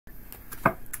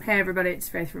Hey everybody, it's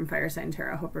Faith from Fire Sign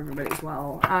Tarot. Hope everybody's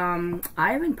well.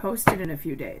 I haven't posted in a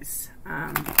few days.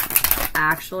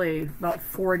 Actually, about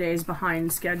 4 days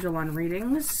behind schedule on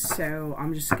readings, so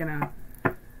I'm just gonna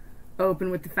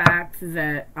open with the fact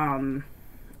that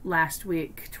last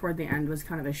week, toward the end, was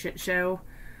kind of a shit show.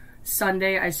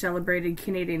 Sunday, I celebrated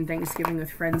Canadian Thanksgiving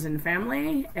with friends and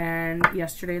family, and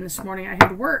yesterday and this morning I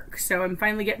had work, so I'm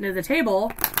finally getting to the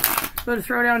table. Going to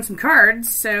throw down some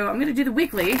cards, so I'm going to do the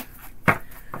weekly.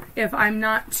 If I'm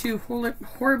not too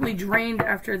horribly drained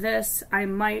after this, I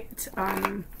might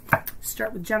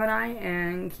start with Gemini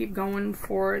and keep going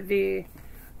for the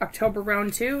October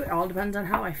round 2. It all depends on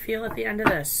how I feel at the end of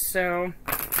this. So,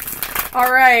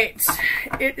 alright,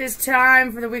 it is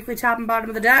time for the weekly top and bottom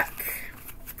of the deck.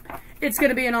 It's going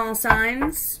to be in all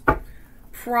signs.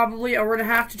 Probably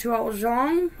 1.5 to 2 hours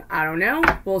long. I don't know.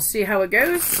 We'll see how it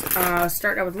goes.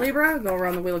 Start out with Libra. Go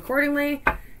around the wheel accordingly.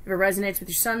 If it resonates with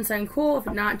your sun sign, cool. If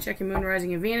not, check your moon,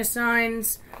 rising, and Venus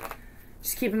signs.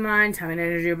 Just keep in mind, time and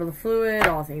energy are both fluid.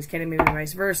 All things can and maybe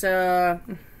vice versa.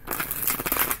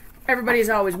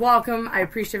 Everybody's always welcome. I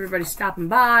appreciate everybody stopping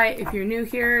by. If you're new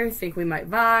here, think we might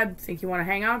vibe, think you want to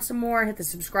hang out some more, hit the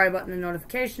subscribe button and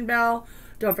notification bell.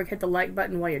 Don't forget the like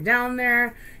button while you're down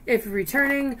there. If you're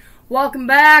returning, welcome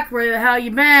back. Where the hell you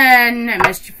been? I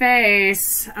missed your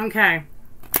face. Okay.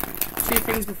 2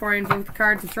 things before I invoke the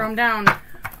cards and throw them down.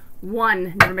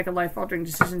 1, never make a life-altering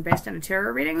decision based on a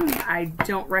tarot reading. I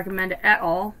don't recommend it at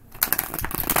all,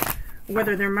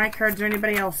 whether they're my cards or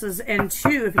anybody else's. And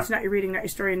 2, if it's not your reading, not your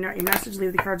story, and not your message,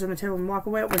 leave the cards on the table and walk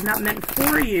away. It was not meant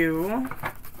for you.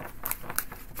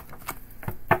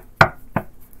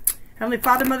 Heavenly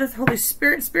Father, Mother, Holy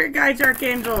Spirit, Spirit Guides,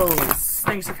 Archangels,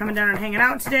 thanks for coming down and hanging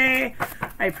out today.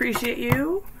 I appreciate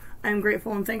you. I'm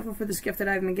grateful and thankful for this gift that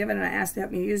I've been given, and I ask to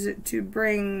help me use it to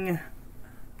bring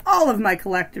all of my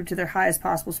collective to their highest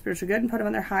possible spiritual good and put them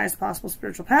on their highest possible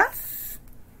spiritual path.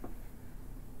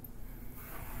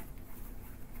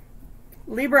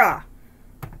 Libra.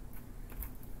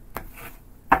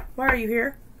 Why are you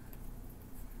here?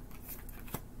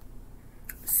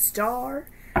 Star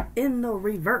in the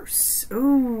reverse.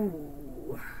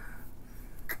 Ooh.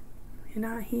 You're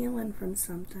not healing from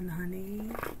something, honey.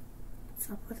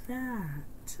 What's up with that?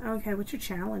 Okay, what's your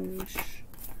challenge?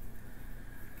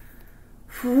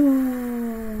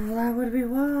 Ooh, that would be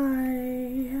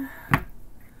why.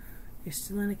 You're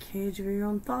still in a cage of your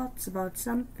own thoughts about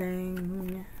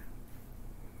something.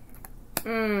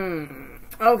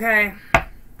 Okay.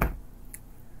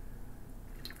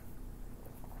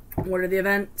 What are the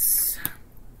events?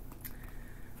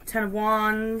 10 of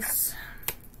Wands,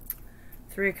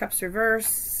 3 of Cups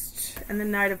reversed, and the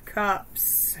Knight of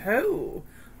Cups. Oh,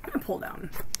 I'm going to pull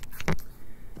down.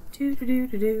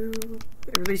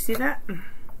 Everybody see that? Can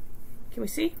we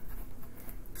see?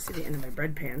 See the end of my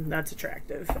bread pan. That's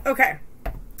attractive. Okay.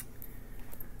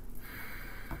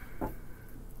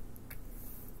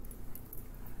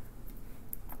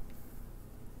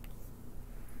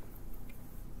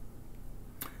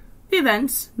 The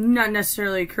events, not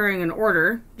necessarily occurring in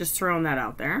order, just throwing that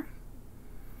out there.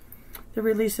 The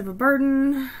release of a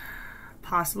burden,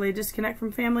 possibly a disconnect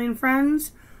from family and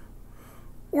friends,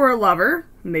 or a lover,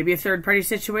 maybe a third-party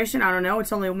situation. I don't know.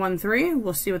 It's only 1-3.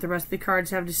 We'll see what the rest of the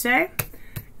cards have to say.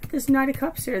 This Knight of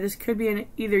Cups here, this could be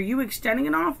either you extending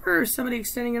an offer or somebody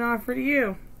extending an offer to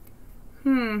you.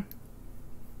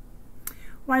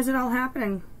 Why is it all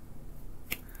happening?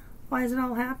 Why is it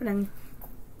all happening?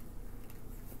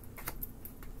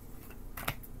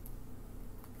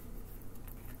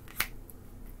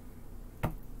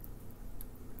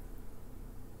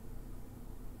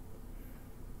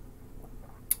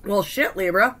 Well, shit,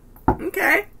 Libra.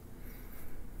 Okay.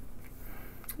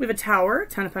 We have a Tower,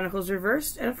 10 of Pentacles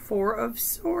reversed, and a 4 of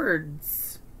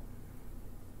Swords.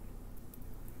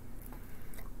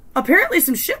 Apparently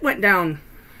some shit went down.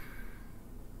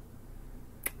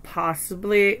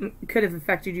 Possibly it could have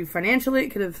affected you financially. It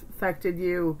could have affected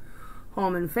you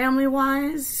home and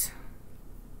family-wise.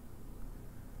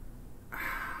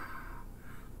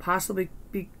 Possibly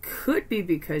could be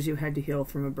because you had to heal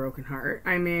from a broken heart.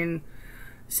 I mean,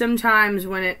 sometimes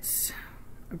when it's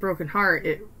a broken heart,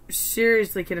 it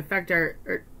seriously can affect our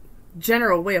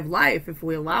general way of life if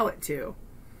we allow it to.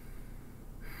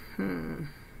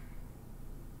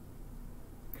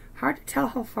 Hard to tell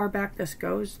how far back this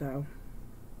goes, though.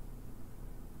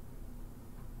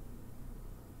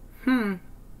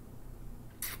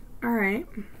 Alright.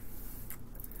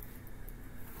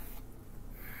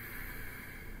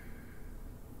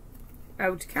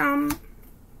 Outcome.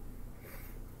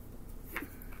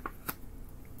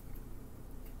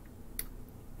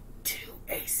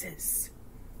 Aces.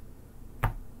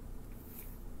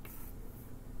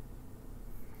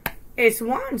 Ace of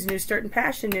Wands, new start in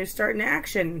passion, new start in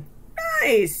action.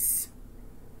 Nice.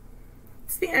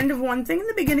 It's the end of one thing and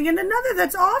the beginning of another.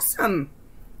 That's awesome.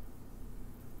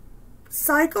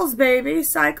 Cycles, baby.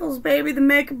 Cycles, baby. The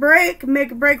make a break.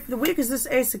 Make a break for the week is this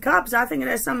Ace of Cups. I think it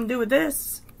has something to do with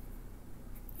this.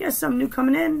 Yeah, something new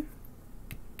coming in.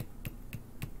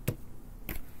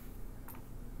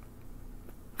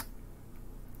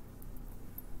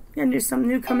 Yeah, there's something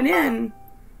new coming in.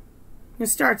 You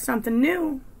start something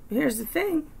new. Here's the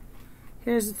thing.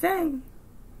 Here's the thing.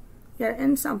 You gotta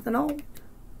end something old.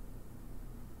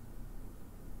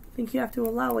 I think you have to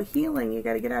allow a healing. You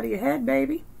gotta get out of your head,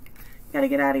 baby. You gotta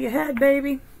get out of your head,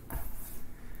 baby.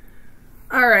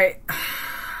 Alright.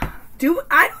 I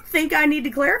don't think I need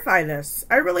to clarify this.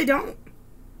 I really don't.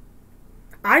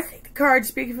 I think the cards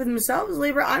speak for themselves,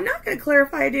 Libra. I'm not gonna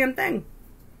clarify a damn thing.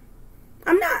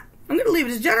 I'm not. I'm going to leave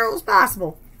it as general as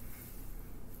possible.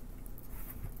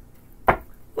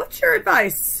 What's your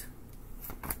advice?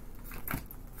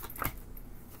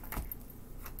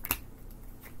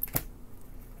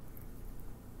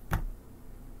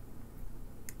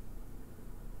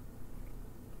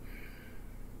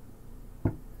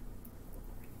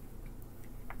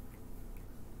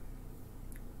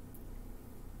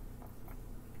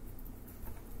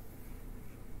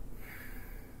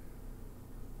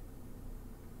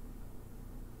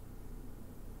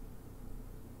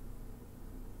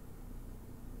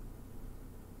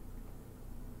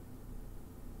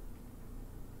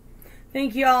 I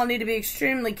think you all need to be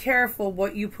extremely careful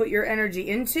what you put your energy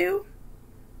into.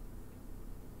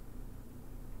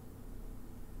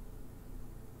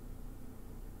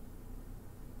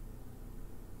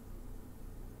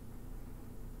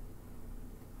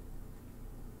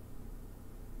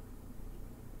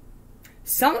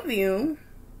 Some of you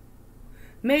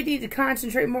may need to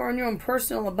concentrate more on your own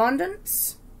personal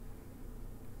abundance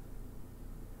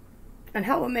and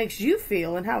how it makes you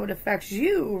feel and how it affects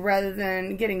you rather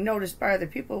than getting noticed by other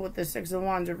people with the Six of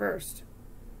Wands reversed.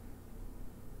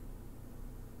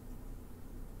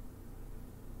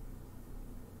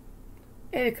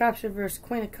 Eight of Cups reversed,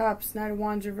 Queen of Cups, Knight of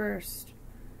Wands reversed.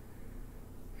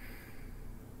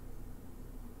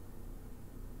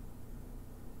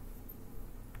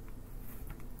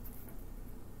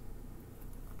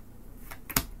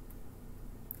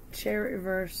 Chariot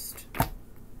reversed.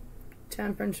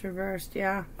 Temperance reversed,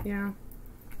 yeah.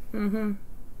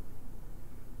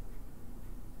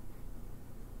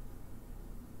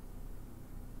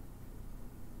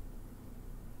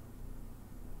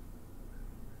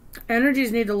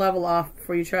 Energies need to level off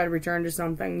before you try to return to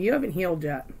something. You haven't healed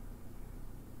yet.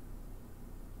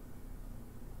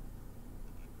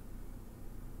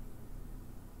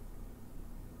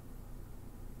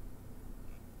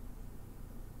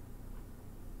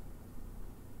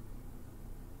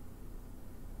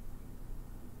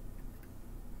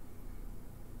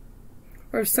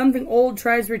 Or if something old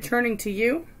tries returning to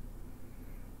you,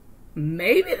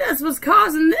 maybe that's what's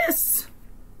causing this.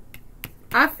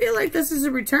 I feel like this is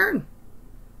a return.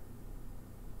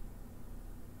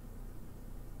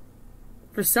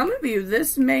 For some of you,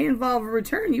 this may involve a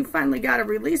return. You finally got to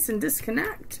release and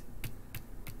disconnect.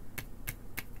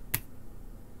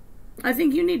 I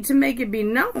think you need to make it be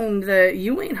known that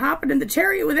you ain't hopping in the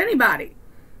chariot with anybody,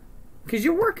 because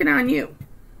you're working on you.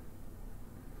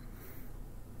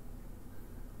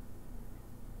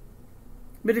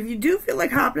 But if you do feel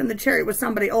like hopping in the chariot with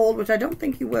somebody old, which I don't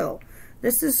think you will,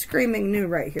 this is screaming new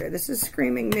right here. This is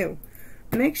screaming new.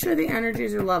 Make sure the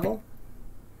energies are level.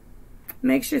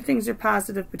 Make sure things are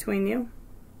positive between you.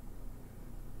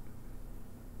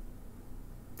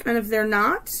 And if they're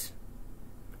not,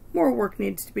 more work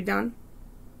needs to be done.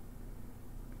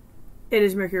 It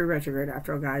is Mercury retrograde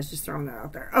after all, guys. Just throwing that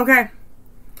out there. Okay.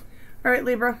 All right,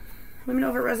 Libra. Let me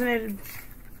know if it resonated.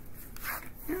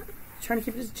 Yeah. Trying to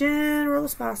keep it as general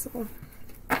as possible.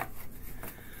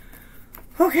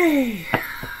 Okay.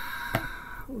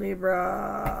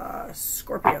 Libra,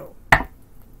 Scorpio.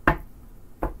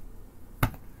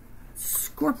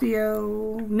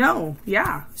 Scorpio. No,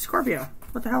 yeah, Scorpio.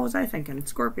 What the hell was I thinking?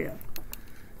 Scorpio.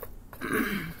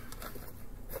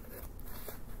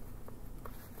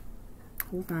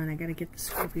 Hold on, I gotta get the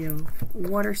Scorpio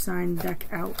water sign deck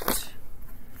out.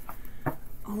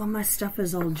 All of my stuff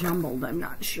is all jumbled. I'm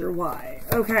not sure why.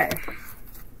 Okay.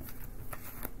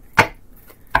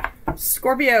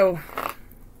 Scorpio.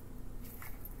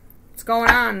 What's going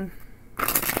on?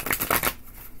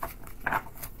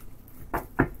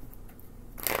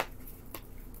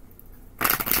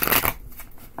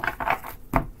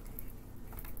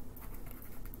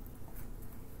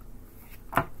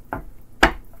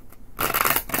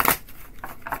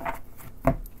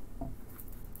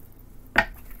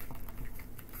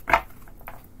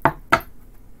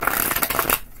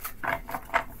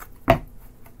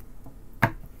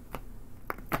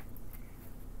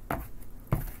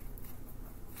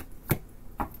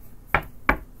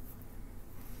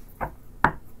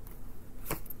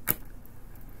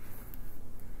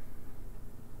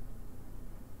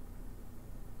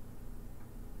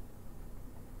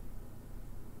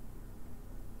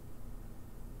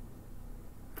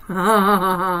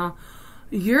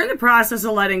 You're in the process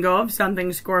of letting go of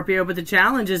something, Scorpio, but the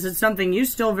challenge is it's something you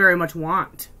still very much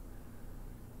want.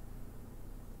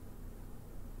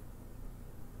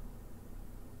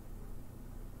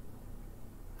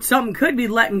 Something could be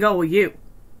letting go of you.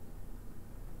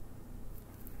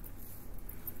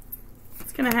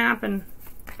 It's gonna happen.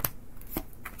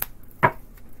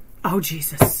 Oh,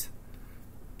 Jesus.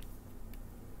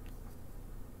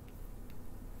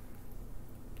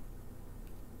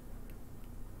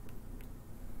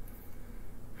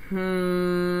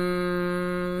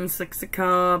 Six of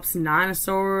Cups, Nine of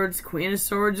Swords, Queen of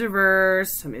Swords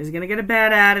reverse. Somebody's gonna get a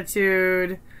bad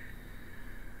attitude.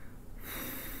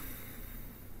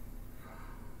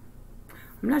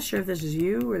 I'm not sure if this is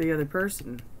you or the other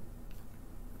person.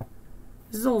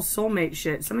 This is old soulmate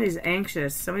shit. Somebody's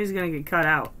anxious. Somebody's gonna get cut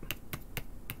out.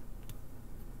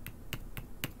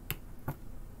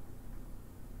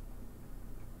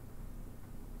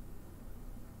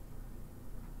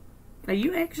 Are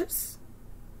you anxious?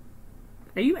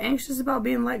 Are you anxious about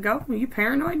being let go? Are you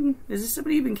paranoid? Is this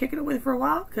somebody you've been kicking it with for a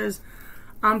while? Because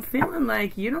I'm feeling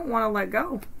like you don't want to let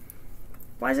go.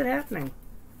 Why is it happening?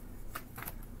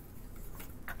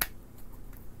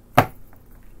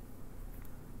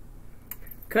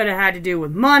 Could have had to do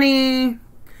with money.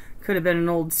 Could have been an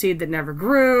old seed that never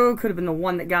grew. Could have been the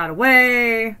one that got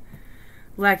away.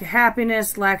 Lack of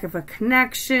happiness. Lack of a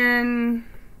connection.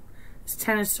 This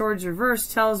Ten of Swords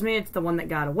reverse tells me it's the one that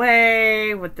got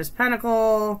away with this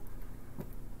pentacle.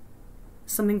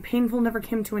 Something painful never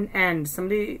came to an end.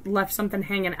 Somebody left something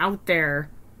hanging out there.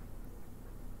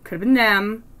 Could have been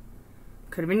them.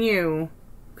 Could have been you.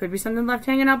 Could be something left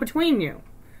hanging out between you.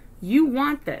 You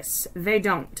want this. They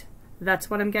don't. That's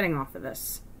what I'm getting off of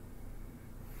this.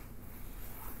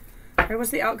 Alright,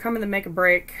 what's the outcome of the make or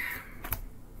break?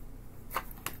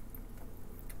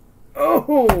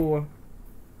 Oh!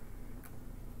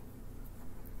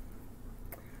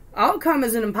 Outcome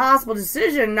is an impossible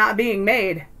decision not being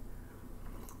made.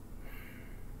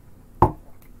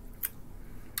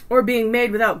 Or being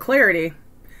made without clarity.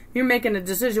 You're making a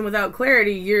decision without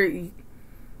clarity.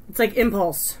 It's like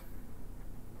impulse.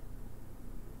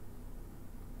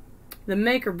 The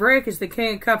make or break is the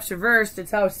King of Cups reversed.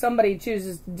 It's how somebody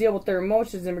chooses to deal with their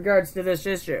emotions in regards to this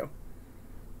issue.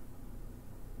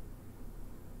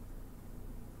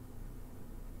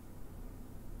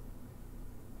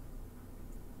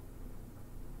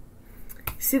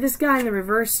 See this guy in the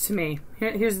reverse to me.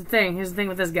 Here's the thing. Here's the thing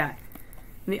with this guy.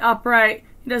 In the upright,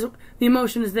 the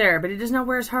emotion is there, but he does not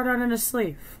wear his heart out on his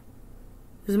sleeve.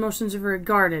 His emotions are very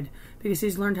guarded because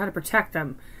he's learned how to protect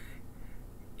them.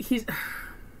 He's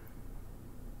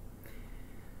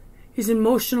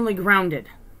emotionally grounded.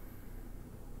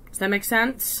 Does that make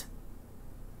sense?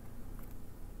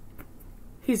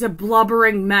 He's a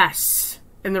blubbering mess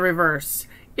in the reverse,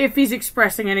 if he's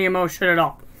expressing any emotion at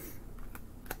all.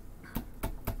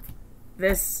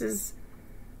 This is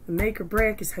the make or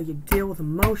break is how you deal with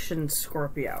emotions,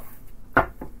 Scorpio. The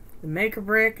make or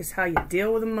break is how you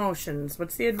deal with emotions.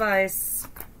 What's the advice?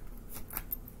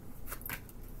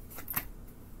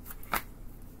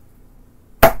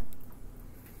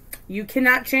 You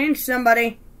cannot change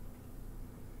somebody.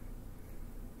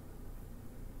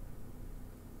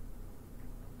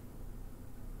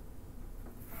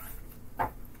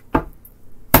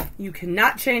 You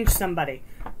cannot change somebody.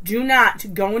 Do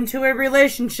not go into a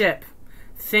relationship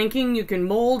thinking you can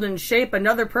mold and shape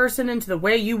another person into the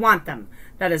way you want them.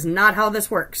 That is not how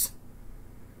this works.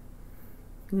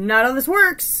 Not how this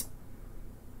works.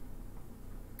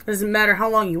 It doesn't matter how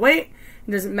long you wait.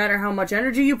 It doesn't matter how much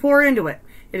energy you pour into it.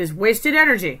 It is wasted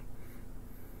energy.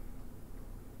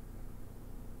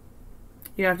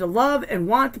 You have to love and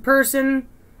want the person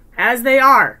as they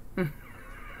are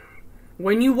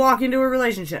when you walk into a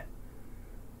relationship.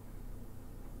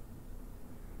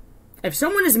 If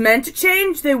someone is meant to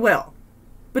change, they will.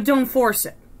 But don't force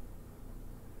it.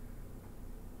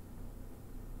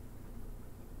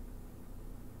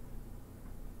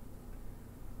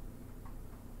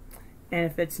 And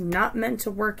if it's not meant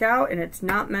to work out and it's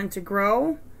not meant to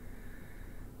grow,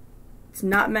 it's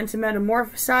not meant to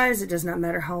metamorphosize, it does not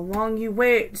matter how long you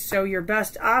wait. So your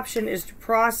best option is to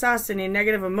process any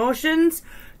negative emotions,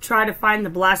 try to find the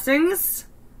blessings,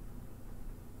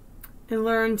 and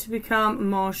learn to become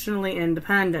emotionally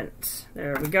independent.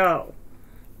 There we go.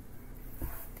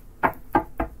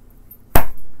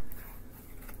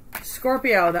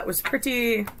 Scorpio, that was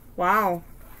pretty... Wow.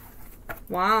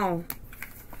 Wow.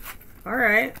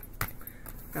 Alright.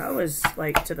 That was,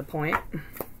 like, to the point.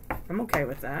 I'm okay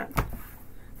with that.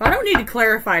 I don't need to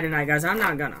clarify tonight, guys. I'm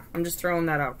not gonna. I'm just throwing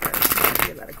that out there. I'll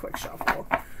give that a quick shuffle.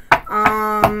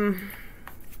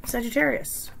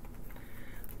 Sagittarius.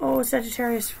 Oh,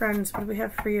 Sagittarius friends, what do we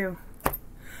have for you?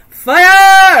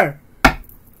 Fire!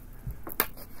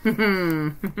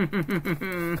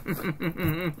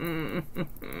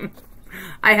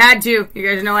 I had to. You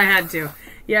guys know I had to.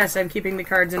 Yes, I'm keeping the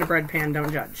cards in a bread pan.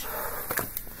 Don't judge.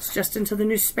 It's just until the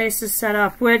new space is set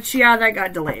up, which, yeah, that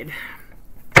got delayed.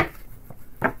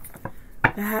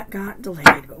 That got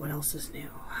delayed, but what else is new?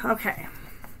 Okay.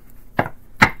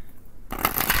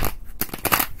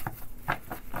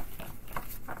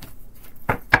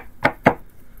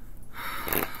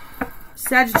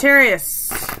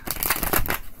 Sagittarius.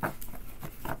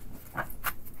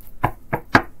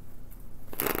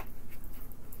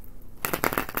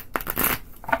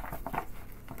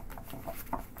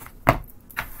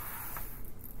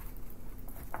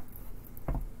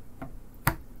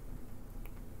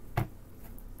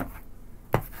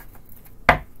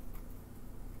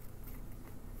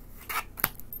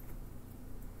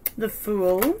 The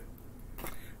Fool.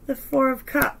 The Four of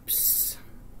Cups.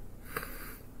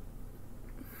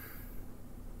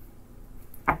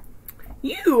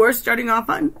 You are starting off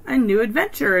on a new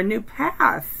adventure, a new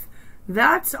path.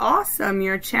 That's awesome.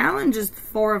 Your challenge is the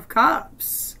Four of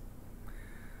Cups.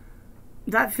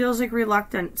 That feels like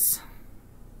reluctance.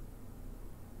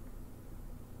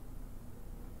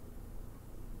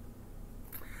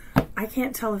 I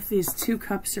can't tell if these two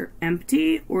cups are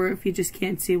empty or if you just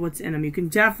can't see what's in them. You can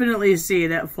definitely see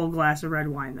that full glass of red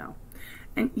wine, though.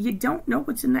 And you don't know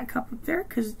what's in that cup up there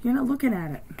because you're not looking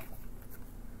at it.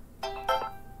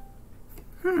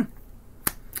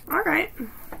 All right.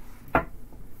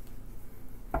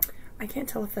 I can't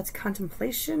tell if that's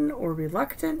contemplation or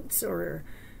reluctance or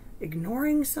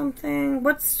ignoring something.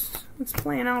 What's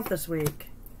playing out this week?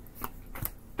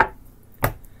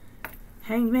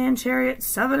 Hanged Man, Chariot,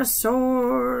 Seven of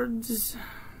Swords.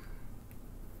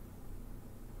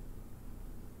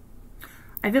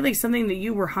 I feel like something that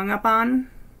you were hung up on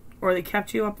or that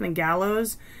kept you up in the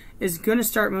gallows is going to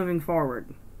start moving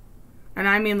forward. And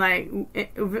I mean like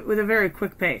with a very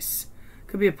quick pace.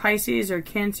 Could be a Pisces or a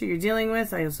Cancer you're dealing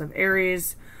with. I also have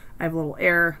Aries. I have a little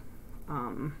air.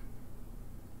 I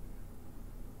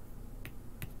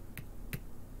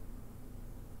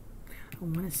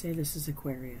want to say this is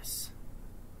Aquarius.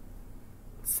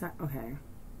 Okay.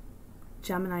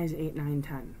 Gemini is 8, 9,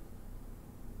 10.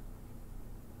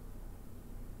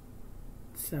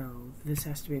 So this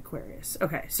has to be Aquarius.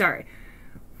 Okay, sorry.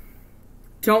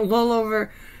 Don't lull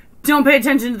over. Don't pay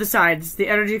attention to the sides. The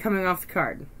energy coming off the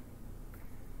card.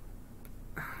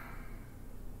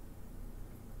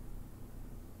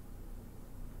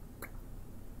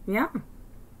 Yeah.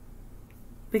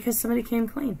 Because somebody came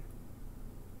clean.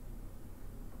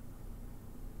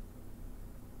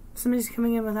 Somebody's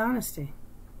coming in with honesty.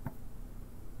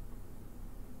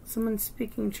 Someone's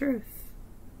speaking truth.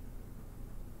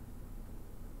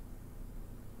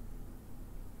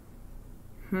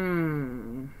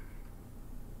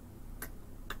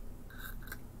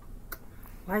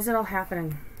 Why is it all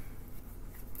happening?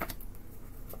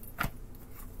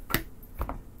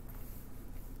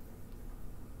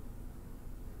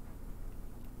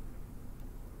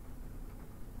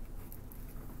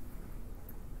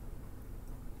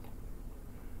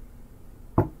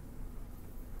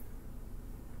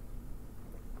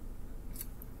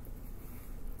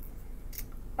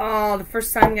 Oh, the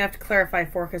first time I'm going to have to clarify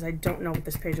for because I don't know what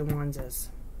this Page of Wands is.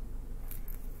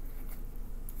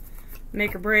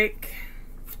 Make or break.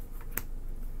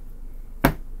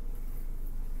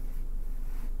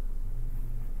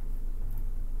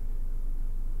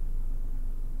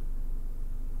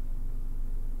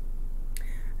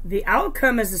 The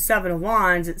outcome is the Seven of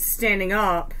Wands. It's standing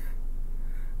up,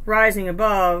 rising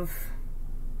above,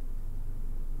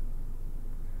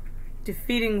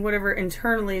 defeating whatever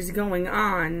internally is going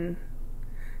on.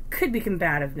 Could be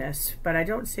combativeness, but I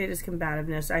don't see it as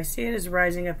combativeness. I see it as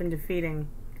rising up and defeating.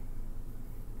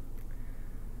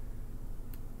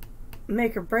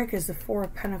 Make or break is the Four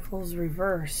of Pentacles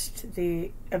reversed,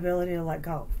 the ability to let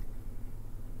go.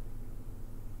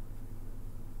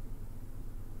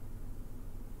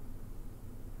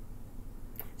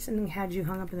 Something had you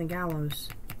hung up in the gallows.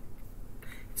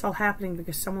 It's all happening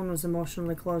because someone was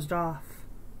emotionally closed off.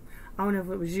 I don't know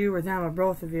if it was you or them or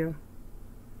both of you.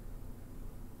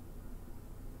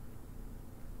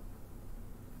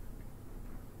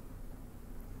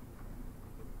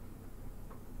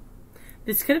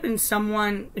 This could have been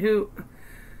someone who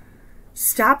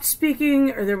stopped speaking,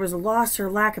 or there was a loss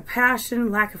or lack of passion,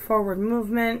 lack of forward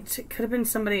movement. It could have been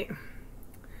somebody,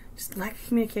 just lack of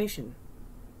communication.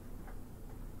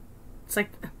 It's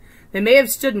like they may have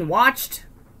stood and watched,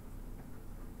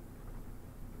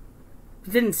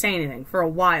 didn't say anything for a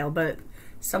while, but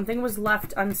something was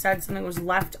left unsaid, something was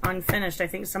left unfinished. I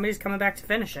think somebody's coming back to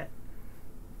finish it.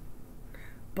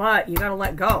 But you gotta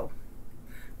let go.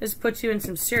 This puts you in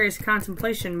some serious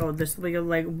contemplation mode this week of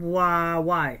like,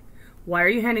 why? Why are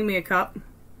you handing me a cup?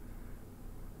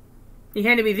 You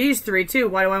handed me these three too.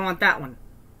 Why do I want that one?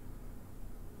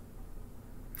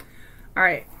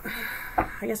 Alright.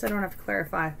 I guess I don't have to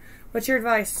clarify. What's your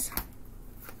advice?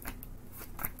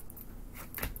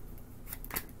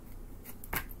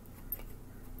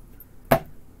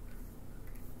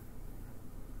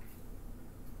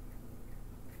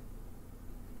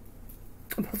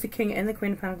 Both the King and the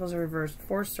Queen of Pentacles are reversed.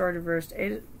 4 swords reversed.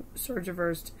 8 swords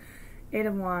reversed. 8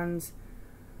 of Wands.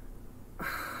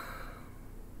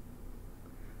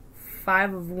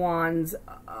 5 of Wands.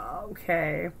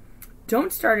 Okay.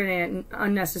 Don't start an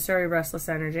unnecessary restless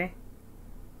energy.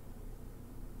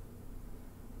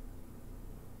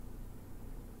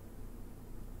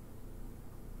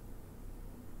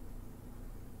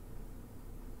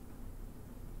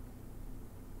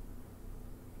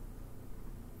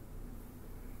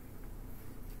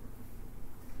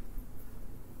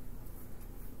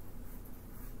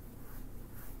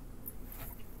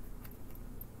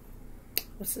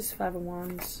 What's this 5 of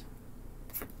Wands?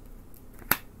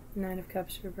 9 of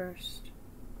Cups reversed.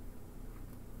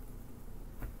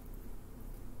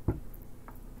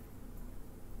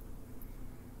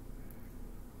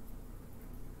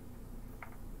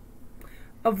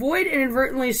 Avoid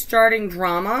inadvertently starting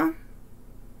drama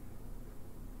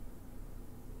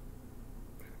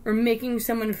or making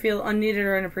someone feel unneeded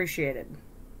or unappreciated.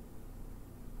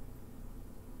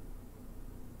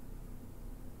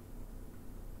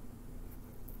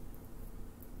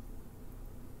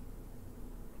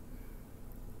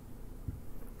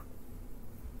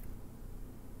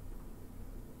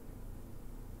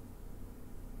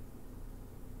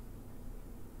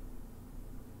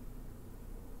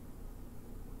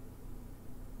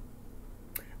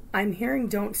 I'm hearing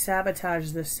don't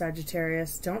sabotage this,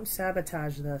 Sagittarius. Don't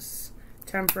sabotage this.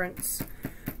 Temperance.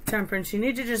 Temperance. You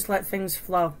need to just let things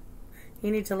flow.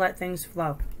 You need to let things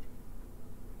flow.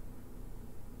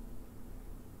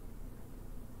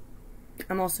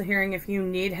 I'm also hearing if you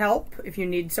need help, if you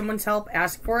need someone's help,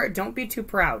 ask for it. Don't be too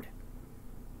proud.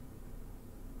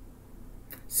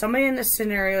 Somebody in this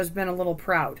scenario has been a little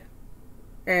proud.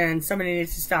 And somebody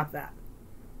needs to stop that.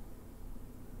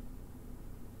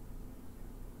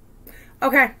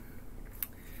 Okay.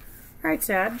 Alright,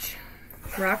 Sag.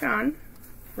 Rock on.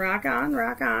 Rock on,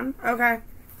 rock on. Okay.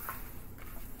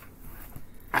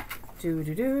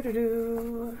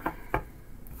 Do-do-do-do-do.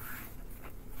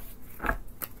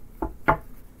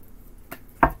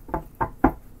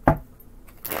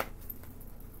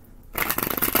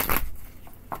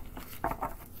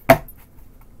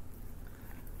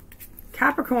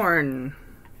 Capricorn.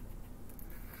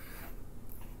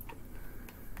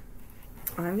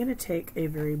 I'm going to take a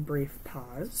very brief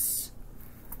pause.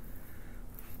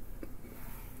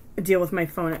 Deal with my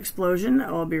phone explosion.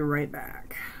 I'll be right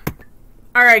back.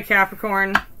 All right,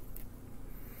 Capricorn.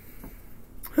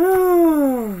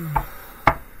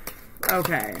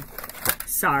 Okay.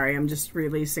 Sorry, I'm just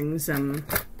releasing some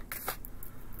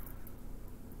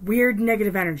weird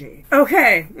negative energy.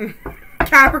 Okay.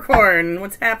 Capricorn,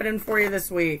 what's happening for you this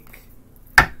week?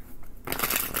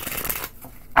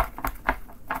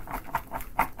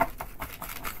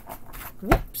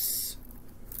 Whoops.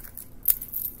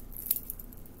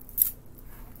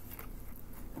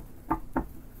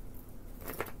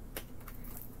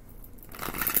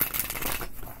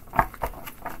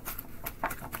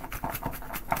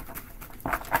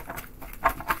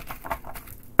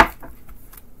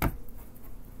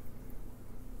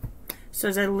 So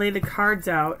as I lay the cards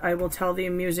out, I will tell the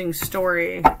amusing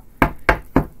story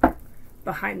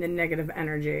behind the negative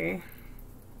energy.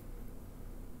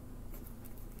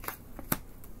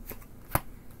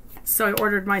 So I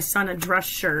ordered my son a dress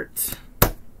shirt.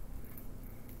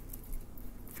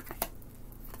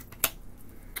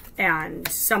 And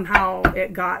somehow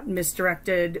it got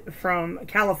misdirected from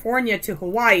California to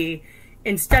Hawaii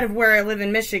instead of where I live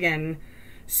in Michigan.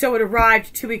 So it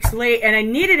arrived 2 weeks late, and I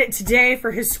needed it today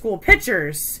for his school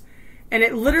pictures. And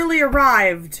it literally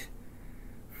arrived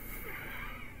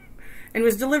and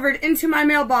was delivered into my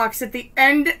mailbox at the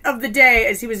end of the day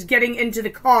as he was getting into the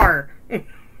car.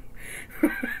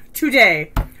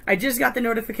 Today. I just got the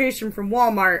notification from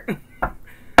Walmart.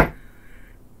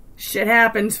 Shit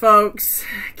happens, folks.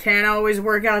 Can't always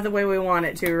work out the way we want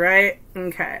it to, right?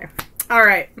 Okay.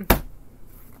 Alright.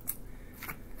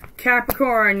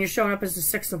 Capricorn, you're showing up as the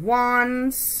 6 of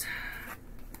Wands.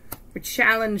 Your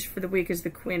challenge for the week is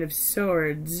the Queen of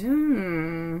Swords.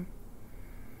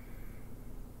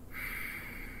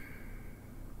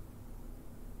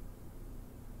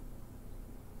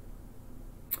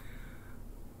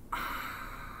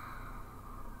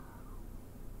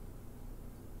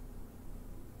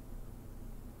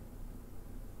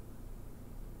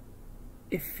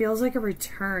 It feels like a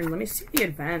return. Let me see the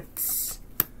events.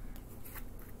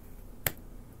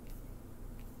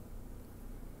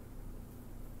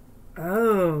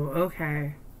 Oh,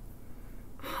 okay.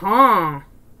 Huh.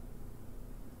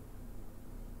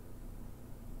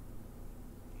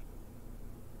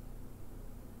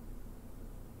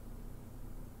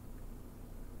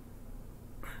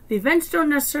 The events don't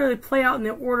necessarily play out in the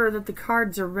order that the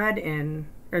cards are read in,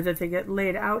 or that they get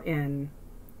laid out in.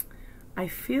 I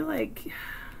feel like...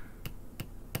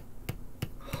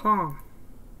 Huh.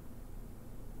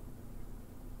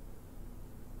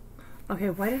 Okay,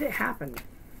 why did it happen?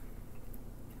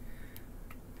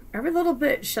 Every little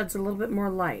bit sheds a little bit more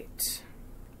light.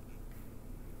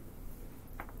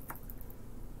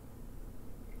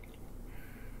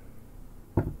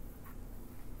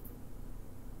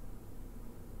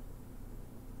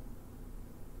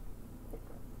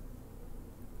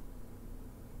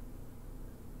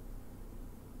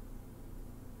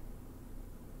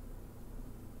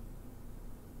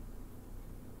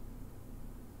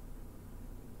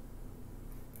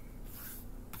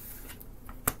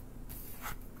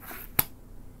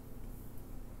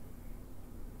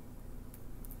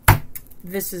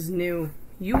 This is new.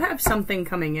 You have something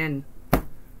coming in.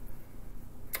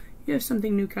 You have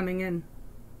something new coming in.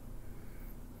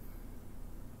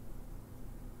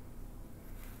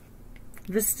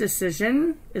 This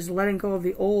decision is letting go of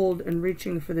the old and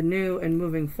reaching for the new and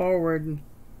moving forward.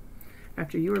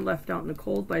 After you were left out in the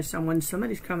cold by someone,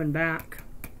 somebody's coming back.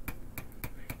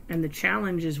 And the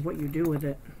challenge is what you do with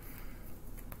it.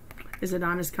 Is it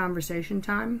honest conversation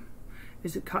time?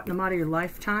 Is it cutting them out of your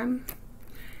lifetime?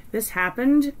 This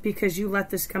happened because you let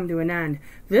this come to an end.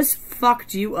 This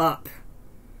fucked you up.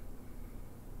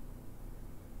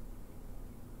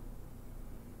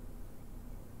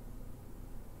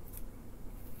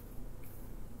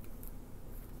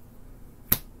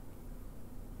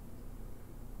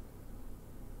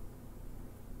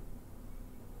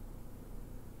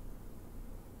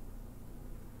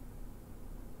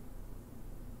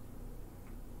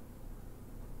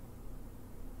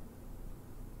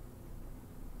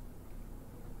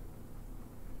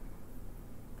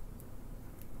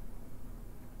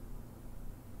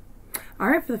 All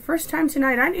right, for the first time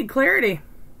tonight, I need clarity.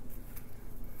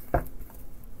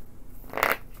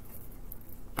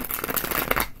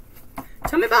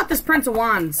 Tell me about this Prince of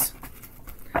Wands.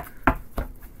 I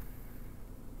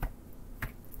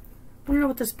want to know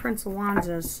what this Prince of Wands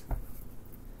is.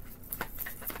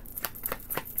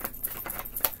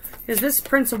 Is this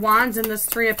Prince of Wands and this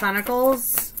Three of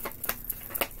Pentacles?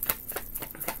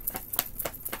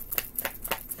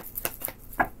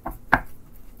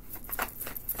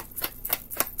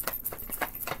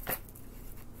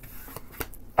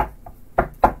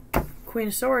 Queen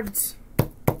of Swords.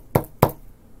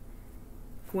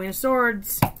 Queen of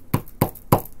Swords.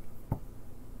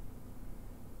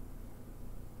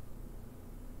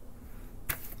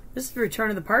 This is the return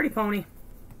of the party pony.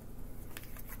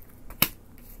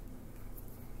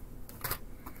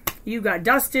 You got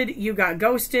dusted. You got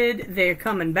ghosted. They're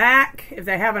coming back if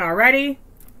they haven't already.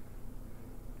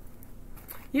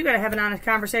 You got to have an honest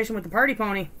conversation with the party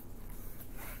pony.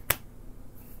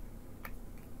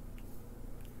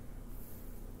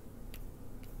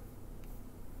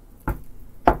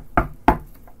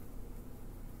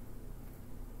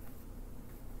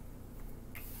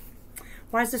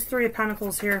 Why is this Three of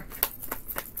Pentacles here?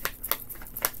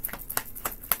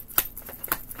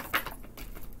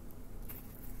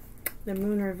 The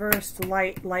moon reversed,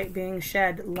 light being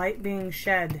shed, light being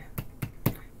shed.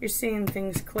 You're seeing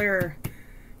things clearer.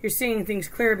 You're seeing things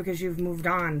clear because you've moved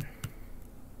on.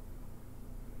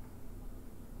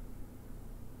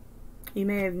 You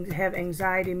may have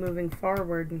anxiety moving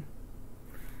forward.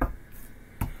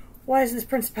 Why is this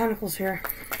Prince of Pentacles here?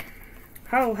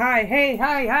 Oh, hi, hey,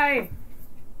 hi.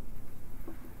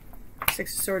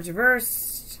 Six of Swords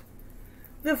reversed,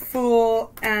 the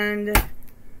Fool, and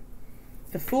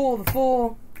the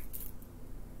Fool,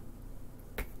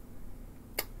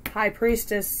 High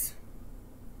Priestess.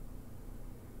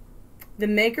 The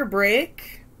make or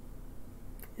break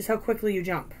is how quickly you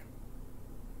jump.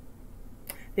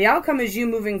 The outcome is you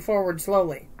moving forward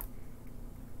slowly.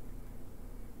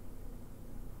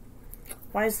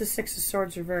 Why is the Six of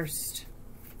Swords reversed?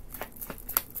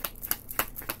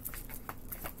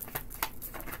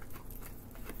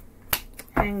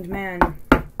 Hanged Man.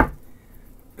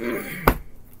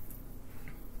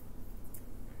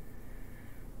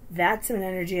 That's an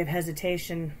energy of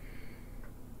hesitation.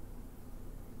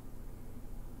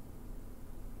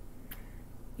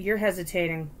 You're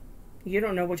hesitating. You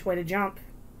don't know which way to jump.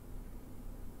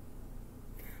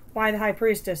 Why the High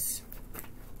Priestess?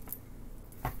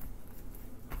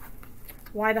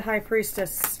 Why the High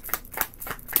Priestess?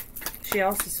 She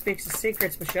also speaks of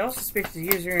secrets, but she also speaks to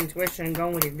use your intuition and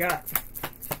going with your gut.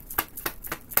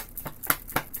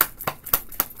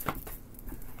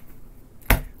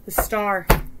 The Star.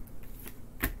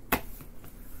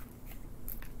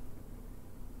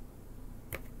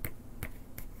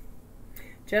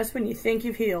 Just when you think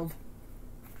you've healed.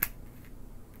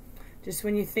 Just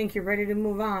when you think you're ready to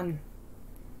move on.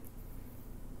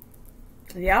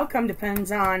 The outcome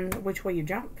depends on which way you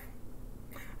jump.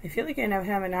 I feel like I end up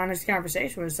having an honest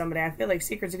conversation with somebody. I feel like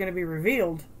secrets are going to be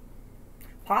revealed.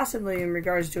 Possibly in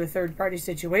regards to a third-party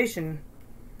situation.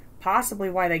 Possibly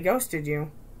why they ghosted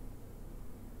you.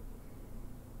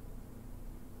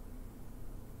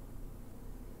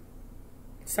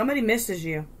 Somebody misses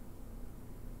you.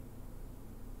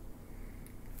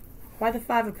 Why the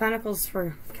Five of Pentacles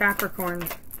for Capricorn?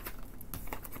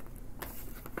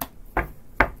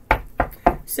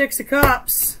 Six of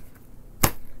Cups.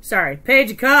 Sorry,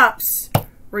 Page of Cups.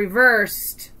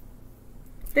 Reversed.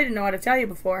 They didn't know how to tell you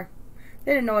before.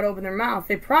 They didn't know how to open their mouth.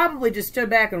 They probably just stood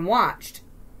back and watched.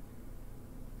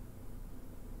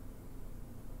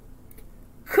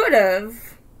 Could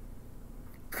have,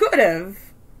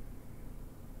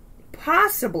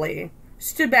 possibly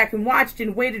stood back and watched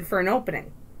and waited for an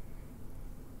opening.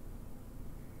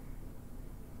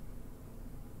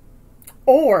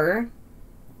 Or,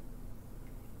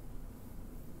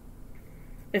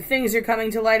 if things are coming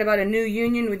to light about a new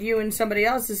union with you and somebody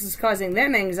else, this is causing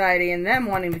them anxiety and them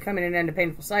wanting to come in and end a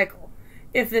painful cycle.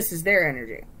 If this is their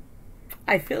energy.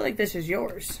 I feel like this is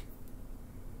yours.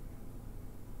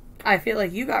 I feel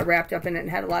like you got wrapped up in it and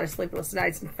had a lot of sleepless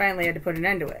nights and finally had to put an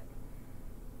end to it.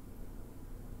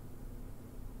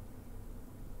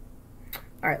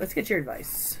 Alright, let's get your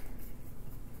advice.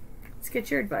 Let's get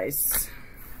your advice.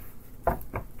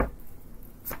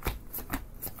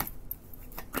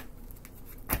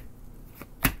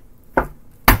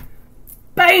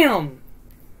 Bam!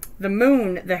 The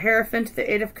Moon, the Hierophant,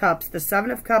 the Eight of Cups, the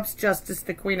Seven of Cups, Justice,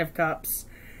 the Queen of Cups.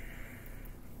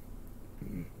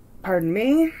 Pardon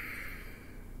me.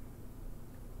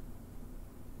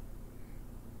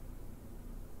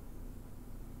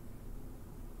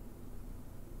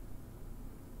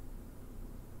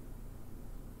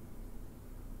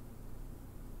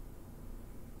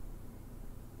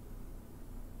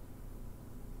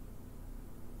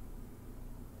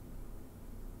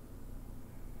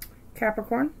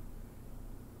 Capricorn.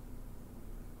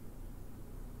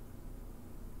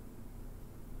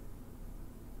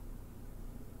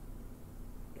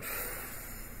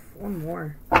 One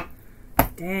more.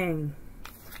 Dang.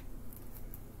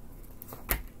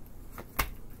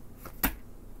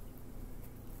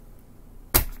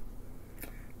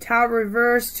 Tower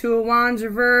reverse, Two of Wands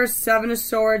reverse, Seven of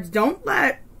Swords. Don't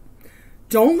let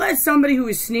somebody who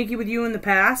was sneaky with you in the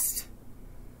past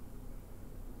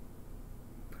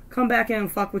come back in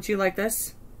and fuck with you like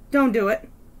this. Don't do it.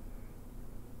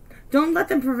 Don't let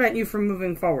them prevent you from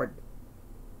moving forward.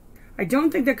 I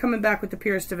don't think they're coming back with the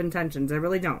purest of intentions. I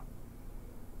really don't.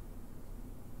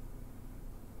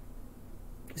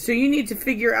 So you need to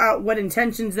figure out what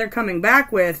intentions they're coming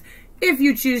back with if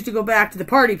you choose to go back to the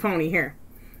party pony here.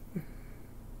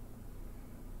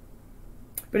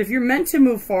 But if you're meant to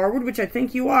move forward, which I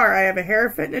think you are, I have a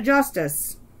Hierophant and a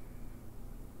Justice.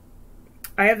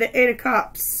 I have the Eight of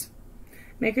Cups.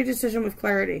 Make a decision with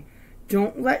clarity.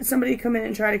 Don't let somebody come in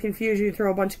and try to confuse you,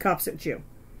 throw a bunch of cups at you.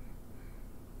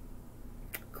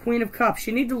 Queen of Cups.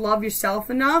 You need to love yourself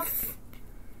enough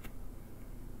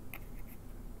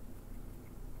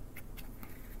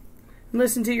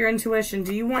listen to your intuition.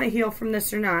 Do you want to heal from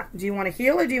this or not? Do you want to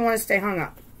heal or do you want to stay hung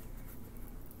up?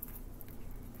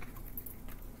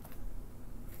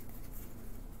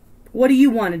 What do you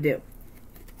want to do?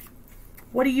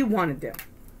 What do you want to do?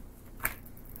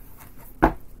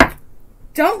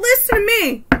 Don't listen to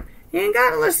me. You ain't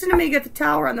got to listen to me. Get the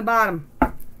Tower on the bottom.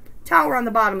 Tower on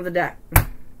the bottom of the deck.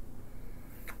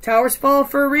 Towers fall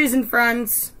for a reason,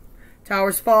 friends.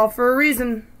 Towers fall for a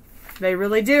reason. They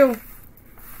really do.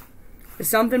 If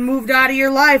something moved out of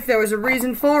your life, there was a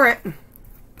reason for it.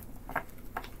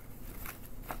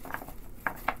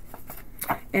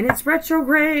 And it's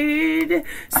retrograde.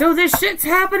 So this shit's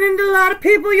happening to a lot of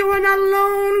people. You are not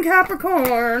alone,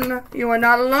 Capricorn. You are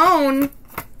not alone.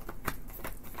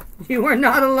 You are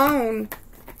not alone.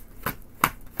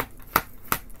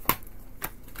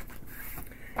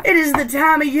 It is the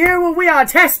time of year where we are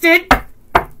tested.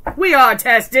 We are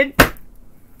tested.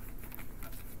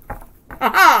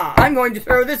 Aha! I'm going to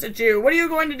throw this at you. What are you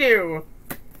going to do?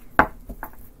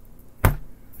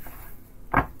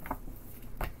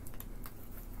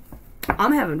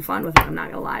 I'm having fun with it. I'm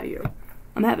not going to lie to you.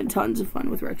 I'm having tons of fun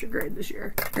with retrograde this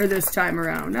year, or this time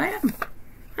around. I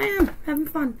am having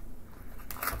fun.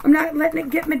 I'm not letting it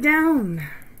get me down.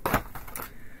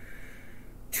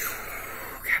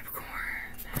 Capricorn.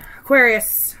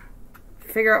 Aquarius.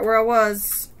 Figure out where I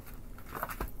was.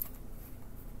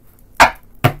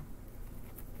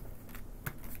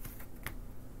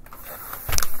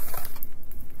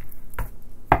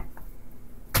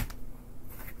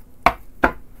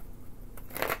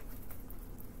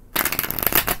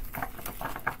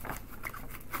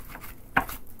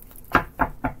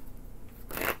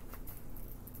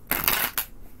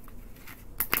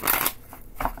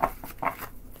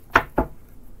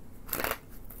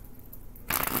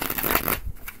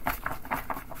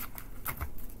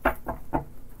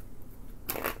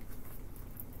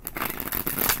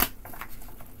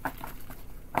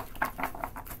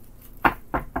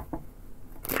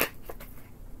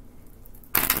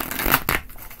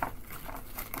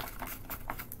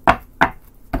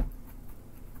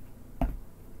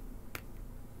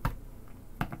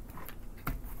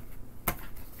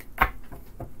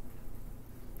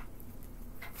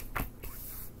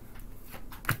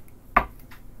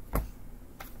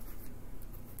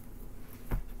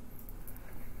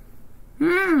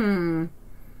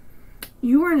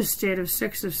 You were in a state of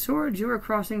Six of Swords. You were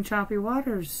crossing choppy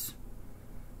waters.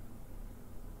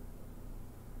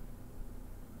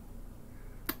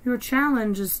 Your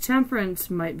challenge is Temperance.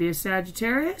 Might be a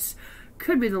Sagittarius.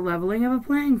 Could be the leveling of a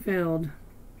playing field.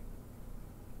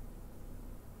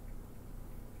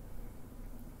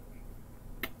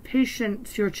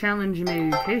 Patience. Your challenge may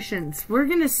be patience. We're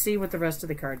going to see what the rest of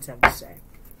the cards have to say.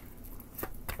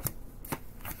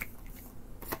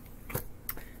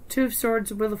 Two of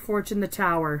Swords, Wheel of Fortune, the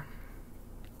Tower.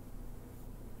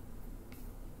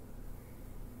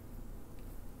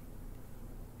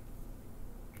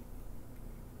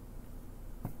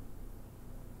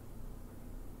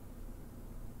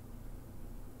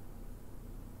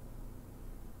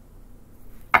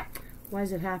 Why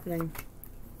is it happening?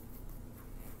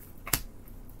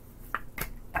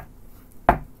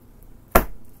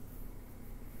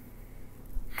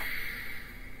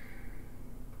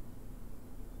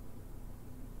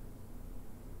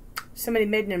 Somebody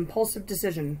made an impulsive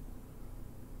decision.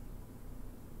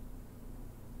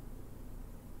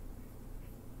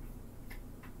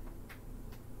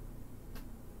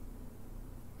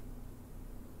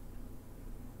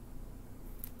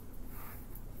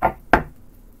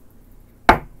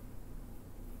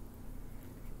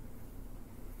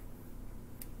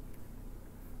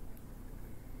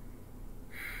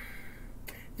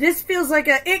 This feels like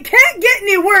it can't get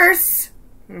any worse.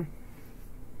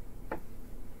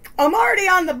 I'm already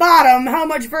on the bottom. How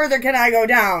much further can I go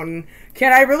down?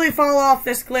 Can I really fall off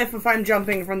this cliff if I'm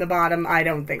jumping from the bottom? I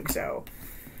don't think so.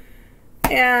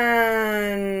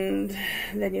 And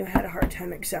then you had a hard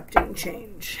time accepting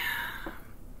change.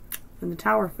 And the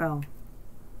tower fell.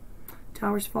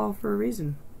 Towers fall for a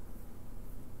reason.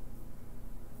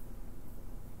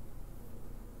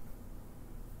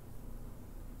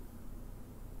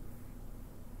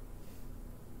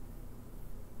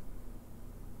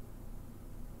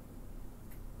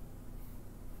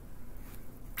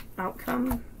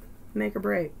 Outcome, make or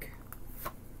break.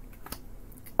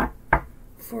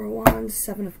 Four of Wands,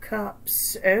 Seven of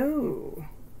Cups. Oh.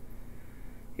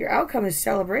 Your outcome is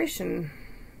celebration.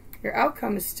 Your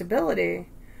outcome is stability.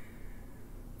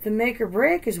 The make or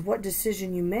break is what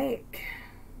decision you make.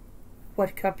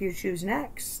 What cup you choose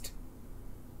next.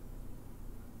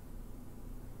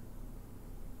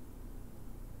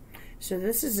 So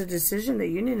this is a decision that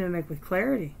you need to make with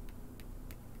clarity.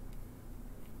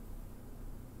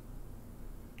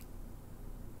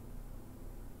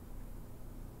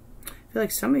 I feel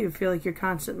like some of you feel like you're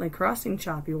constantly crossing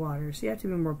choppy waters. You have to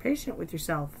be more patient with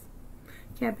yourself.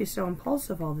 You can't be so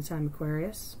impulsive all the time,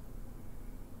 Aquarius.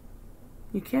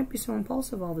 You can't be so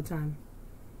impulsive all the time.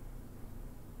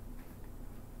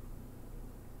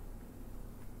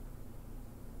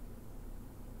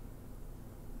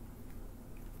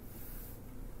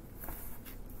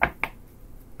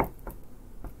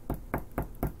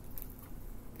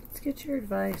 Let's get your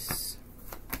advice.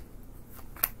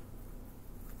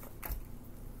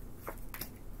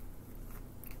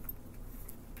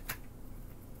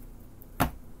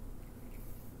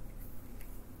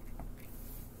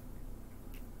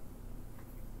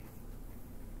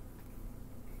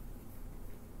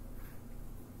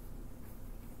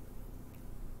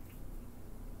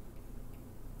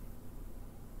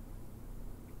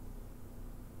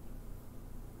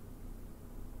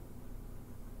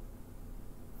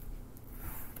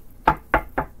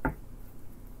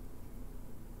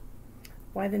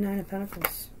 Why the Nine of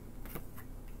Pentacles?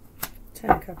 Ten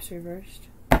of Cups reversed.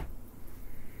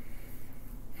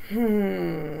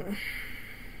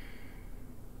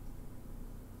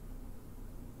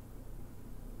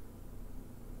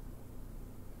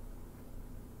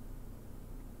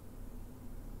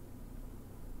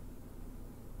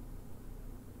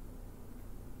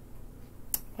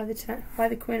 Why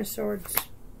the Queen of Swords?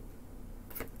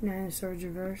 Nine of Swords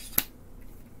reversed.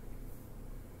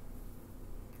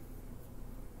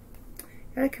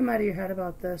 You gotta come out of your head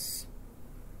about this.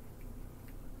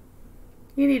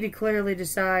 You need to clearly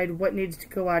decide what needs to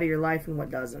go out of your life and what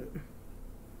doesn't.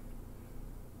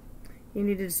 You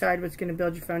need to decide what's going to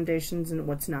build your foundations and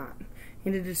what's not.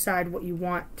 You need to decide what you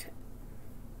want.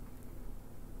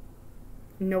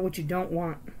 Know what you don't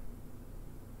want.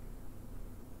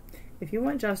 If you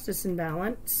want justice and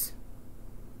balance,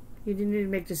 you need to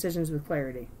make decisions with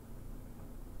clarity.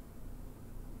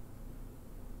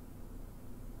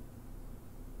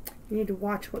 You need to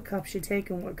watch what cups you take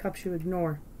and what cups you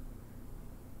ignore.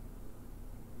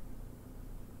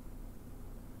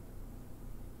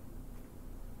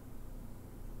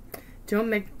 Don't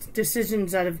make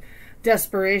decisions out of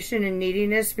desperation and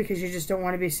neediness because you just don't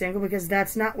want to be single, because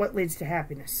that's not what leads to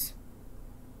happiness.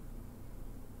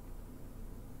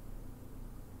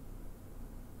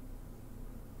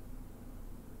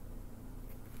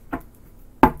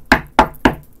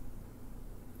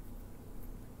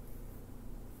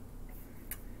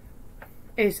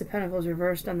 Ace of Pentacles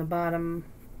reversed on the bottom.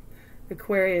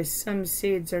 Aquarius, some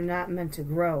seeds are not meant to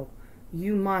grow.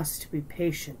 You must be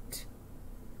patient.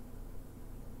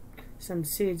 Some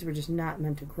seeds were just not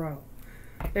meant to grow.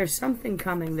 There's something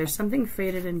coming. There's something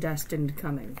fated and destined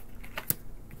coming.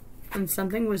 And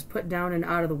something was put down and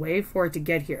out of the way for it to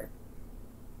get here.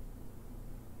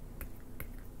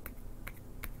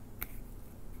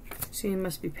 So you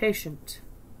must be patient.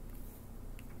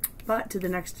 But to the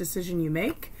next decision you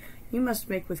make, you must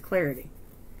make with clarity.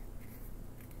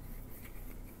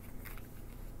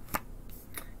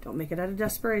 Don't make it out of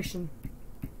desperation.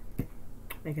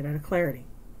 Make it out of clarity.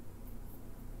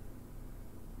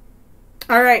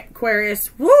 All right,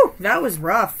 Aquarius. Woo! That was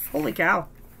rough. Holy cow.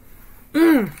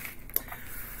 That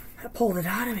pulled it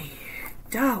out of me.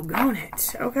 Doggone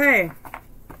it. Okay.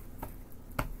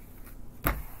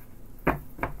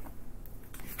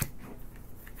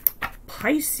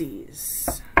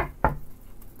 Pisces.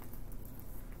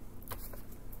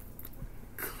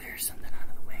 Clear something out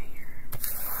of the way here.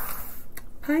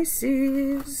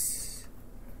 Pisces.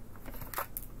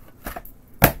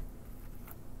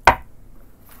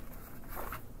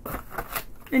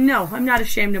 And no, I'm not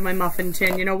ashamed of my muffin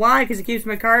tin. You know why? Because it keeps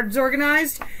my cards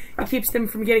organized. It keeps them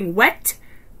from getting wet.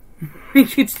 It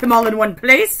keeps them all in one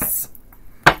place.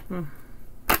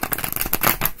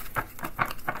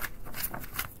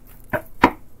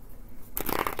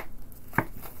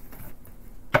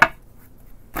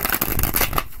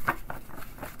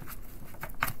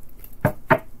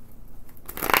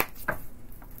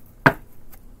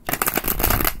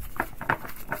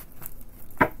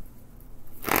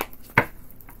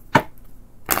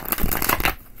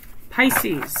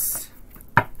 Pisces.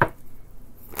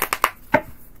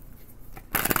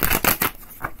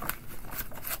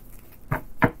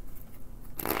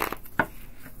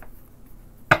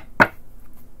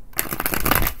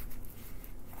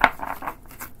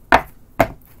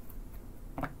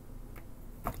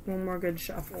 One more good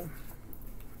shuffle.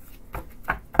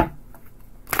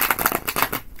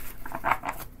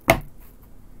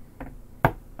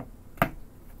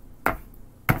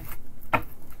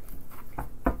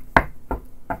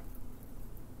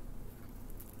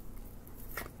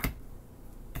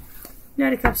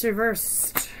 Knight of Cups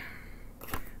reversed.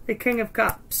 The King of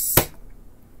Cups.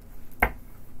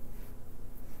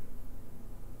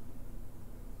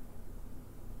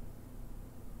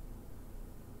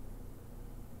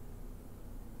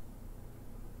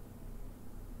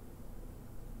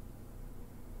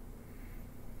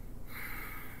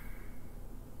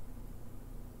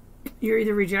 You're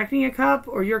either rejecting a cup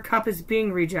or your cup is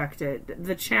being rejected.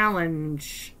 The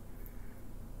challenge.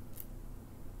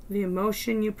 The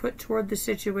emotion you put toward the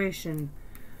situation.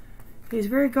 He's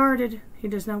very guarded. He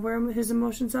does not wear his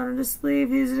emotions out on his sleeve.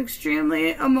 He's an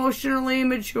extremely emotionally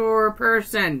mature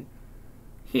person.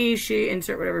 He, she,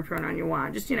 insert whatever pronoun you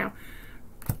want. Just, you know,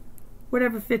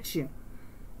 whatever fits you.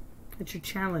 That's your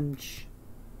challenge.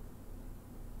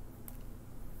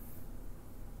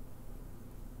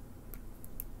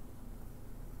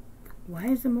 Why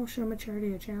is emotional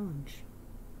maturity a challenge?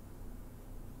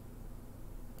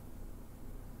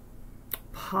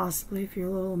 Possibly if you're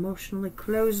a little emotionally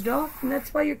closed off and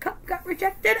that's why your cup got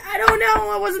rejected. I don't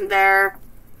know. I wasn't there.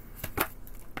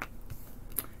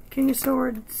 King of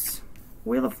Swords.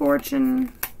 Wheel of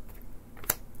Fortune.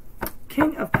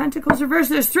 King of Pentacles reversed.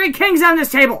 There's 3 kings on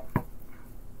this table.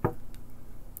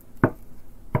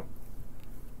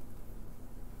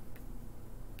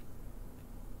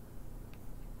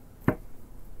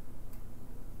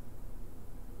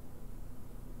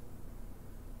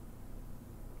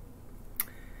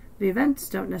 The events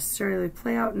don't necessarily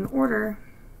play out in order.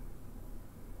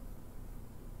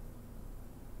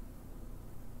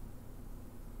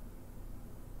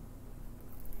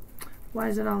 Why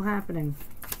is it all happening?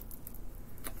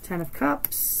 10 of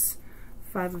Cups,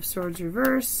 5 of Swords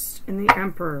reversed, and the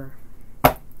Emperor.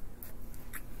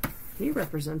 He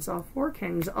represents all 4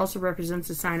 kings. Also represents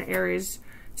the sign of Aries.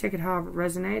 Take it however it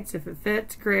resonates. If it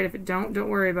fits, great. If it don't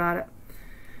worry about it.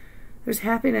 There's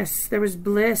happiness. There was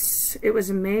bliss. It was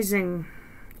amazing.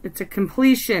 It's a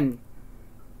completion.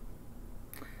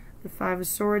 The 5 of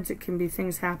Swords, it can be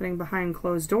things happening behind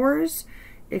closed doors.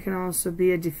 It can also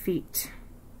be a defeat.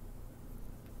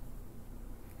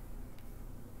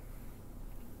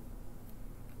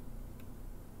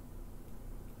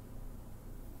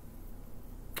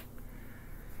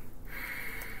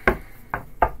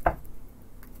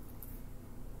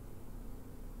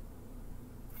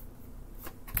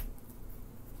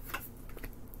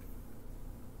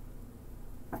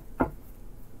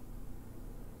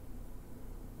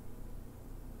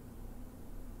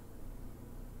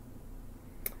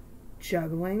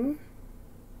 Juggling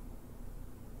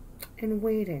and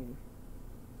waiting.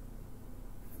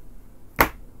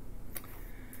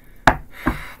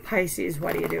 Pisces,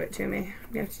 why do you do it to me?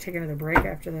 I'm gonna have to take another break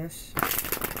after this.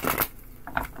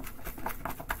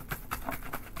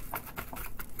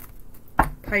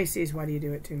 Pisces, why do you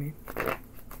do it to me?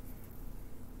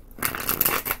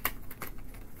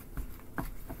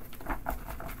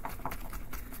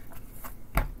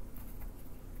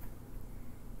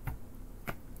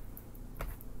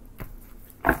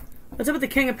 What's up with the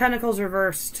King of Pentacles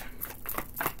reversed?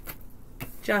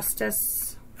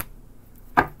 Justice.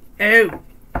 Oh.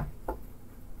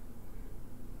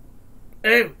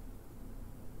 Oh.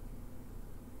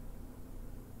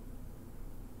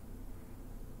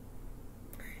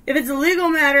 If it's a legal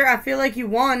matter, I feel like you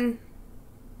won.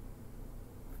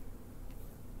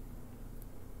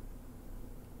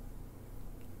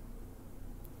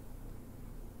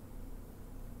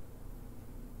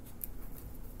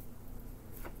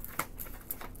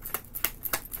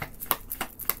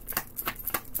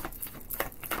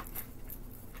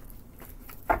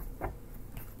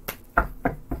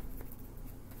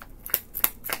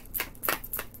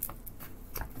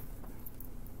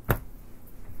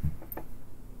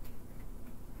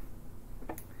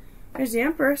 There's the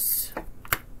Empress.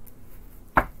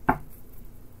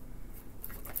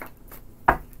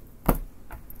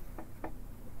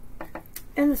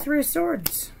 And the 3 of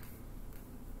Swords.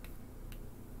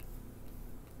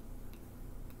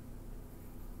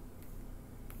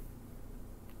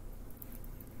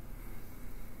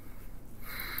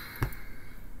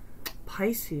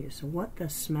 Pisces, what the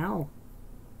smell?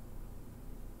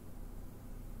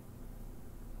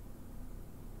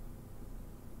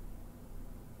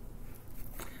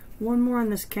 One more on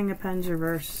this King of Pens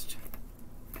reversed.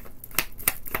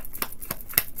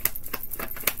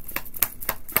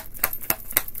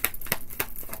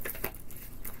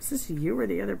 Is this you or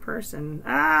the other person?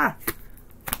 Ah!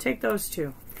 Take those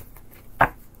 2.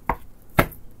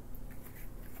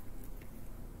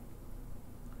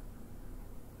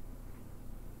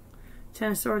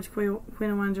 10 of Swords, Queen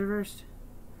of Wands reversed.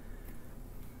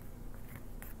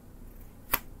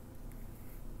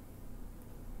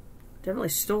 Definitely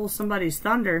stole somebody's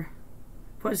thunder.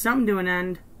 Put something to an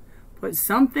end. Put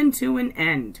something to an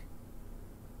end.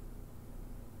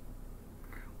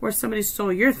 Or somebody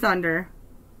stole your thunder.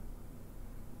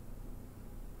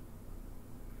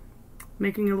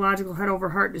 Making a logical head over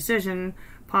heart decision.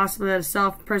 Possibly out of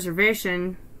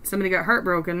self-preservation. Somebody got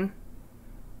heartbroken.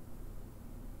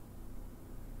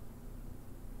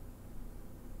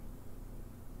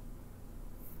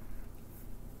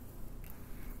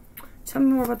 Tell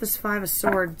me more about this 5 of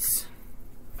Swords.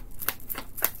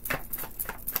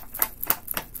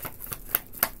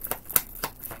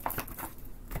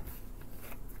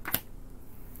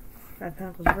 Five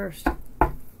Pentacles reversed.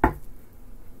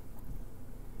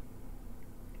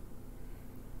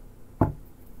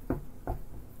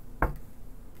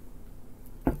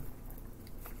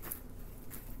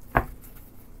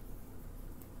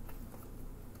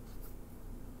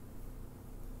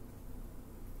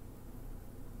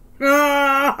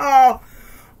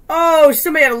 Oh,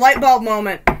 somebody had a light bulb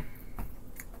moment.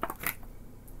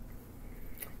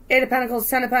 8 of Pentacles,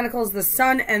 10 of Pentacles, the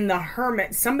Sun, and the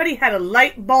Hermit. Somebody had a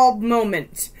light bulb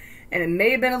moment. And it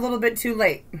may have been a little bit too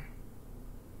late.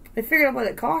 They figured out what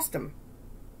it cost them.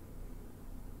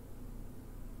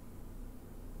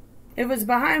 If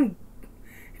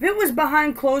it was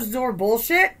behind closed door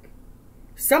bullshit,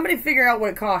 somebody figure out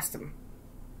what it cost them.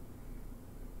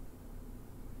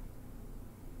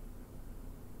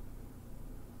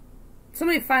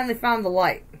 Somebody finally found the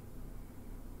light.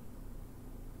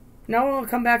 No one will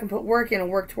come back and put work in and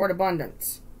work toward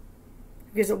abundance.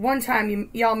 Because at one time,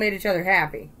 y'all made each other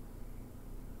happy.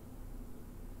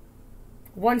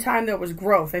 One time there was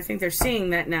growth. I think they're seeing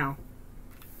that now.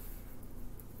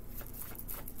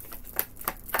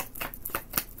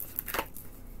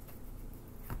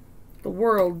 The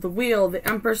world, the wheel, the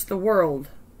empress, the world.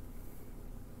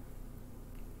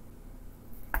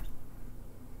 I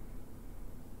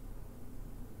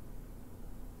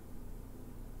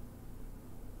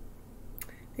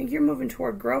think you're moving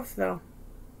toward growth, though.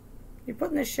 You're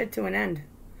putting this shit to an end.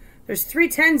 There's 3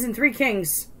 10s and 3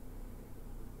 kings.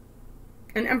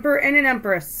 An emperor and an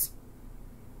empress.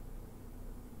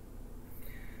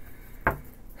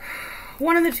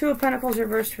 One of the 2 of Pentacles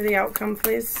reversed for the outcome,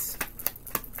 please.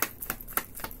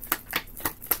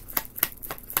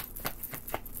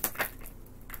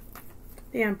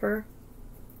 The Emperor.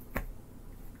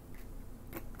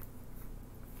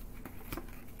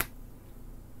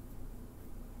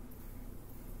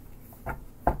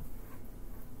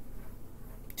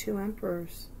 Two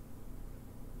Emperors.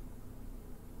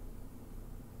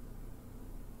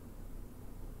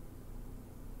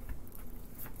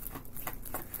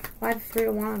 Why the 3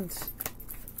 of Wands?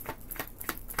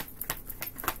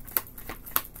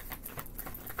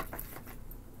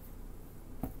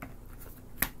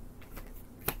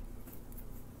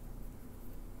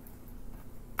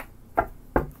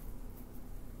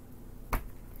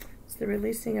 It's the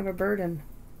releasing of a burden.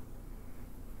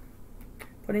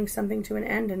 Putting something to an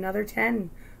end. Another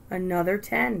 10. Another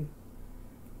 10.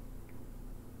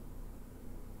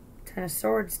 10 of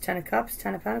Swords, 10 of Cups,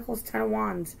 10 of Pentacles, 10 of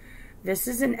Wands. This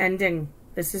is an ending.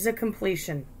 This is a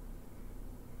completion.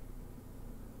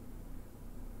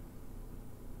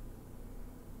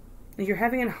 You're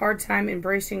having a hard time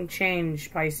embracing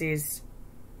change, Pisces.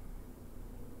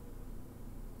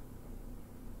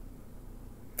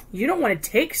 You don't want to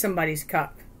take somebody's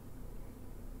cup.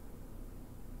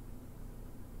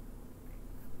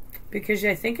 Because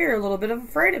I think you're a little bit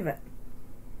afraid of it.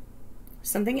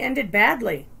 Something ended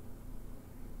badly.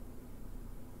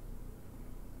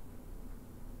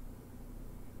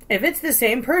 If it's the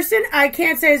same person, I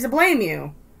can't say to blame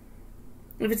you.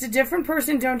 If it's a different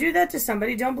person, don't do that to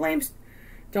somebody. Don't blame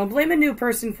a new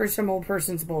person for some old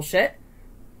person's bullshit.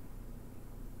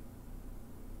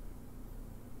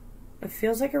 It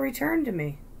feels like a return to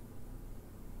me.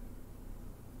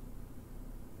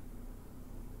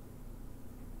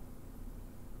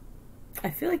 I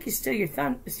feel like you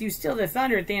steal the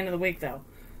thunder at the end of the week, though.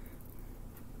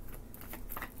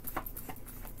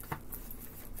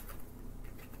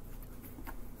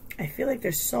 I feel like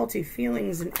there's salty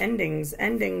feelings and endings.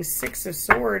 Endings, 6 of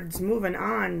Swords, moving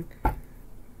on.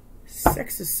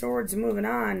 6 of Swords, moving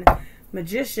on.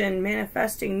 Magician,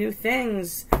 manifesting new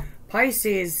things.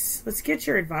 Pisces, let's get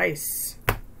your advice.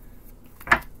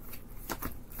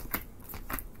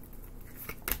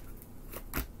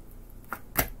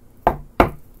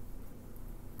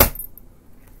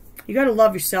 You got to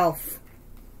love yourself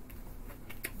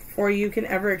before you can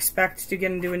ever expect to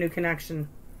get into a new connection.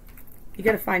 You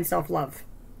got to find self-love.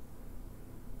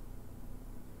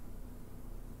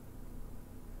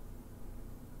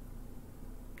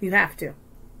 You have to.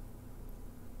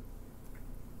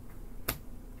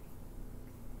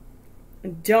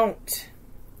 Don't.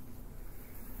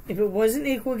 If it wasn't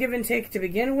equal give and take to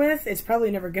begin with, it's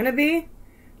probably never going to be.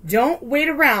 Don't wait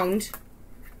around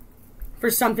for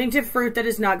something to fruit that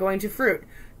is not going to fruit.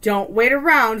 Don't wait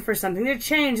around for something to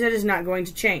change that is not going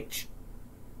to change.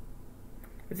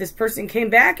 If this person came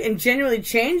back and genuinely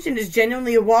changed and is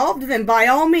genuinely evolved, then by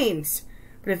all means.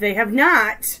 But if they have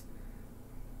not,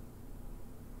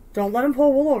 don't let them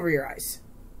pull wool over your eyes.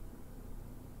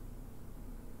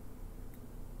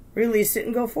 Release it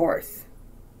and go forth.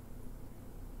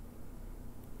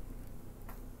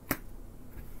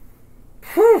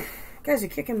 Whew. You guys are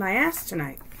kicking my ass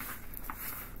tonight.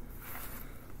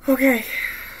 Okay.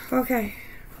 Okay.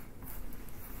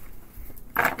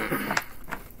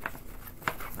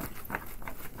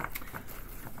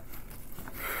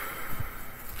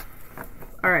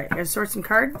 Alright, gotta sort some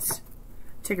cards.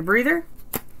 Take a breather.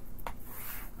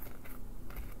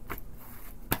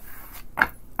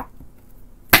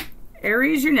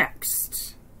 Aries, you're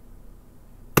next.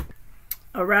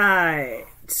 Alright.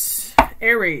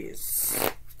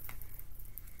 Aries.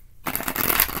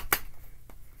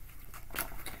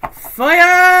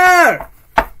 Fire!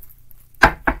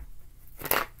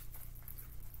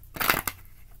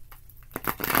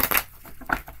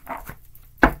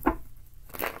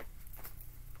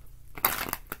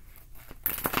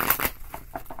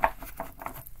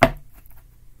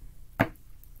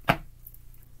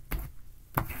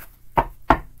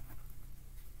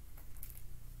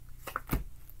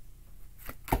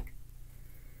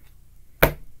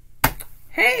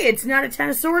 Hey, it's not a 10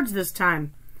 of swords this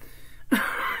time.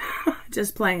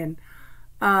 Just playing.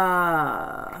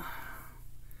 Death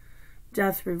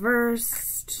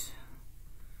reversed.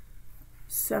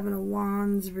 7 of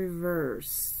wands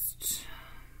reversed.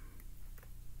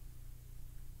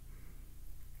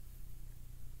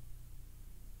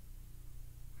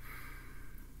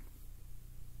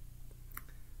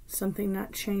 Something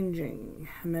not changing.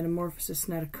 A metamorphosis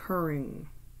not occurring.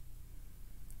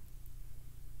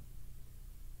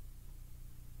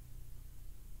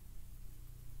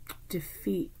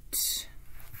 Defeat.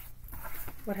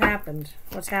 What happened?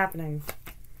 What's happening?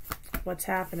 What's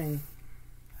happening?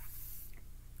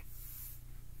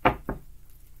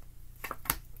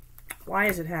 Why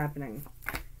is it happening?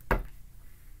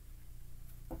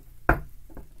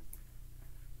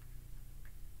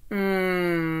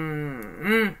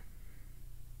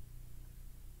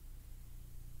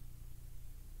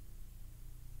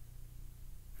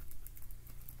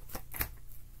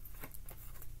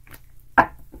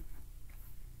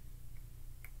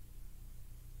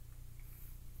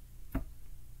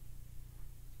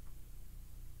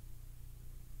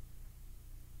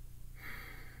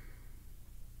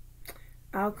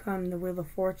 Outcome, the Wheel of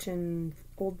Fortune,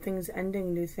 old things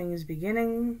ending, new things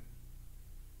beginning.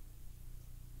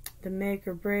 The make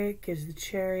or break is the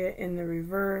Chariot in the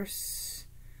reverse.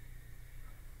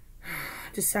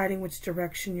 Deciding which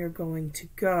direction you're going to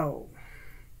go.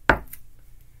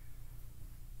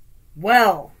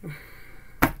 Well.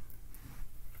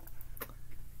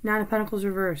 Nine of Pentacles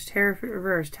reversed. Hierophant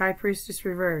reversed. High Priestess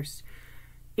reversed.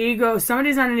 Ego.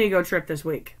 Somebody's on an ego trip this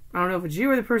week. I don't know if it's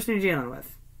you or the person you're dealing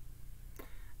with.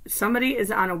 Somebody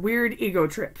is on a weird ego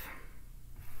trip.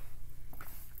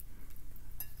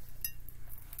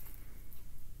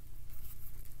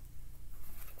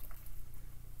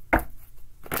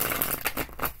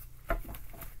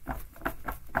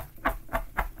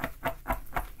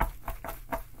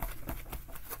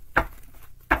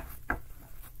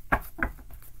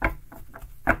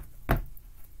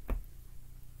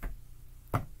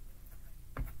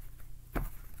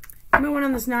 Give me one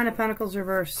on this Nine of Pentacles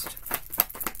reversed.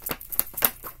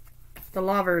 The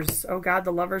Lovers. Oh God,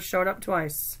 the Lovers showed up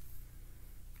twice.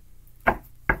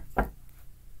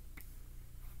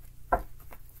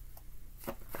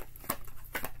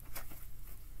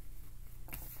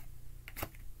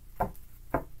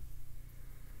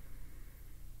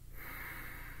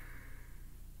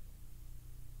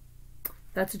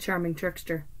 That's a charming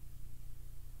trickster.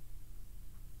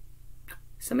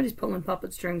 Somebody's pulling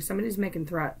puppet strings. Somebody's making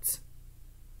threats.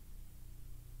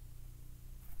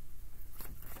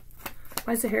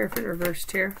 Why is the Hierophant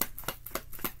reversed here?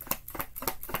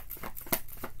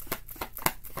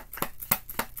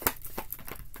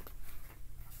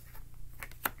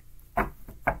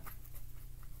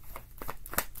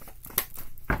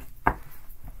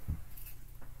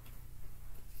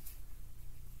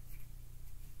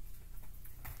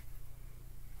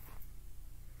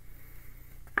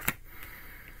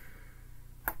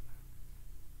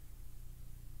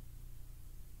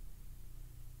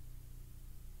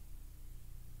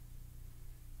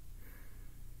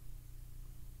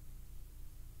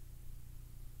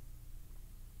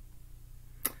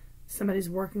 Somebody's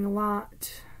working a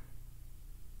lot.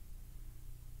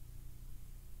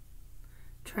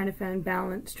 Trying to find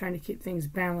balance, trying to keep things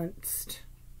balanced.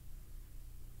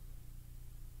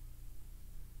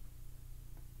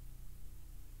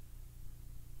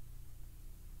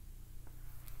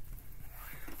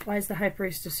 Why is the High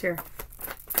Priestess here?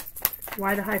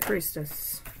 Why the High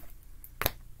Priestess?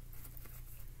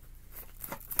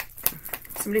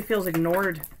 Somebody feels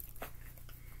ignored.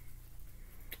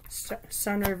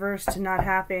 Sun reversed to not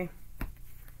happy.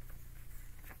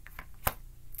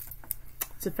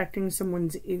 It's affecting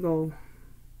someone's ego.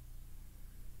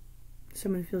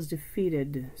 Someone feels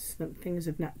defeated. Some things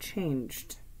have not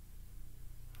changed.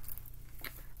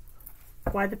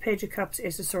 Why the Page of Cups,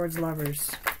 Ace of Swords,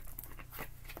 Lovers?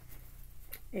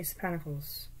 Ace of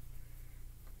Pentacles.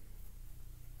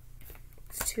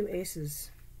 It's two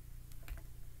aces.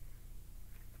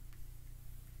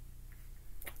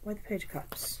 Why the Page of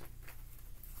Cups?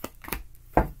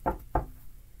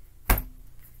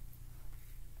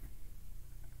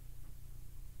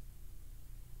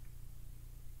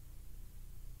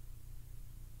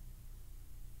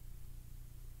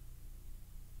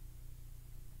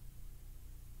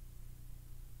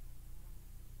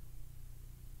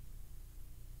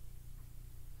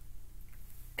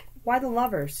 Why the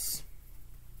Lovers?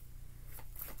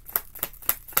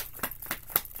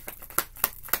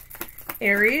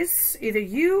 Aries, either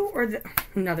you or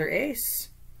another ace.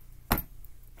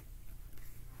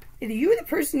 Either you or the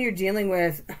person you're dealing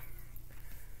with.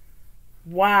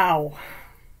 Wow.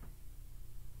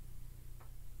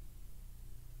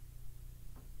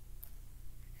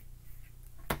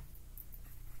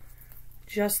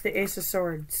 Just the Ace of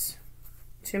Swords.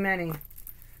 Too many.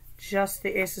 Just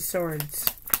the Ace of Swords.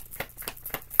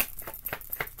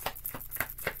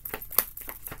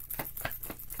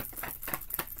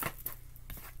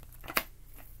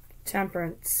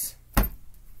 Temperance.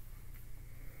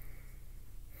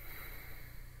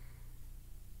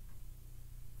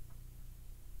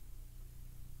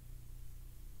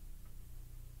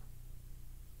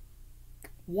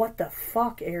 What the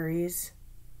fuck, Aries?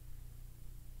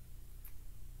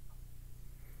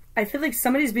 I feel like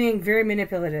somebody's being very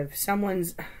manipulative. Someone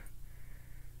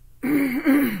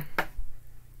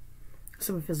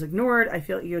feels ignored. I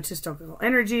feel egotistical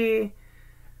energy.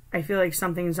 I feel like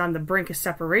something's on the brink of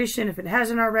separation if it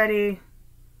hasn't already.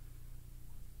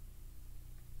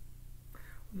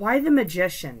 Why the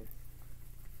Magician?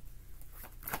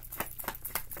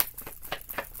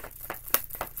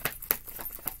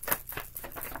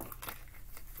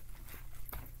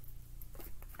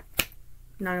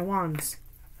 Nine of Wands.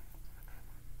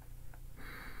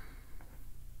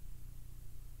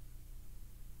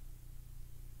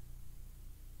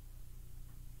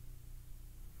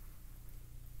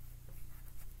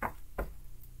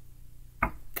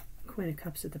 Queen of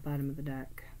Cups at the bottom of the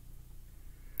deck.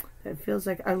 It feels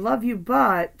like I love you,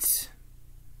 but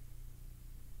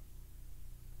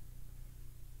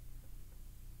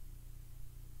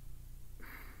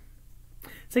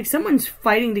it's like someone's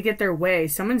fighting to get their way.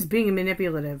 Someone's being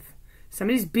manipulative.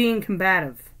 Somebody's being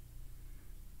combative.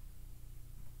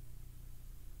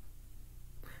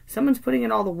 Someone's putting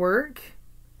in all the work,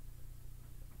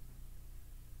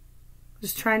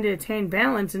 just trying to attain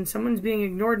balance, and someone's being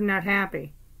ignored and not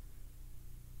happy.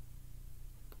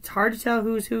 It's hard to tell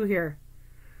who's who here.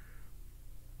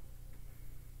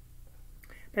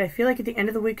 But I feel like at the end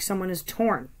of the week, someone is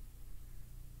torn.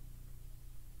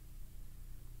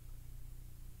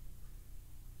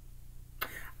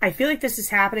 I feel like this is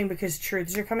happening because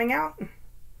truths are coming out.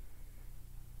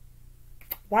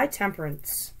 Why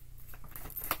Temperance?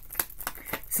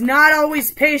 It's not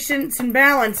always patience and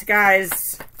balance,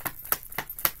 guys.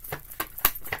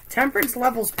 Temperance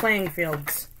levels playing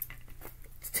fields.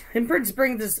 Temperance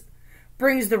brings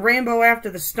the rainbow after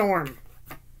the storm.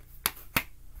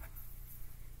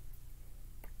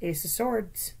 Ace of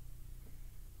Swords.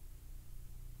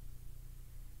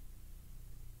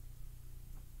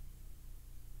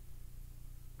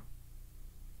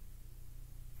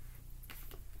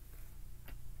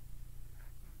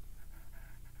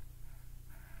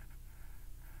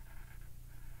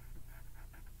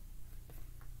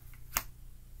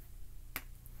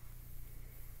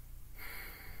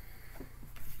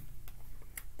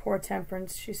 Poor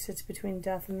Temperance, she sits between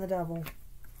death and the devil.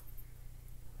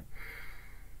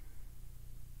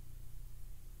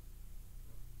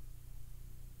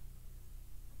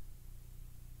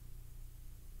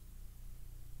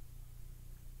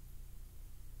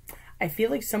 I feel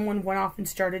like someone went off and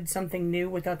started something new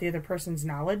without the other person's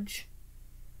knowledge.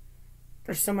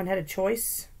 Or someone had a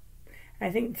choice. And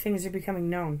I think things are becoming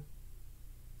known.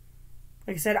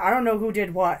 Like I said, I don't know who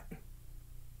did what.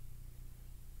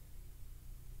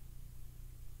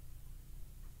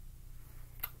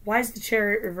 Why is the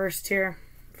Chariot reversed here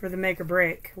for the make or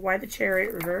break? Why the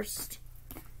Chariot reversed?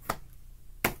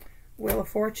 Wheel of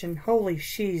Fortune. Holy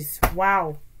she's.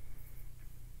 Wow.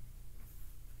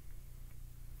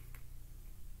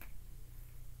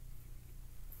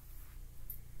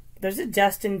 There's a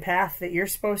destined path that you're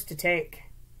supposed to take.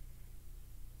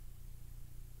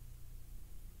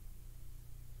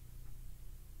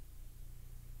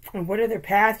 And whatever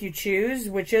path you choose,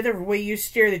 whichever way you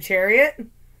steer the Chariot,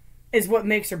 is what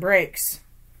makes or breaks.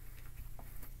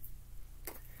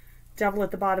 Devil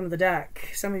at the bottom of the deck.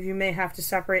 Some of you may have to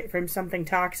separate from something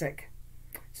toxic.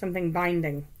 Something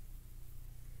binding.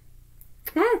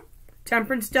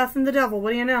 Temperance, death, and the devil.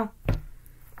 What do you know?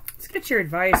 Let's get your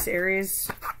advice,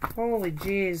 Aries. Holy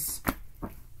jeez.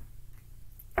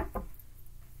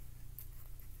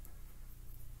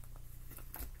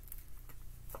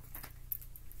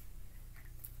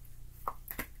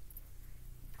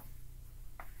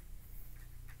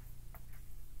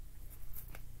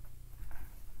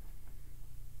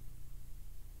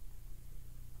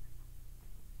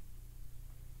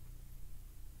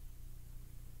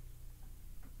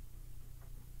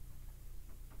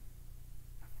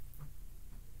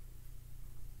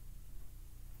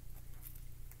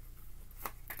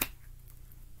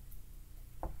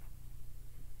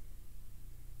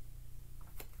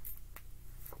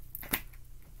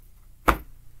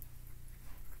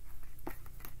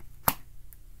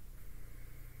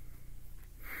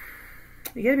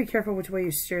 You got to be careful which way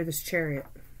you steer this Chariot.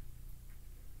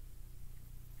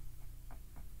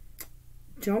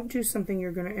 Don't do something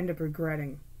you're going to end up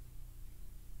regretting.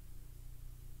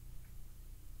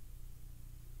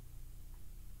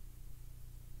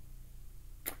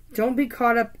 Don't be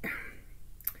caught up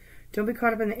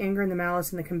in the anger and the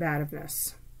malice and the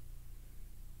combativeness.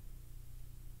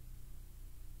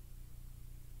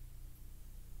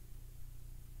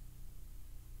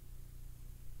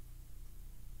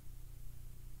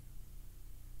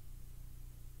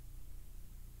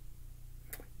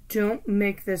 Don't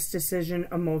make this decision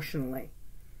emotionally,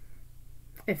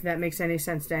 if that makes any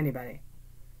sense to anybody.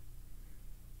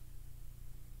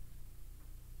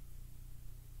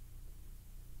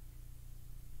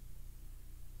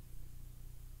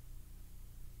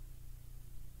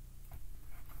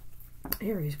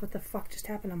 Aries, what the fuck just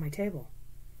happened on my table?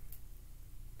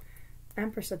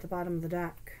 Empress at the bottom of the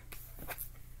deck.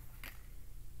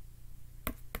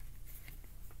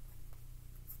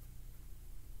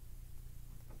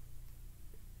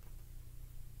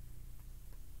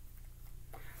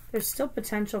 There's still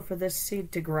potential for this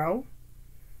seed to grow,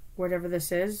 whatever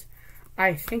this is.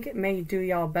 I think it may do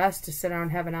y'all best to sit down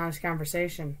and have an honest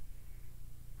conversation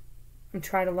and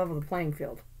try to level the playing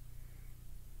field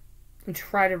and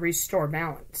try to restore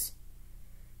balance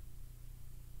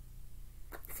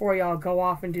before y'all go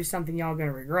off and do something y'all going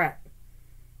to regret.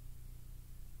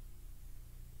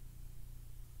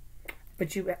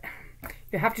 But you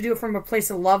have to do it from a place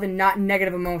of love and not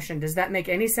negative emotion. Does that make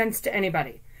any sense to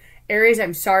anybody? Aries,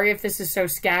 I'm sorry if this is so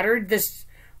scattered.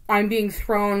 I'm being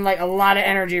thrown like a lot of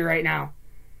energy right now.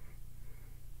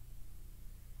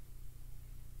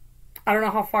 I don't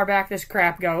know how far back this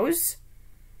crap goes,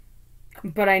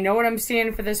 but I know what I'm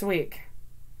seeing for this week.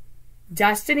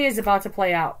 Destiny is about to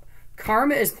play out.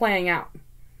 Karma is playing out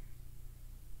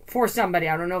for somebody.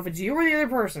 I don't know if it's you or the other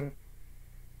person,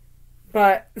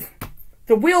 but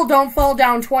the wheel don't fall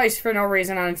down twice for no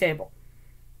reason on a table.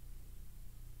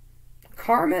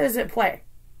 Karma is at play.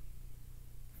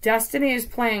 Destiny is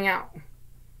playing out.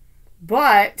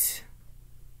 But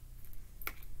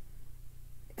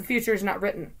the future is not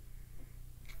written.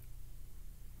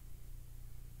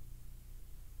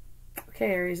 Okay,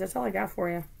 Aries, that's all I got for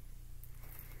you.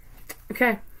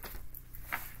 Okay.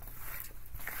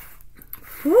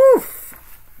 Whew.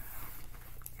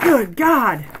 Good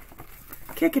God.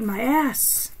 Kicking my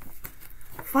ass.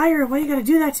 Fire, why you gotta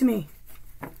do that to me?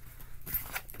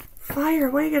 Fire,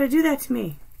 why you gotta do that to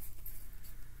me?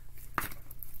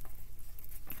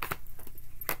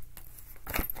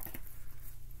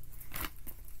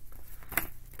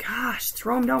 Gosh,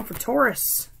 throw him down for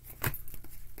Taurus.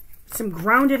 Some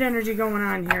grounded energy going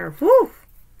on here. Woo!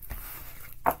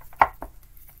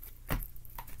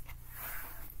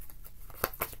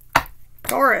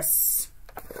 Taurus.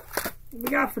 What we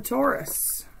got for Taurus?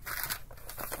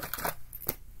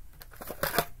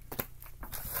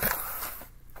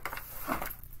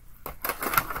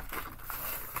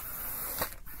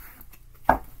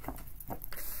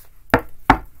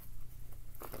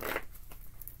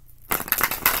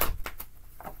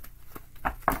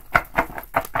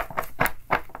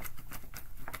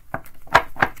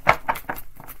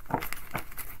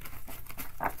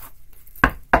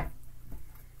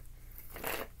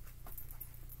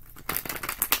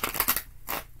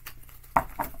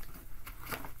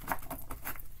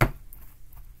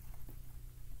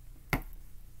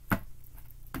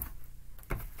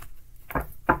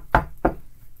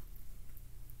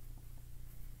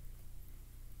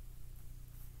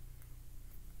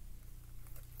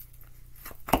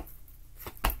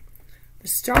 The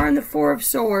Star and the Four of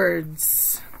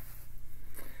Swords.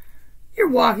 You're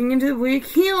walking into the week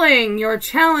healing. Your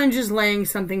challenge is laying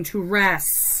something to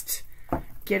rest.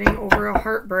 Getting over a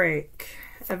heartbreak.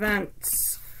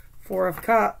 Events. Four of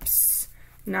Cups.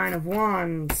 Nine of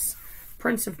Wands.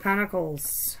 Prince of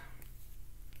Pentacles.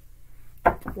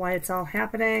 Why it's all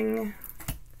happening.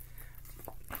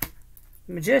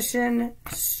 Magician.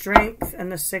 Strength.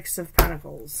 And the Six of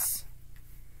Pentacles.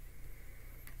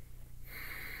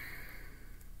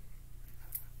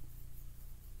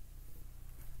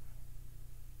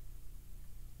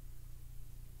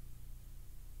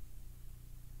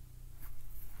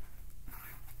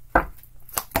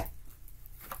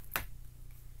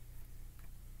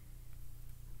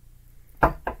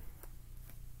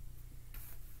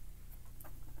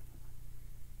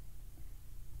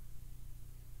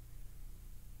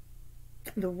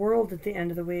 The World at the end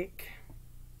of the week.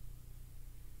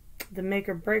 The make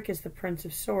or break is the Prince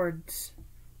of Swords.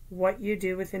 What you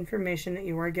do with information that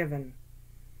you are given.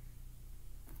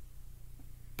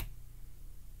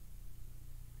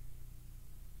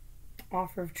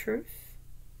 Offer of Truth.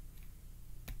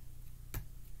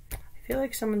 feel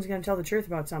like someone's going to tell the truth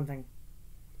about something.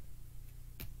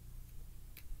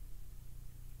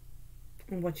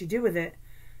 And what you do with it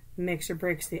makes or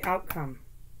breaks the outcome.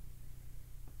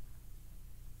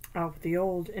 Out with the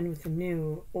old, in with the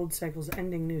new. Old cycles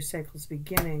ending, new cycles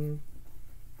beginning.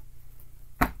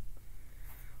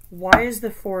 Why is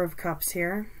the Four of Cups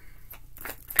here?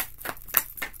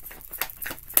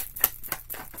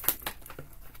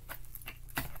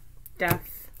 Death.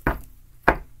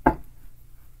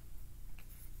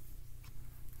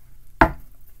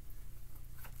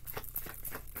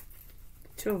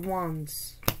 Two of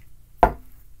Wands.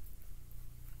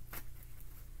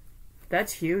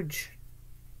 That's huge.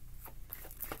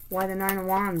 Why the Nine of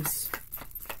Wands?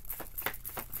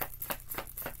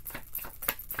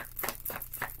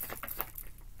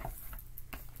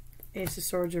 Ace of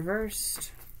Swords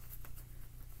reversed.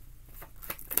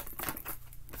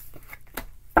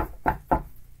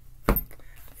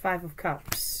 Five of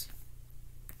Cups.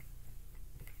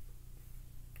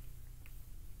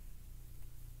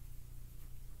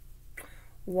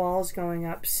 Walls going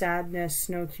up. Sadness.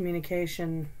 No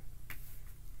communication.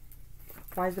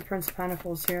 Why is the Prince of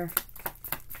Pentacles here?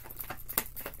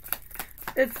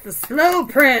 It's the Slow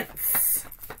Prince.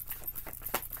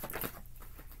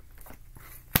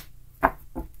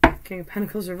 King of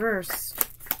Pentacles reversed.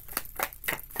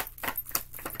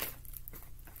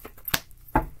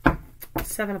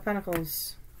 Seven of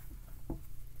Pentacles.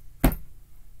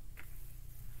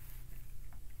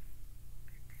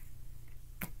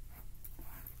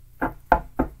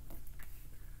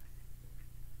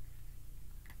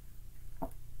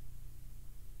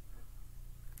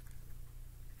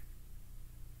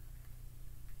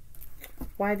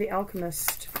 Why the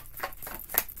Alchemist?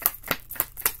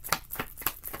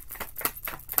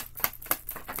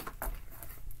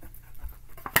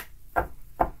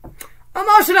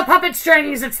 Emotional puppet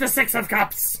strings, it's the Six of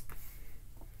Cups.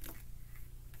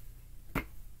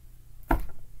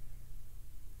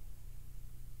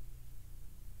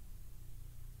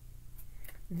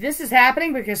 This is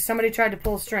happening because somebody tried to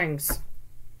pull strings.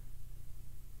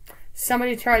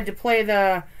 Somebody tried to play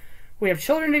the "we have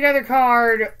children together"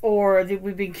 card, or the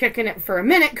 "we've been kicking it for a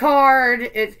minute"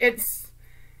 card. It's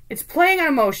playing on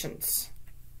emotions.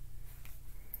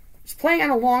 It's playing on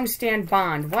a long-stand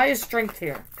bond. Why is strength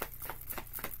here?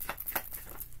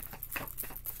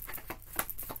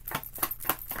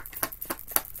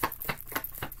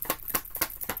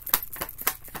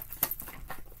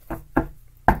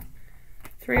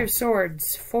 Three of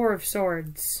Swords, Four of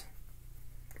Swords.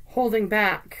 Holding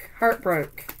back,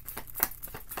 heartbroken.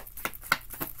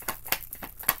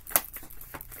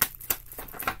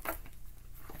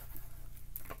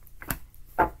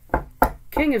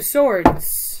 King of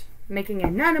Swords, making a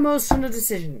non-emotional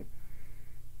decision.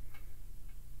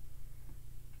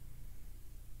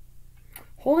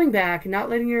 Holding back, not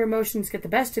letting your emotions get the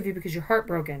best of you because you're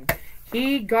heartbroken.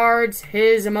 He guards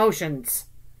his emotions.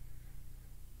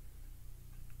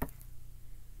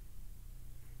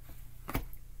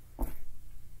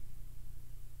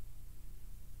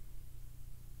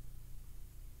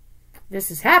 This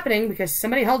is happening because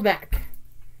somebody held back.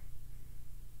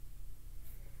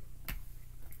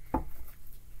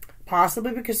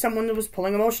 Possibly because someone was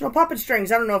pulling emotional puppet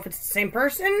strings. I don't know if it's the same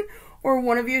person or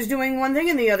one of you is doing one thing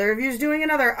and the other of you is doing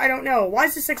another. I don't know. Why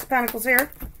is the Six of Pentacles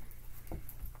here?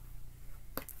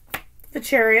 The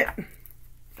Chariot.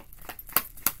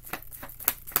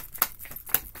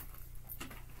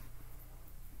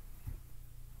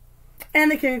 And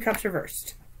the King of Cups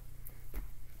reversed.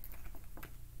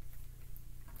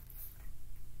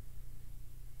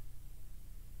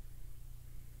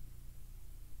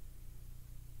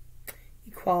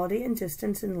 Equality and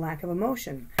distance and lack of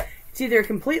emotion. It's either a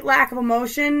complete lack of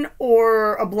emotion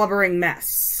or a blubbering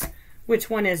mess. Which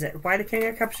one is it? Why the King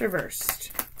of Cups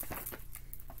reversed?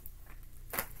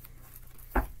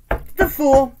 The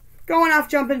Fool. Going off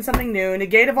jumping something new.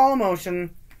 Negate of all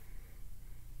emotion.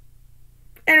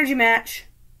 Energy match.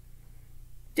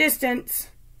 Distance.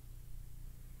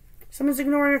 Someone's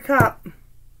ignoring a cup.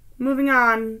 Moving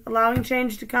on. Allowing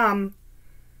change to come.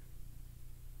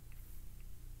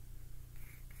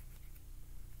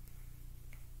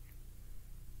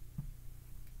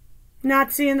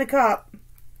 Not seeing the cup.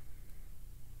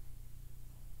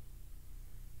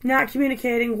 Not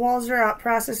communicating. Walls are up.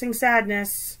 Processing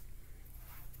sadness.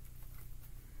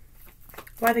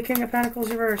 Why the King of Pentacles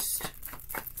reversed?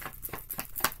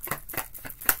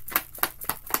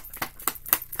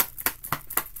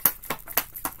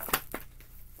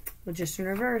 Magician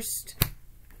reversed.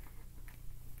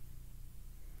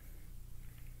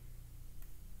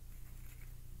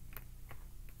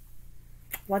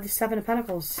 Why the Seven of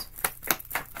Pentacles?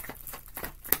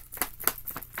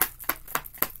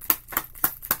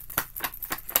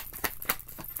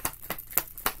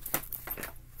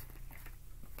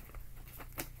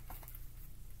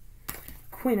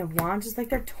 Queen of Wands is like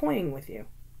they're toying with you.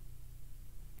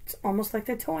 It's almost like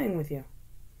they're toying with you.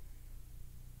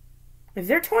 If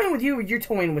they're toying with you, or you're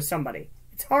toying with somebody.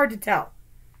 It's hard to tell.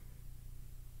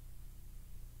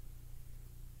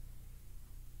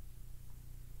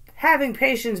 Having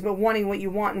patience, but wanting what you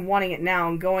want and wanting it now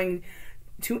and going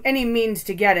to any means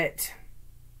to get it.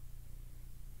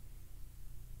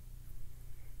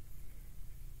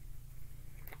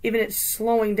 Even it's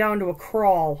slowing down to a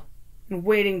crawl and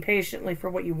waiting patiently for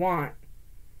what you want.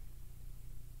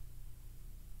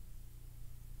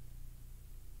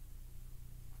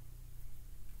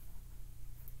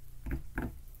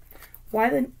 Why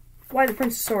the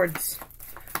Prince of Swords?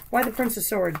 Why the Prince of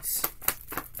Swords?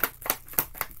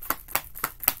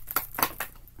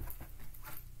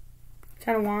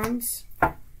 Ten of Wands.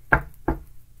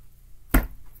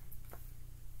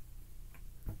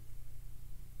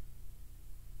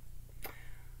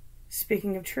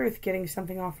 Speaking of truth, getting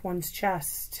something off one's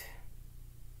chest.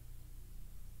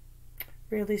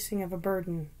 Releasing of a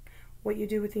burden. What you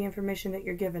do with the information that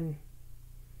you're given.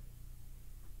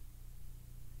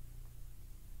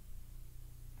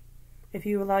 If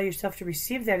you allow yourself to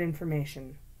receive that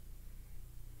information.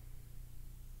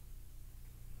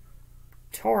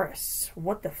 Taurus.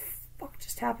 What the fuck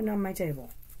just happened on my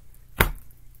table?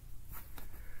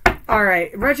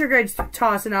 Alright, retrograde's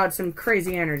tossing out some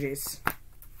crazy energies.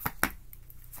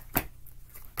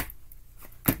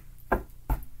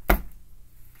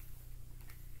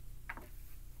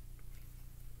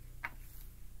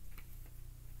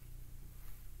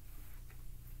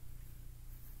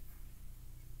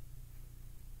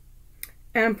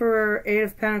 Emperor, Eight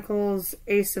of Pentacles,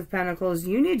 Ace of Pentacles.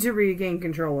 You need to regain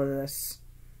control of this.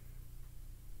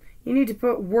 You need to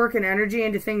put work and energy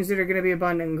into things that are going to be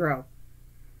abundant and grow.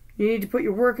 You need to put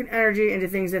your work and energy into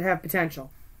things that have potential.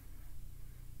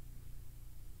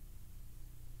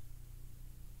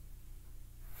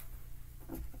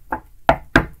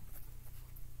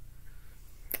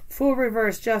 Fool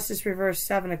reverse, Justice reverse,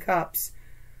 Seven of Cups.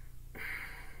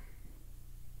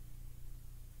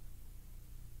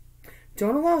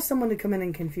 Don't allow someone to come in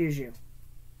and confuse you.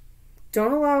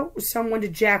 Don't allow someone to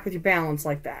jack with your balance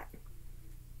like that.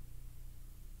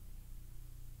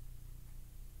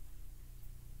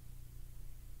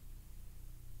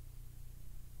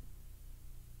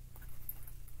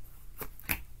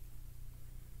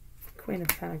 Queen of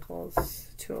Pentacles,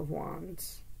 Two of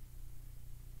Wands.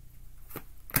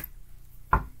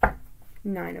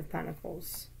 Nine of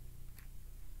Pentacles.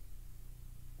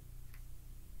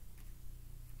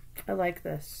 I like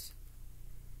this.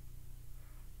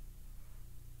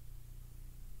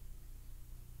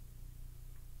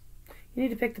 You need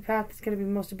to pick the path that's going to be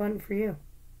most abundant for you.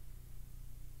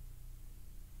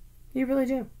 You really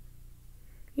do.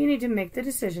 You need to make the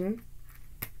decision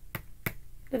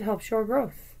that helps your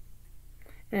growth.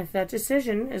 And if that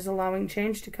decision is allowing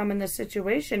change to come in this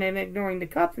situation and ignoring the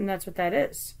cup, then that's what that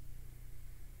is.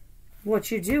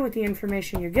 What you do with the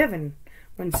information you're given.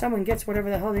 When someone gets whatever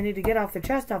the hell they need to get off their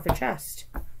chest.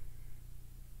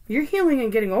 You're healing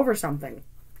and getting over something.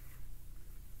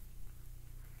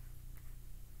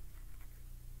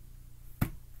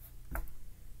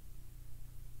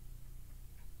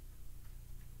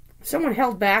 Someone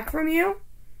held back from you.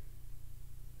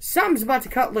 Something's about to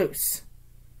cut loose.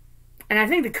 And I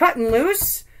think the cutting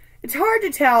loose, it's hard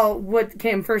to tell what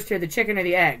came first here, the chicken or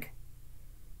the egg.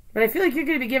 But I feel like you're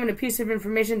going to be given a piece of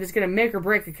information that's going to make or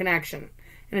break a connection.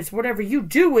 And it's whatever you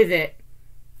do with it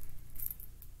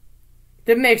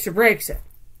that makes or breaks it.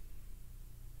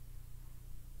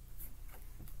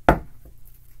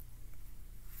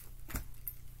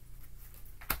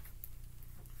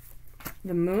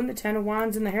 The Moon, the Ten of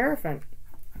Wands, and the Hierophant.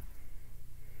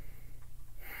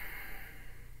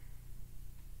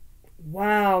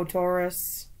 Wow,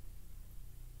 Taurus.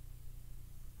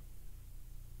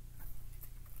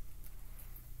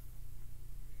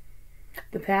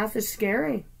 The path is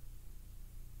scary.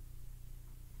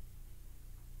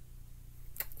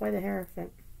 Why the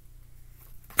Hierophant?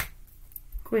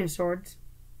 Queen of Swords.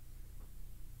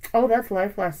 Oh, that's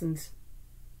life lessons.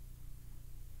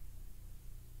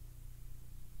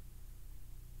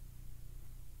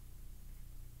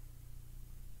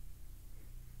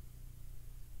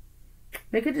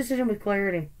 Make a decision with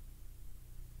clarity.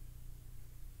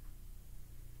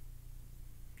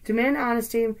 Demand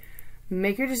honesty.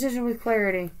 Make your decision with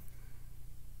clarity.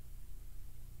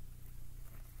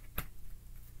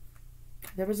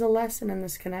 There was a lesson in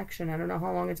this connection. I don't know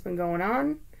how long it's been going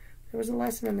on. There was a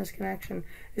lesson in this connection.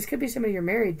 This could be somebody you're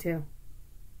married to.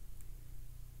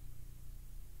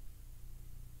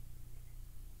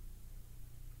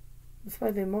 That's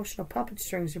why the emotional puppet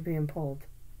strings are being pulled.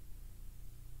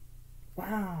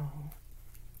 Wow.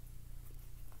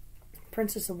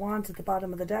 Princess of Wands at the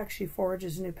bottom of the deck. She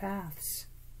forges new paths.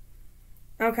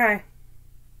 Okay.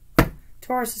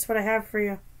 Taurus is what I have for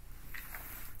you.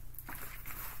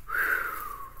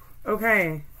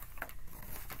 Okay.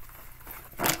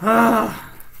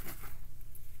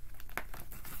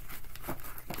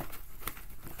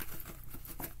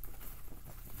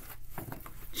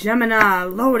 Gemini,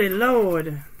 loaded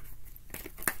load.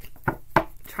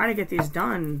 Try to get these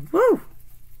done. Woo!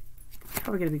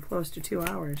 Probably going to be close to 2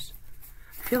 hours.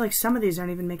 I feel like some of these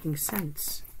aren't even making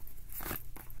sense.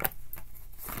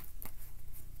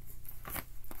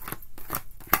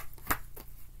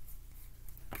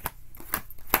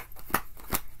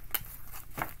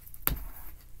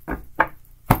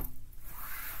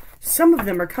 Some of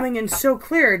them are coming in so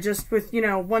clear just with, you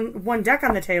know, one deck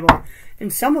on the table.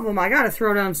 And some of them, I gotta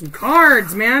throw down some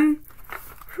cards, man.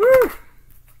 Whew.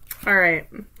 All right,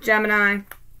 Gemini.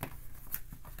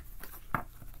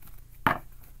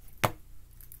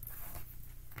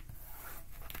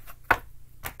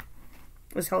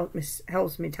 This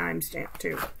helps me timestamp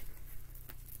too.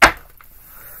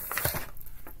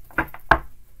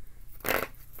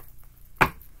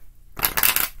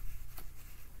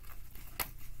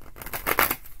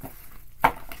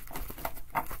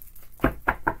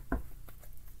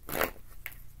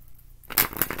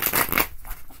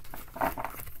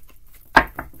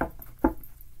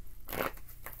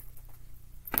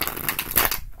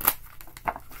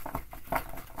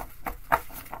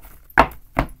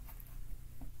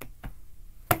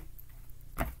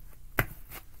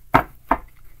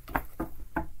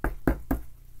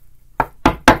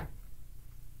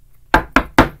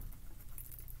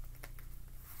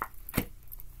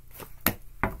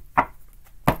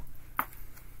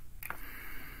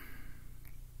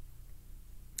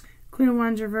 Queen of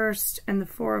Wands reversed and the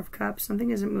Four of Cups.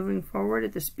 Something isn't moving forward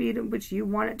at the speed at which you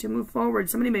want it to move forward.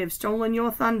 Somebody may have stolen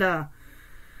your thunder.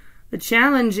 The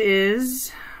challenge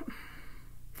is,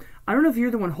 I don't know if you're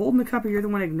the one holding the cup or you're the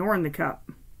one ignoring the cup.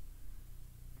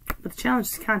 But the challenge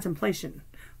is contemplation.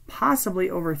 Possibly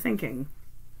overthinking.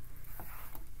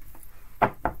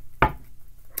 I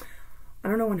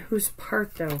don't know on whose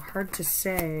part though. Hard to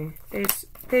say.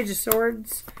 Page of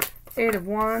Swords. 8 of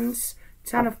Wands.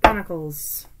 10 of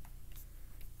Pentacles.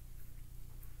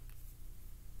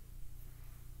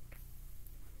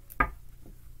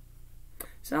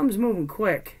 Something's moving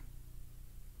quick.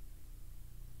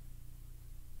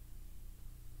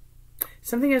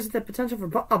 Something has the potential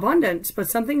for abundance, but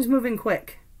something's moving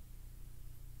quick.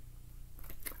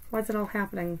 Why is it all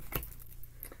happening?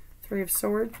 3 of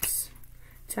Swords,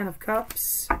 10 of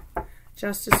Cups,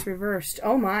 Justice reversed.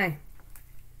 Oh my.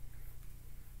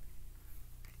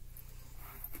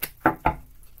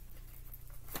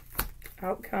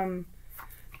 Outcome,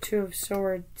 2 of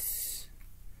Swords.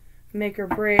 Make or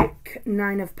break,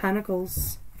 9 of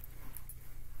Pentacles.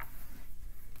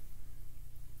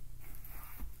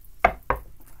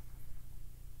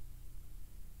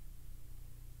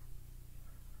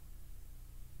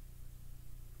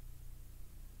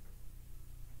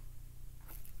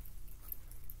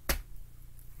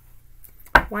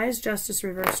 Why is Justice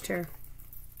reversed here?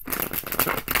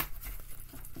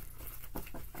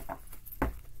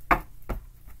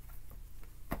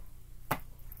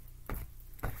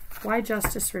 Why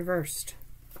Justice reversed?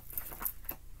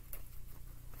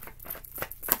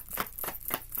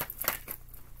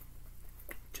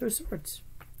 Two of Swords.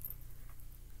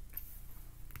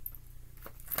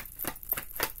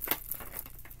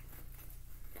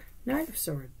 Knight of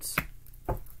Swords.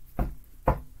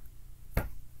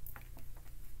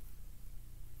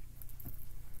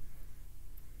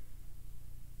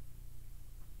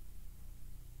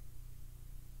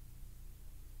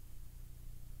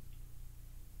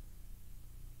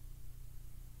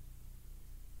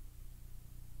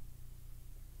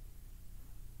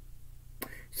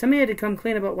 Somebody had to come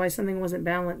clean about why something wasn't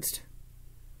balanced.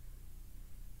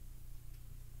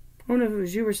 I don't know if it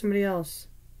was you or somebody else.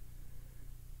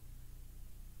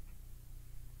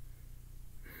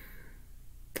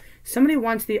 Somebody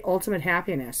wants the ultimate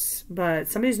happiness, but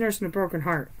somebody's nursing a broken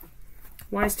heart.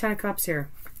 Why is 10 of Cups here?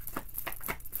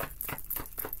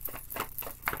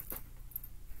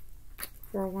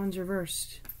 4 of Wands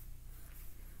reversed.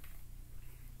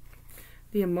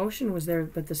 The emotion was there,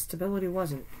 but the stability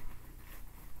wasn't.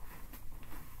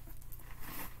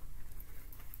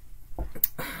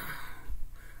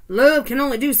 Love can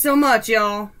only do so much,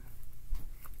 y'all.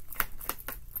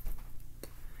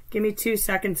 Give me 2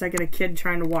 seconds. I get a kid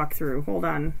trying to walk through. Hold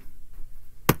on.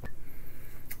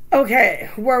 Okay,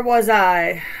 where was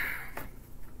I?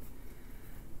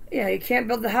 Yeah, you can't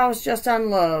build the house just on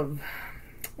love.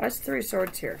 Why is 3 of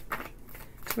Swords here?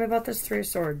 Tell me about this 3 of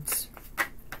Swords.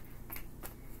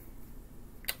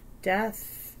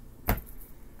 Death.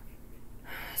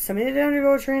 Somebody did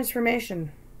undergo a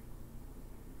transformation.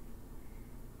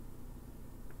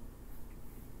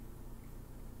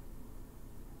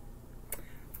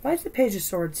 Why is the Page of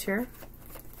Swords here?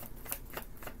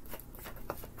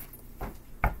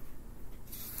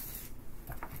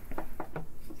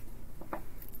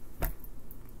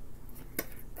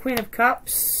 Queen of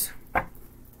Cups.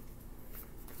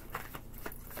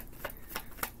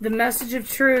 The message of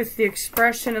truth, the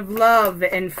expression of love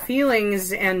and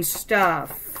feelings and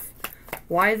stuff.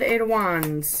 Why the 8 of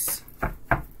Wands?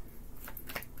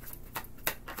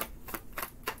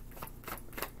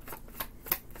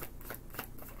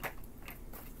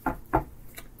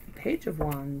 Page of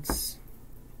Wands.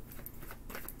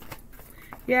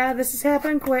 Yeah, this is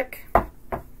happening quick.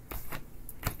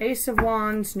 Ace of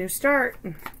Wands, new start.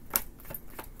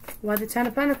 Why the 10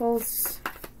 of Pentacles?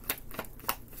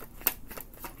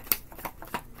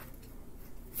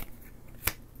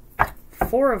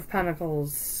 Four of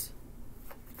Pentacles.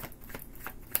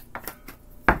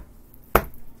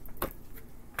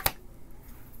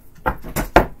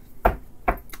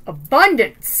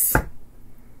 Abundance.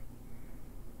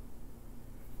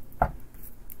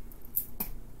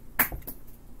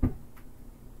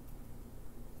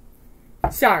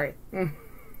 Sorry.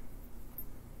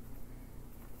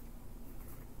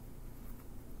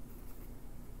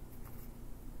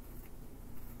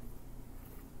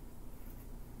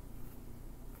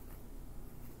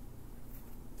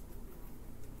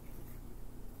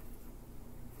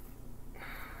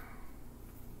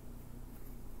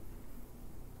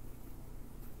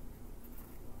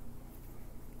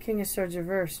 King of Swords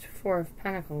reversed, 4 of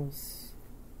Pentacles.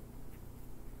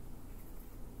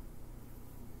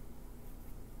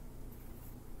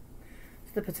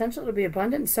 The potential to be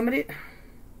abundant. Somebody...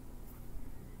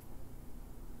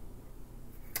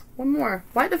 One more.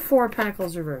 Why the 4 of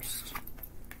Pentacles reversed?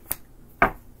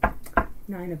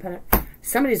 9 of Pentacles.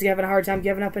 Somebody's having a hard time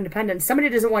giving up independence. Somebody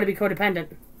doesn't want to be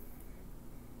codependent.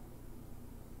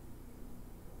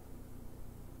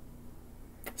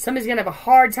 Somebody's going to have a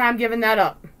hard time giving that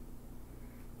up.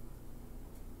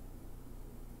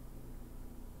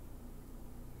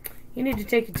 You need to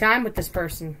take your time with this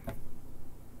person.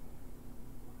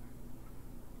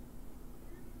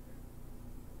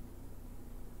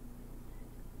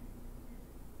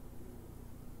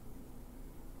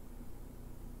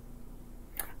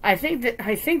 I think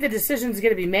the decision's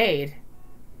going to be made.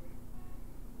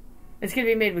 It's going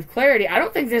to be made with clarity. I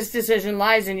don't think this decision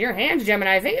lies in your hands,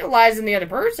 Gemini. I think it lies in the other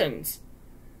person's.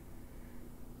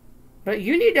 But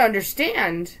you need to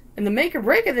understand, and the make or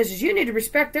break of this is you need to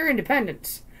respect their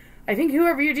independence. I think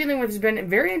whoever you're dealing with has been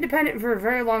very independent for a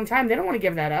very long time. They don't want to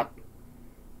give that up.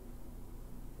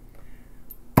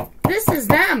 This is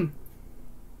them.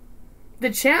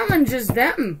 The challenge is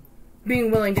them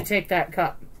being willing to take that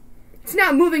cup. It's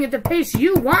not moving at the pace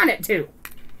you want it to.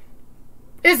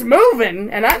 It's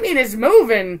moving, and I mean it's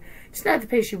moving. It's not the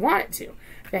pace you want it to.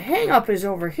 The hang-up is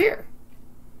over here.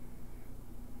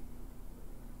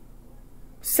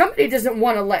 Somebody doesn't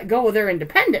want to let go of their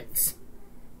independence.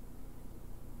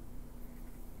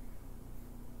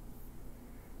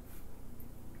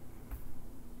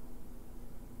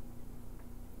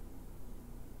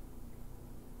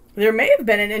 There may have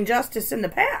been an injustice in the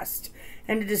past,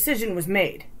 and a decision was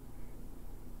made.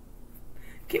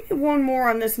 Give me one more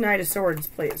on this Knight of Swords,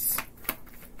 please.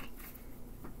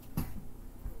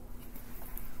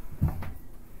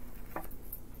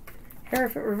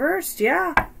 Hierophant reversed,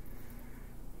 yeah.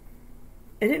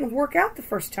 It didn't work out the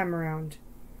first time around.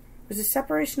 It was a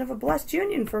separation of a blessed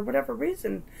union for whatever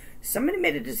reason. Somebody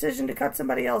made a decision to cut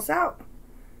somebody else out.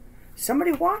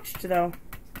 Somebody watched, though.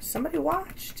 Somebody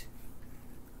watched.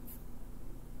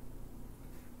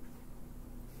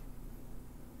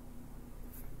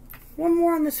 One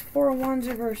more on this 4 of Wands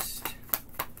reversed.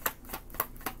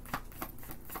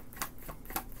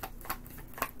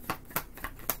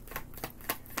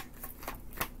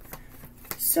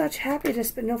 Such happiness,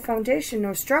 but no foundation,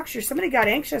 no structure. Somebody got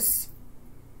anxious.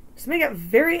 Somebody got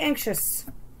very anxious.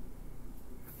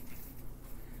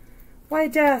 Why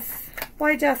death?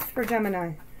 Why death for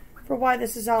Gemini? For why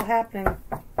this is all happening.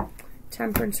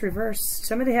 Temperance reversed.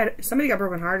 Somebody got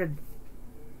brokenhearted.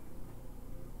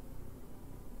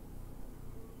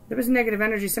 There was negative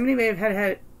energy. Somebody may have had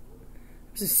it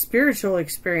was a spiritual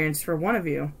experience for one of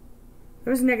you.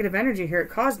 There was negative energy here. It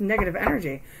caused negative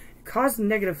energy. It caused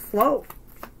negative flow.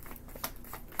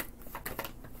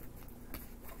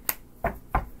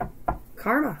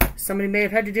 Karma. Somebody may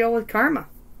have had to deal with karma.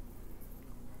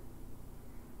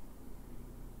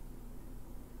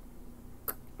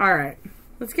 All right.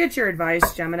 Let's get your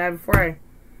advice, Gemini, before I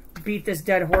beat this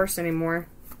dead horse anymore.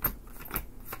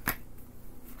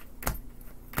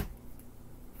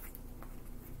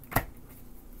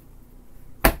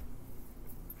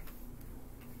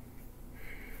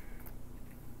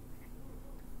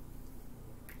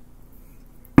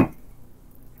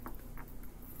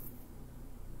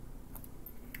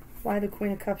 Why the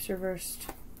Queen of Cups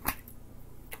reversed?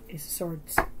 Ace of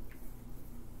Swords.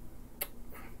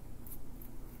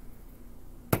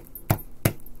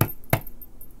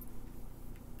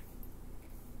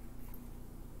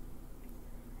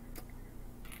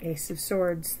 Ace of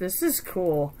Swords. This is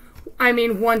cool. I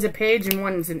mean, one's a page and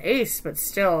one's an ace, but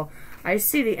still, I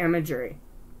see the imagery.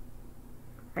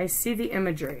 I see the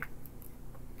imagery.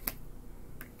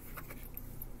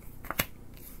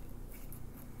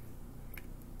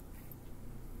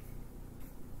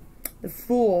 The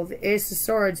Fool, the Ace of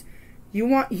Swords. You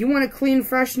want a clean,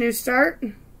 fresh, new start?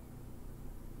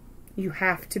 You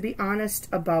have to be honest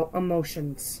about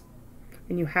emotions.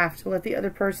 And you have to let the other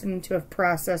person to have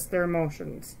processed their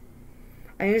emotions.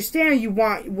 I understand you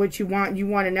want what you want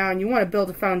it now, and you want to build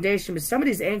a foundation, but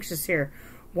somebody's anxious here.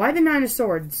 Why the Nine of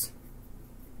Swords?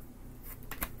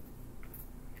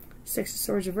 Six of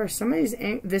Swords reversed. Somebody's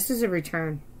this is a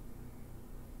return.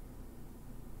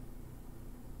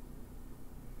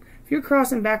 If you're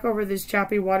crossing back over these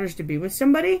choppy waters to be with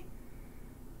somebody,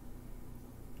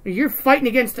 you're fighting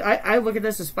against, I look at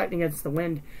this as fighting against the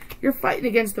wind. You're fighting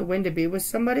against the wind to be with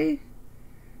somebody.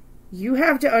 You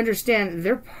have to understand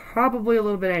they're probably a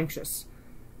little bit anxious.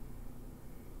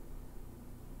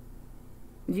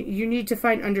 You need to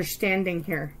find understanding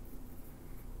here.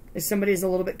 If somebody's a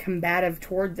little bit combative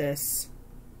toward this.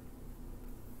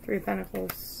 Three of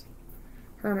Pentacles.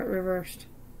 Hermit reversed.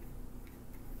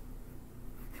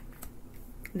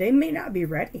 They may not be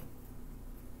ready.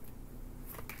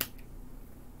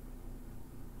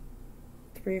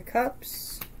 Three of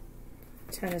Cups.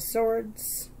 Ten of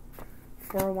Swords.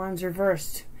 Four of Wands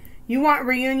reversed. You want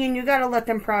reunion, you gotta let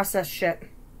them process shit.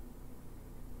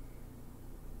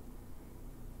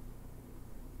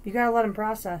 You gotta let them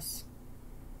process.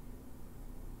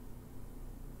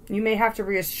 You may have to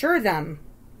reassure them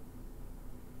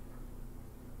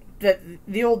that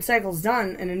the old cycle's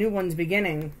done and a new one's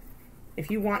beginning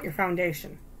if you want your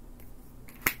foundation.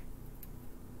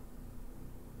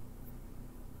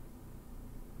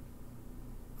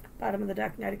 Bottom of the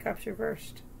deck, Knight of Cups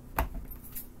reversed.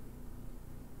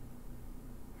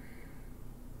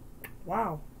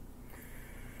 Wow.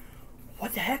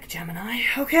 What the heck, Gemini?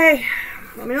 Okay.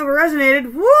 Let me know if it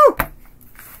resonated. Woo!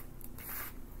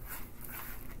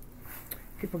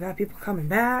 People coming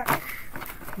back.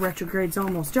 Retrograde's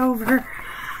almost over.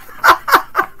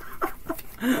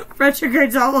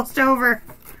 Retrograde's almost over.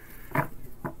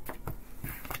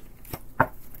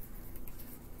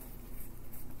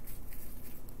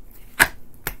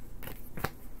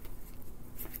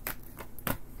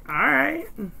 Alright.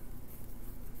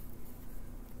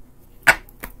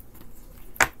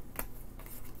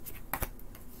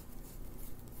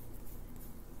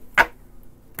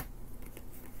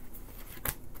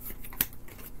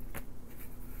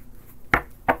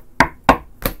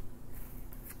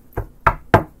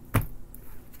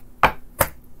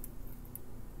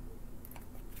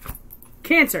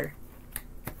 Cancer.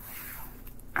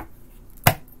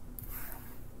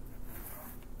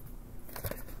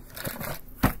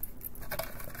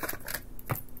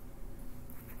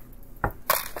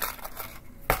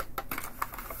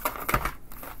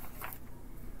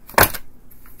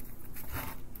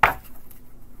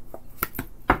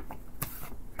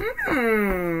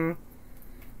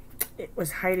 It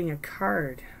was hiding a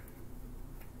card.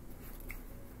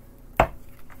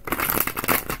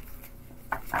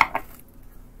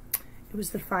 It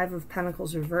was the Five of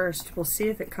Pentacles reversed. We'll see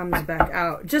if it comes back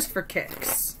out, just for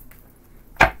kicks.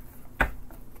 At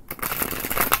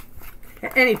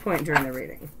any point during the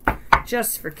reading.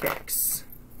 Just for kicks.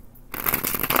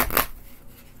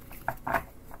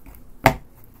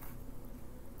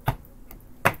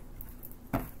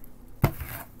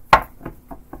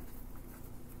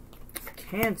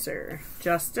 Cancer.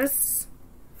 Justice.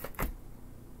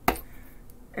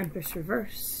 Empress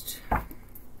reversed.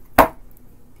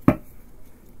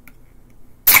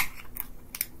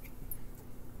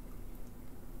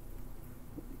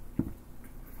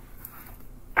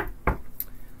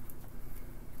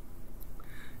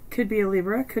 Could be a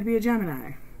Libra, could be a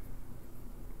Gemini.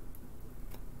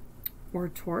 Or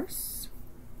Taurus.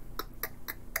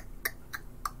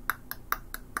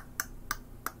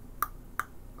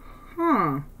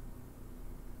 Huh.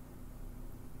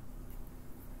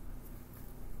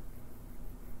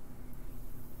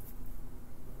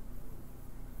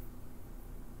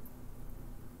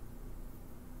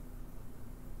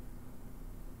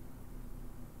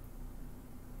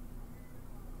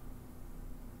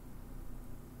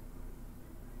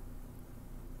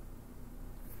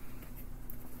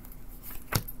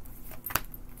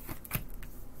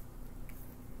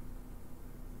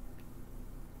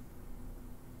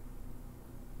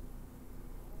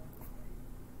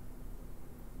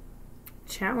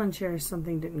 challenge here is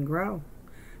something didn't grow.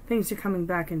 Things are coming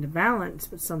back into balance,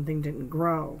 but something didn't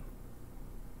grow.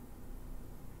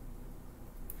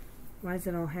 Why is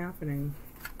it all happening?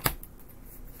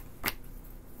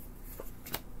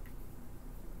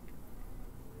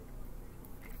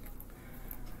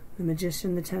 The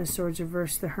Magician, the Ten of Swords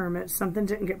reversed, the Hermit. Something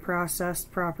didn't get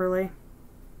processed properly.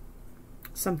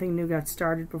 Something new got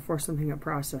started before something got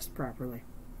processed properly.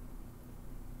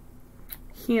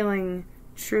 Healing,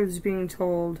 truths being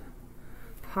told,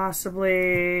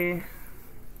 possibly.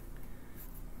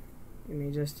 Give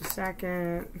me just a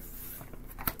second.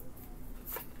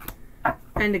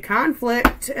 End of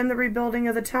conflict and the rebuilding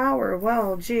of the tower.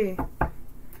 Well, gee.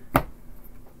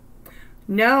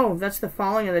 No, that's the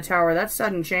falling of the tower. That's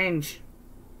sudden change.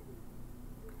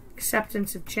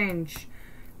 Acceptance of change.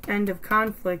 End of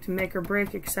conflict. Make or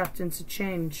break acceptance of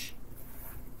change.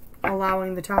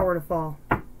 Allowing the tower to fall.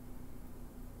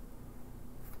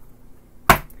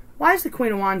 Why is the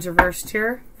Queen of Wands reversed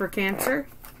here for Cancer?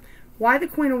 Why the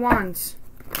Queen of Wands?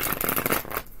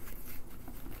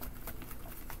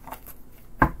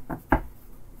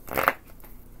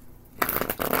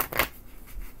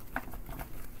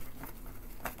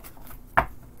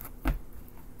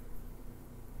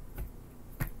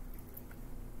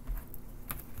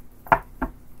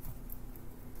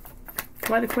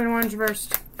 Why the Queen of Wands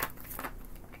reversed?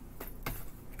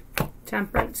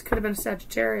 Temperance. Could have been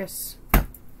Sagittarius.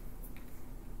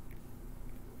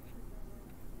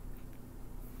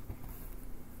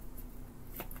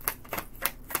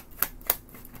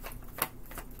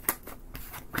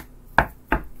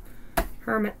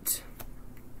 Hermit.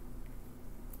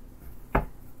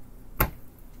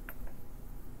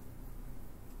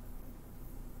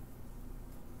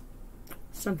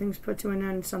 Something's put to an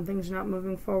end. Something's not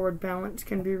moving forward. Balance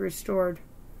can be restored.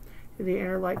 The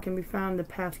inner light can be found. The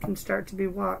path can start to be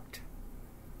walked.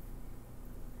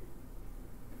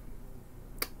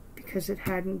 Because it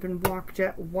hadn't been walked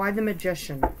yet. Why the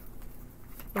Magician?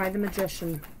 Why the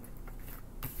Magician?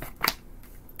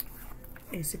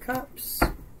 Ace of Cups.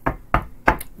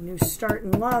 New start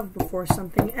in love before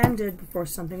something ended. Before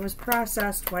something was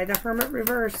processed. Why the Hermit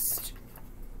reversed?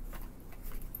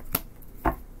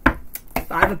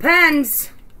 Five of Pens.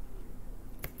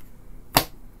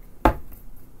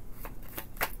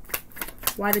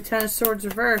 Why the Ten of Swords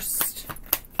reversed?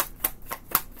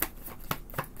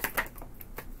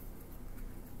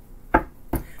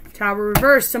 Tower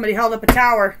reversed. Somebody held up a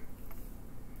tower.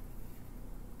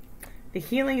 The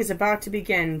healing is about to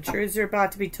begin. Truths are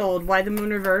about to be told. Why the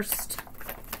Moon reversed?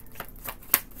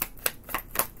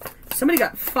 Somebody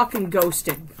got fucking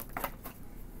ghosted.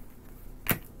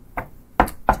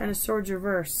 Ten of Swords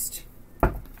reversed.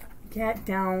 Get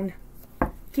down.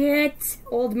 Get.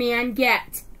 Old man,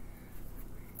 get.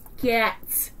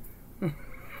 Get.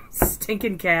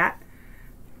 Stinking cat.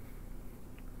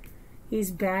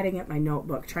 He's batting at my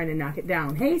notebook, trying to knock it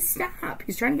down. Hey, stop.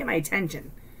 He's trying to get my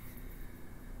attention.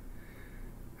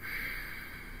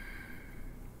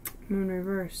 Moon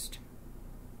reversed.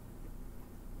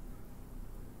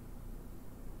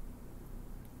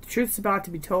 The truth's about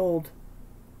to be told.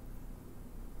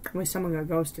 Why someone got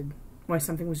ghosted. Why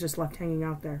something was just left hanging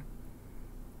out there.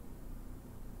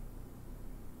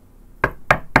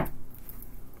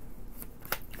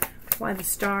 Why the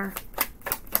Star?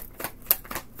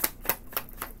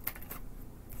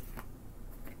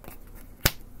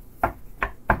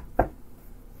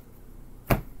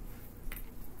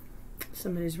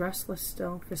 Somebody's restless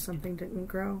still because something didn't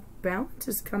grow. Balance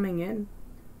is coming in.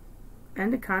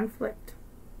 End of conflict.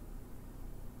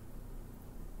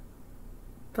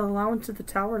 The allowance of the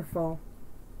tower to fall.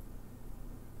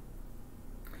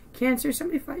 Cancer,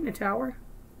 somebody fighting a tower?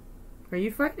 Are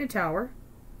you fighting a tower?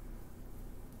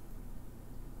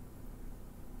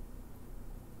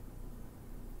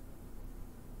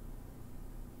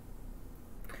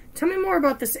 Tell me more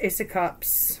about this Ace of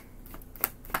Cups.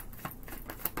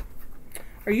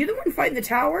 Are you the one fighting the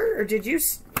tower, or did you...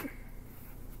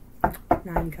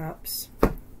 Nine Cups.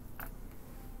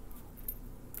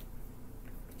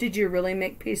 Did you really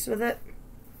make peace with it?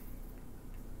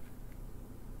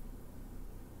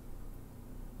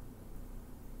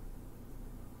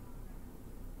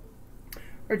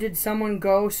 Or did someone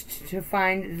ghost to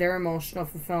find their emotional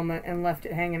fulfillment and left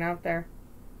it hanging out there?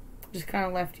 Just kind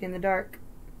of left you in the dark.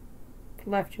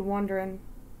 Left you wondering.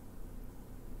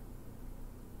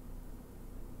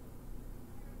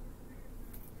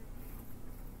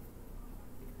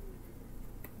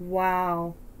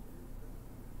 Wow.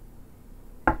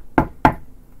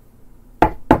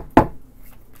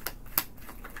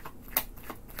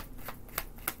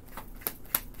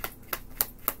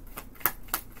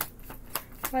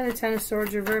 Why the Ten of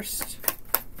Swords reversed?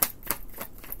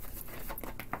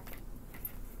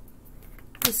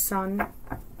 The Sun.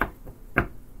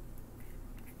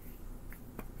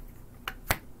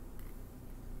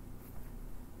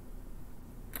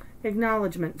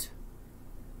 Acknowledgement.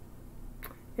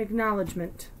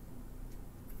 Acknowledgement.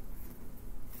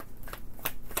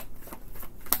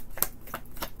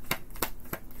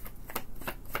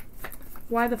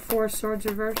 Why the Four of Swords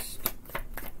reversed?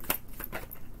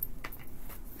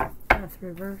 Death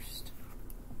reversed.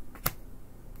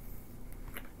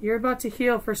 You're about to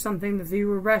heal for something that you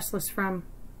were restless from.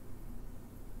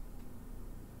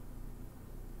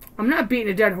 I'm not beating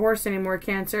a dead horse anymore,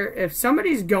 Cancer. If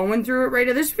somebody's going through it right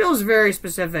now, this feels very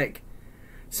specific.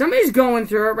 Somebody's going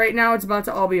through it right now, it's about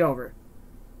to all be over.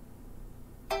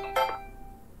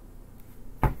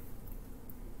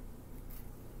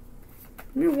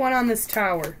 Give me one on this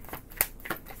tower.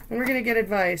 And we're going to get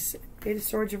advice. Eight of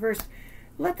Swords reversed.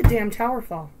 Let the damn tower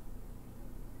fall.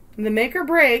 And the make or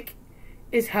break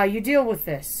is how you deal with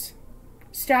this.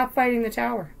 Stop fighting the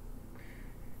tower.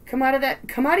 Come out of that.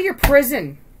 Come out of your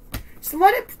prison. Just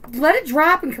let it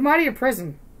drop and come out of your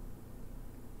prison.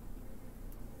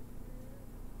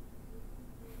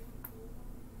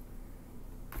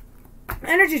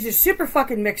 Energies are super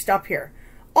fucking mixed up here.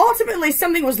 Ultimately,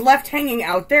 something was left hanging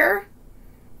out there.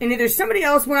 And either somebody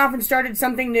else went off and started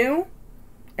something new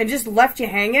and just left you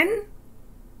hanging,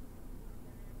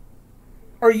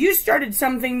 or you started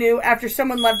something new after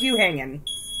someone left you hanging.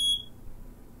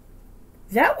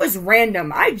 That was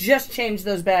random. I just changed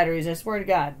those batteries, I swear to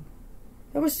God.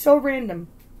 That was so random.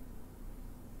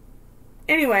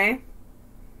 Anyway,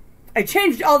 I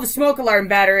changed all the smoke alarm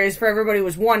batteries for everybody who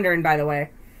was wondering, by the way.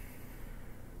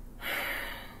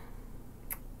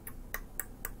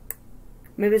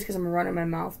 Maybe it's because I'm running my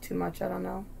mouth too much. I don't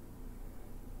know.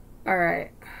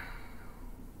 Alright.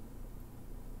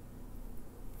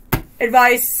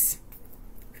 Advice.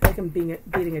 I feel like I'm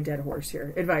beating a dead horse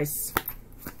here. Advice.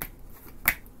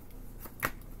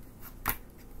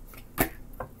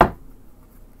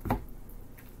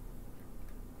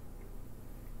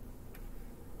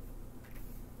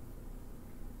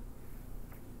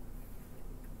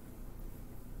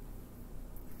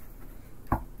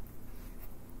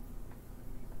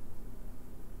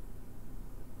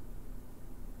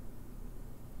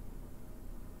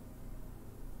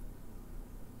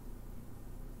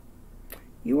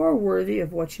 You are worthy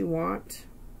of what you want.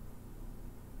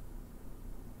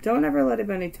 Don't ever let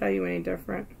anybody tell you any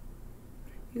different.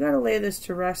 You gotta lay this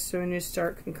to rest so a new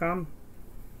start can come.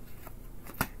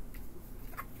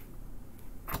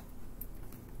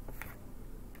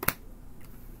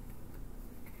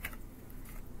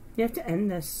 You have to end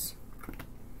this.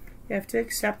 You have to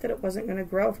accept that it wasn't going to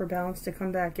grow for balance to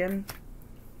come back in.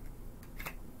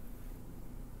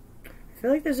 I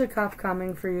feel like there's a cup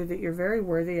coming for you that you're very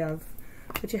worthy of.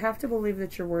 But you have to believe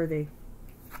that you're worthy.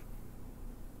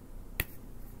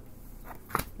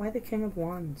 Why the King of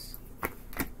Wands?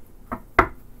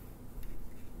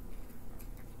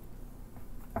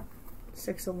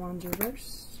 Six of Wands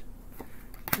reversed.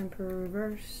 Emperor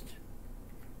reversed.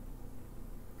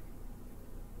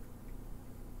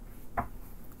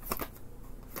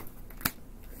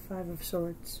 Five of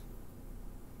Swords.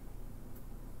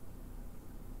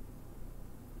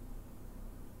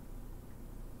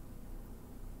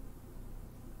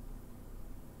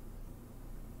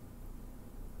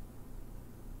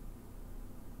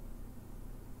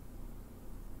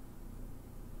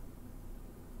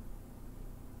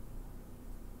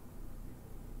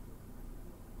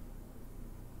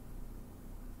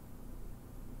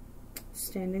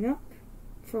 Standing up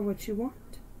for what you want.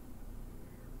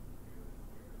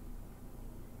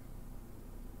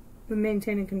 But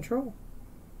maintaining control.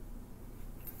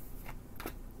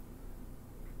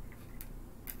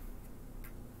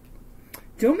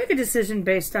 Don't make a decision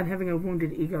based on having a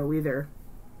wounded ego either.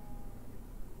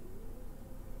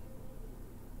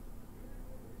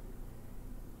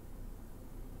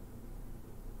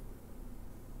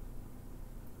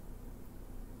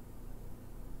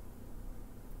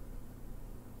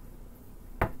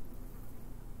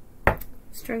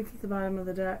 Strength at the bottom of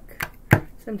the deck.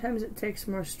 Sometimes it takes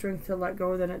more strength to let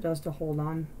go than it does to hold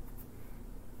on.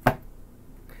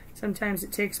 Sometimes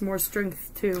it takes more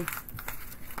strength to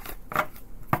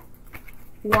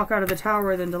walk out of the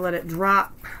tower than to let it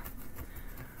drop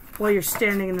while you're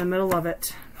standing in the middle of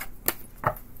it.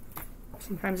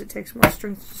 Sometimes it takes more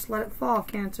strength to just let it fall,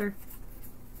 Cancer.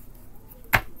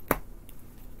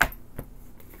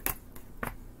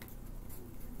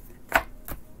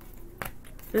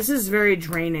 This is very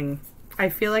draining. I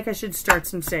feel like I should start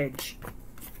some sage.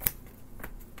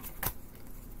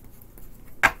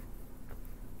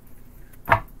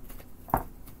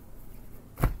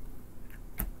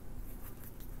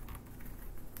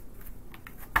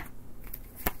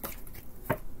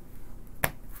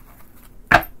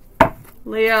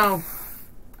 Leo.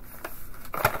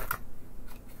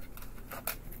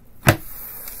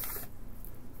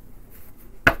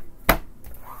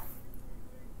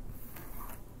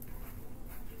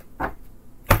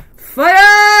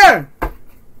 Fire!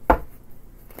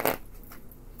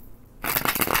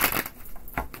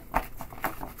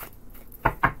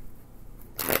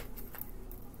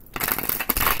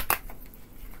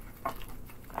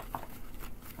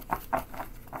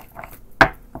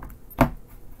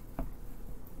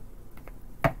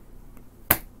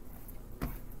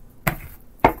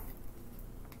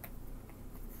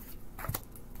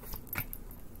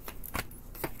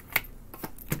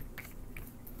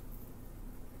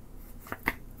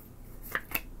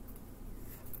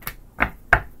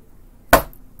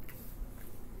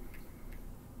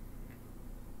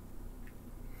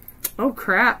 Oh,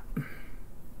 crap.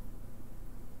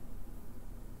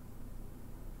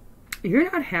 You're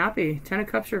not happy. 10 of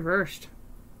Cups reversed.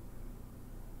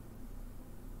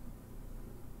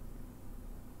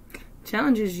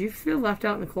 Challenge is you feel left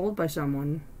out in the cold by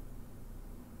someone.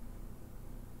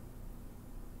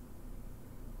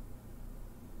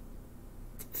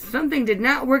 Something did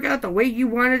not work out the way you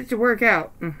wanted it to work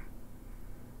out.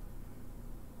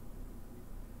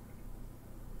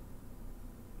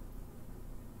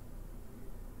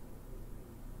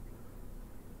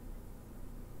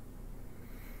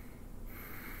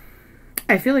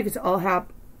 I feel like it's all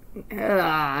happening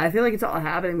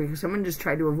because someone just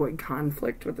tried to avoid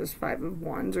conflict with this 5 of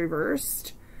Wands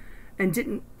reversed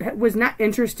and was not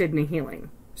interested in healing.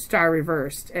 Star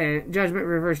reversed and Judgment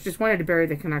reversed, just wanted to bury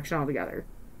the connection altogether.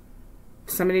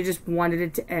 Somebody just wanted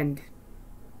it to end.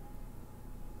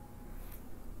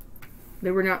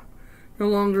 They were no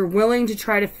longer willing to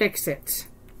try to fix it.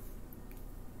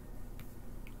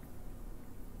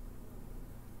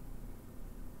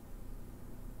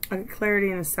 I'll get clarity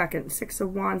in a second. 6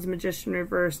 of Wands, Magician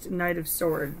reversed, Knight of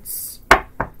Swords.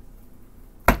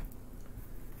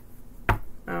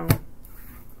 Oh.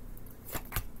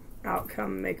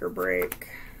 Outcome, make or break.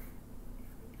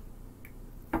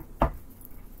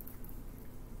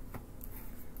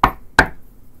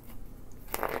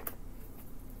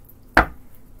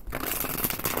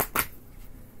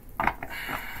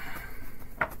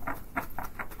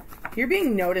 You're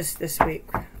being noticed this week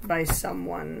by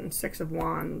someone. 6 of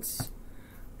Wands.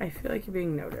 I feel like you're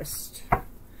being noticed.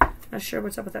 Not sure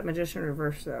what's up with that Magician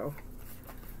reverse, though.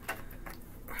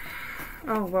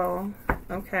 Oh, well,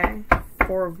 okay.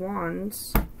 4 of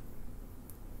Wands.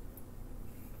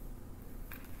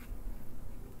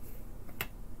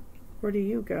 Where do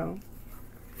you go?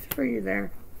 Where are you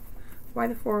there? Why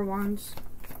the 4 of Wands?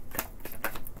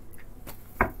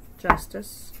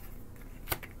 Justice.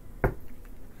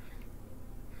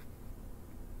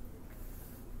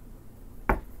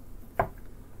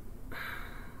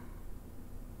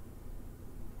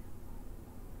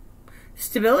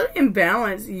 Stability and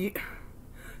balance.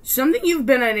 Something you've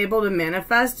been unable to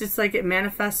manifest, it's like it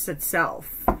manifests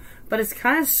itself. But it's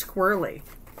kind of squirrely.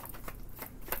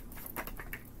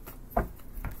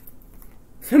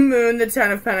 The Moon, the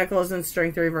 10 of Pentacles, and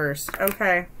Strength reversed.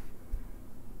 Okay.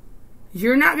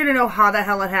 You're not going to know how the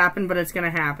hell it happened, but it's going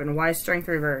to happen. Why Strength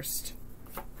reversed?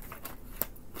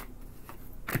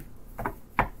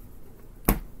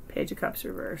 Page of Cups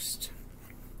reversed.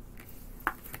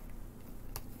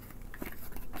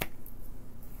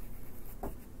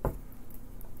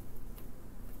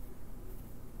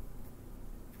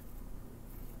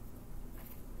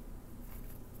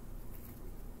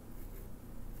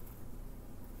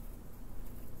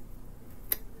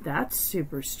 That's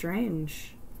super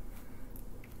strange.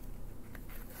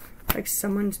 Like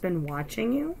someone's been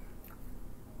watching you?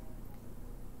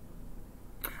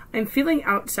 I'm feeling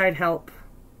outside help.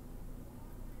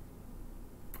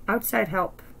 Outside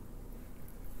help.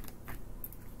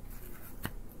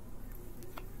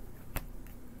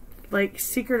 Like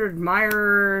secret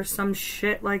admirer, some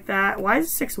shit like that. Why is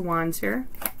it 6 of Wands here?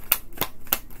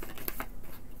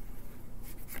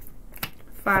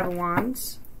 5 of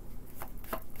Wands.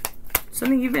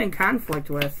 Something you've been in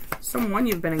conflict with. Someone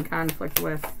you've been in conflict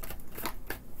with.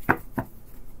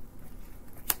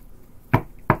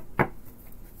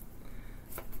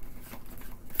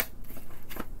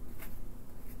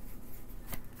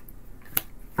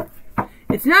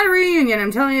 It's not a reunion,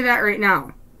 I'm telling you that right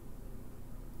now.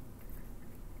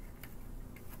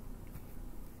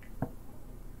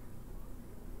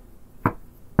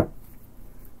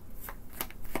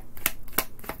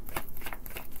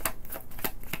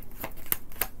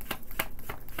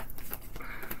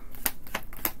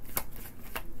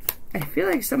 I feel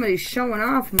like somebody showing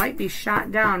off might be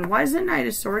shot down. Why is the Knight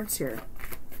of Swords here?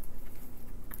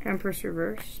 Empress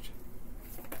reversed.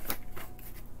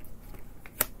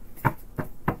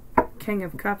 King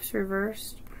of Cups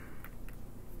reversed.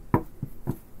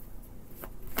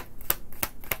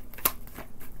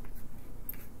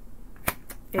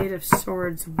 Eight of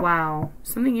Swords. Wow.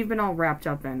 Something you've been all wrapped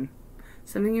up in.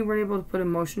 Something you weren't able to put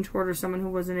emotion toward, or someone who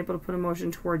wasn't able to put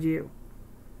emotion toward you.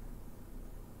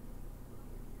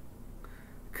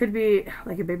 Could be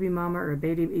like a baby mama or a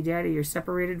baby daddy you're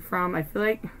separated from. I feel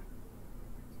like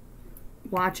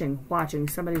watching.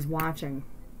 Somebody's watching.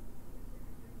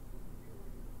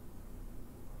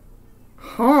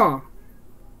 Huh.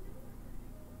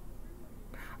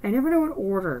 I never know what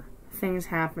order things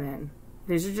happen in.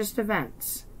 These are just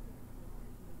events.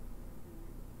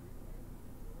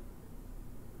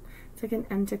 It's like an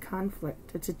end to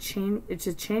conflict. It's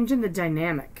a change in the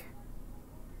dynamic.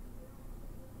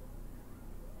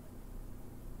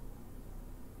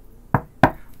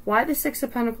 Why the Six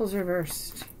of Pentacles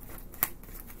reversed?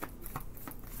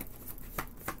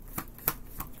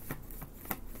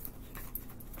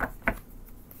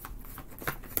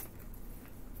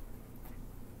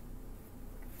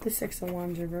 The Six of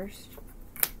Wands reversed.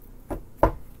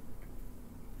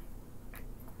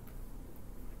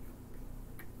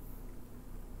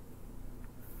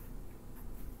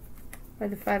 Why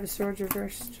the Five of Swords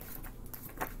reversed?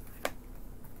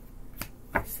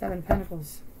 Seven of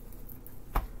Pentacles.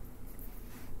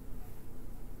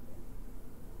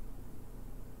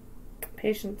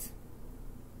 Patience.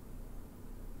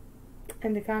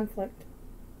 End of conflict.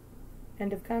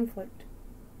 End of conflict.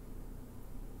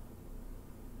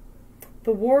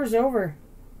 The war's over.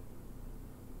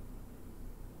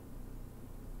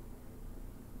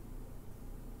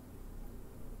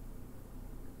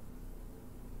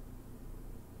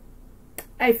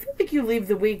 I feel like you leave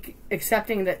the week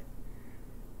accepting that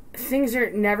things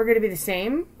are never going to be the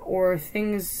same, or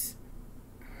things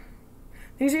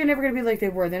are never going to be like they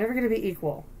were. They're never going to be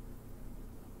equal.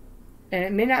 And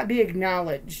it may not be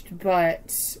acknowledged,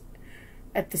 but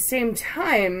at the same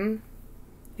time,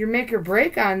 your make or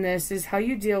break on this is how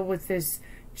you deal with this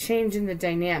change in the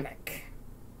dynamic.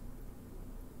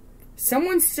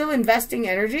 Someone's still investing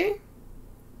energy,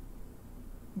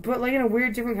 but like in a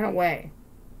weird, different kind of way.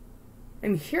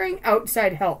 I'm hearing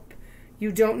outside help.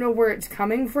 You don't know where it's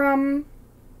coming from,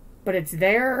 but it's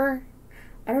there.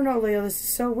 I don't know, Leo. This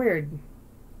is so weird.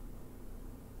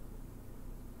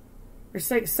 It's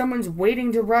like someone's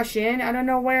waiting to rush in out of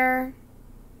nowhere.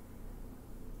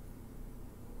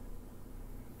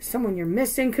 Someone you're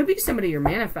missing. Could be somebody you're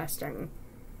manifesting.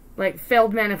 Like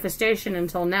failed manifestation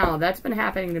until now. That's been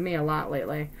happening to me a lot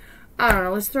lately. I don't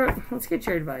know. Let's get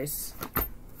your advice.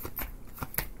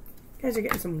 You guys are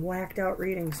getting some whacked out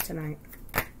readings tonight.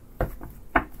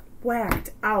 Whacked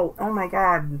out. Oh my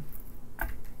god.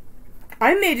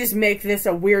 I may just make this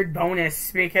a weird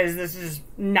bonus because this is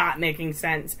not making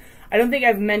sense. I don't think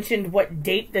I've mentioned what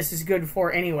date this is good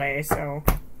for anyway, so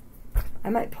I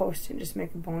might post and just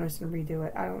make a bonus and redo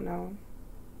it. I don't know.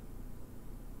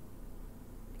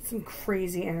 Some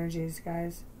crazy energies,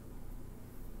 guys.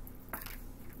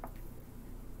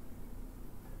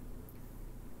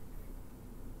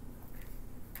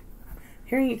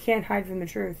 Hearing you can't hide from the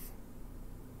truth.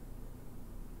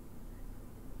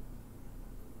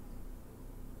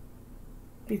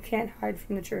 You can't hide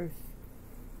from the truth.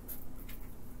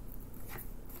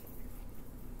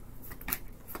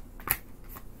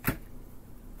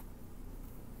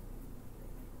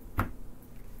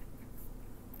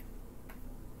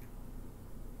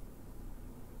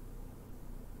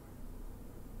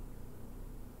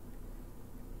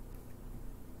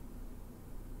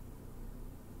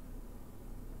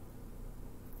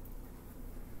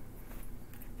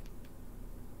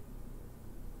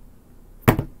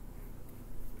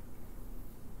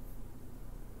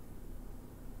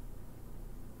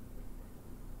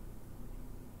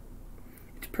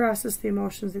 Process the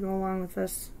emotions that go along with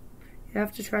this. You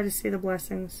have to try to see the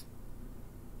blessings.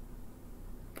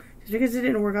 Just because it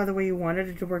didn't work out the way you wanted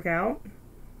it to work out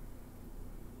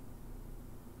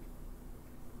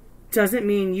doesn't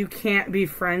mean you can't be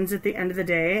friends at the end of the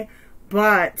day,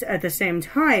 but at the same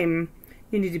time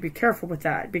you need to be careful with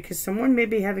that because someone may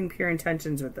be having pure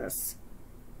intentions with this.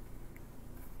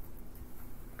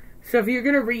 So if you're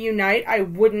going to reunite, I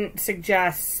wouldn't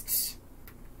suggest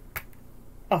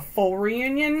a full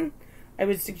reunion. I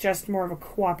would suggest more of a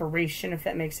cooperation, if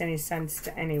that makes any sense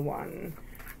to anyone.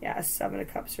 Yeah, Seven of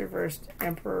Cups reversed,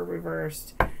 Emperor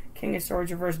reversed, King of Swords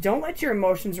reversed. Don't let your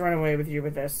emotions run away with you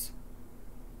with this.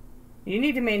 You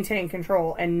need to maintain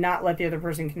control and not let the other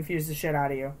person confuse the shit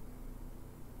out of you.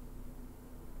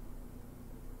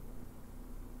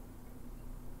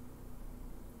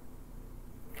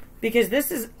 Because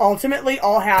this is ultimately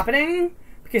all happening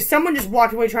Because someone just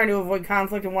walked away trying to avoid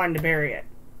conflict and wanted to bury it.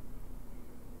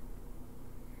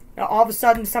 Now all of a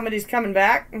sudden somebody's coming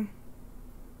back.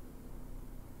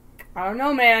 I don't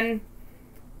know, man.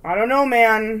 I don't know,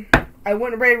 man. I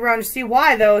wouldn't ready around to see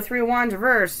why, though. 3 of Wands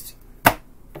reversed.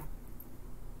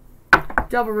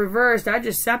 Double reversed. I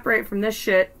just separate from this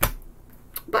shit.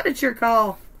 But it's your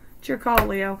call. It's your call,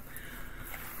 Leo.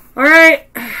 Alright.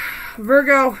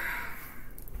 Virgo.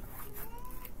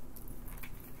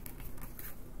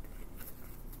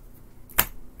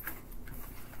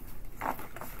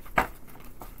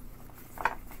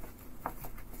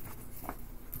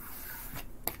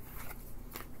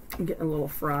 I'm getting a little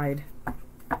fried.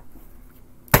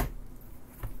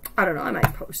 I don't know. I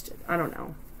might post it. I don't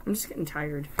know. I'm just getting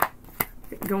tired.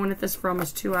 Going at this for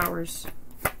almost 2 hours.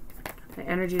 My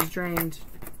energy is drained.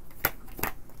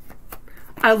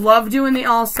 I love doing the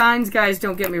all signs, guys.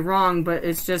 Don't get me wrong, but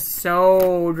it's just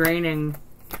so draining.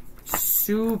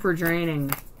 Super draining.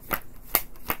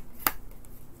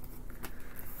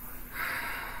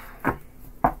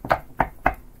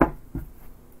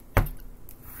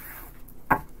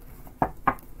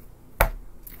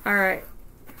 All right,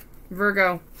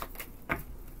 Virgo.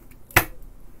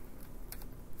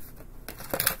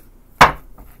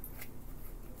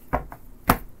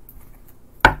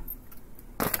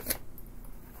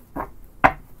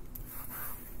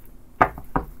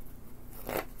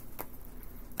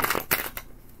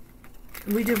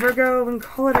 We do Virgo and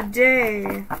call it a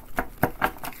day.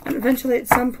 And eventually at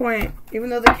some point, even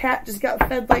though the cat just got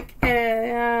fed like 3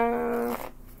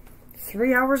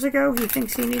 hours ago, he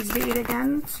thinks he needs to eat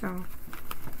again, so.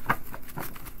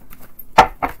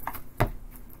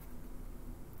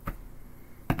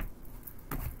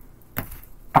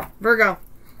 Virgo.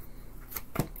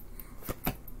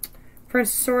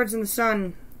 Prince of Swords and the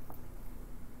Sun.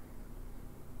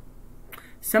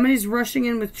 Somebody's rushing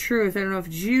in with truth. I don't know if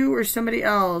it's you or somebody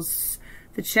else.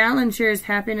 The challenge here is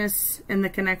happiness and the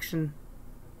connection.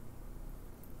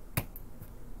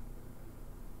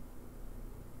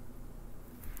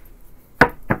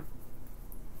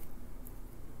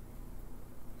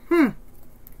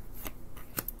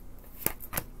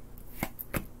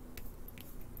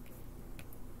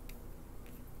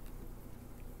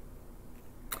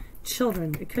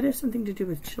 Children. It could have something to do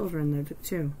with children, though,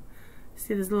 too.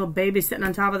 See this little baby sitting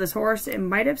on top of this horse? It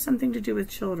might have something to do with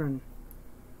children.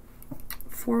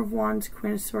 4 of Wands,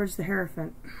 Queen of Swords, the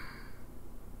Hierophant.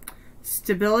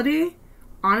 Stability,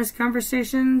 honest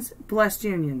conversations, blessed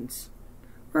unions.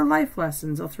 Or life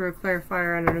lessons. I'll throw a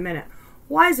clarifier on it in a minute.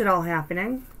 Why is it all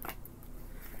happening?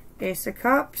 Ace of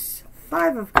Cups,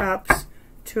 5 of Cups,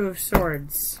 2 of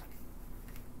Swords.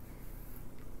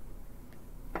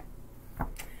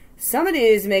 Somebody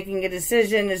is making a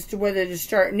decision as to whether to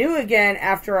start new again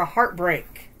after a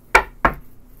heartbreak.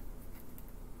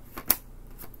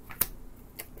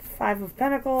 5 of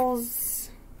Pentacles.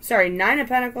 Sorry, 9 of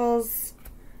Pentacles.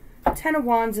 10 of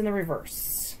Wands in the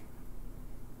reverse.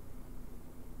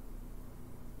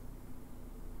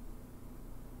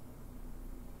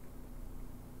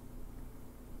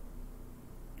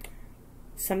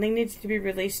 Something needs to be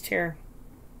released here.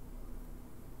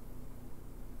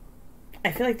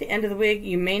 I feel like the end of the week,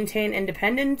 you maintain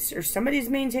independence, or somebody's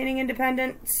maintaining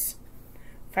independence.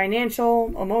 Financial,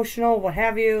 emotional, what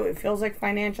have you. It feels like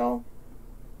financial.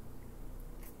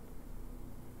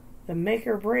 The make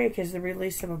or break is the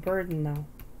release of a burden, though.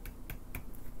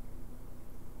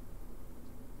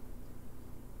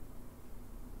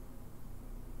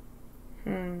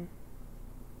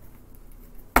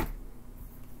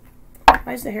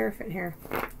 Why is the Hierophant here?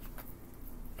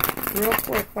 Real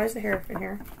quick, why is the Hierophant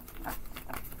here?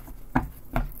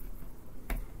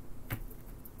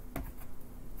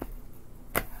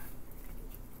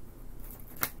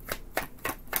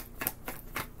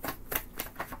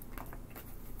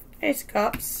 Ace of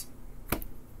Cups.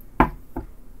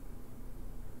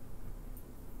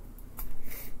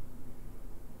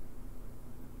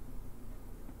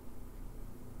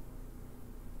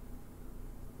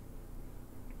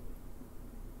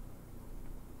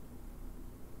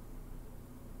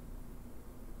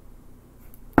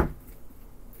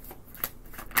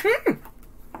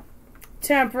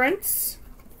 Temperance.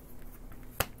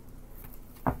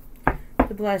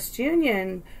 The blessed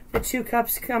union. The 2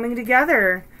 cups coming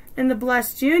together. In the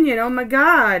blessed union. Oh my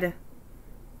God.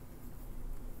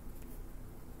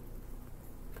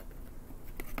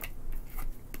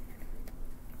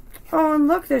 Oh, and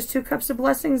look, there's 2 cups of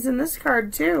blessings in this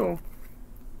card too.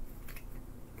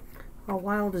 How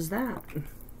wild is that?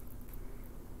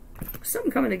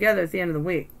 Something coming together at the end of the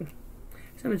week.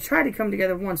 Something tried to come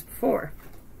together once before.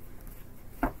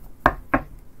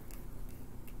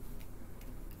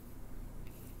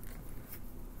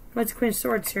 What's Queen of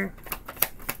Swords here?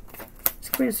 What's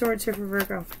Queen of Swords here for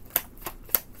Virgo?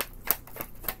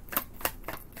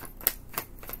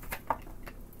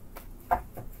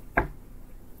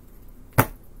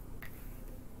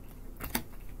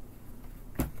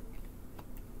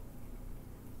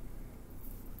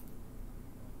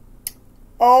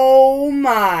 Oh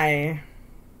my.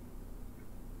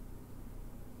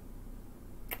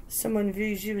 Someone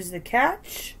views you as the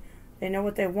catch. They know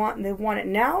what they want and they want it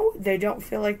now. They don't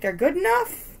feel like they're good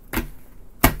enough.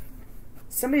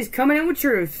 Somebody's coming in with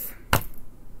truth.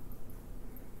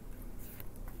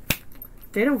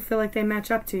 They don't feel like they match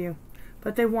up to you,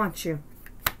 but they want you.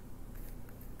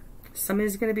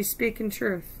 Somebody's going to be speaking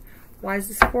truth. Why is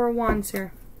this Four of Wands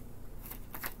here?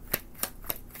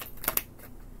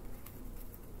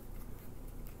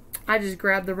 I just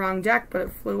grabbed the wrong deck, but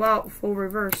it flew out full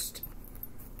reversed.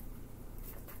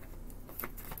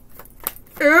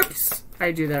 Oops!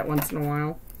 I do that once in a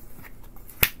while.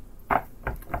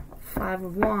 Five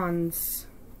of Wands.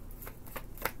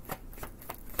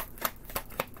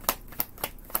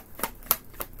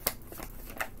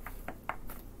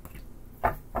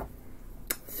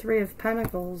 Three of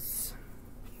Pentacles.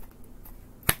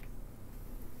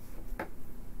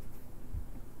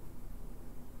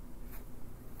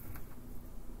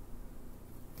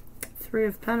 Three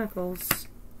of Pentacles.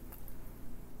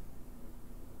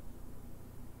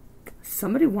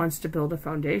 Somebody wants to build a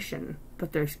foundation,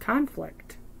 but there's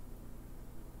conflict.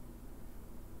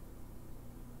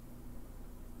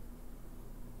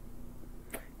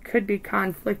 Could be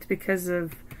conflict because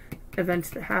of events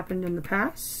that happened in the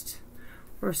past,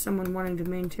 or someone wanting to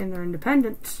maintain their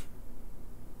independence.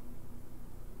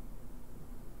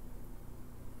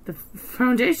 The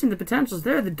foundation, the potential is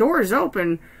there. The door is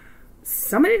open.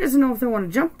 Somebody doesn't know if they want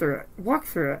to jump through it, walk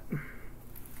through it.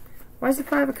 Why is the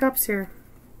Five of Cups here?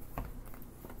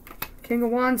 King of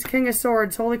Wands, King of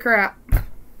Swords. Holy crap.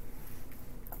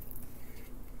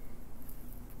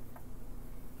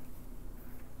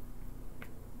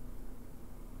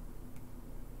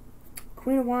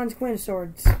 Queen of Wands, Queen of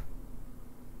Swords.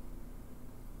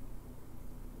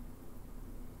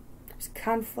 There's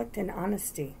conflict and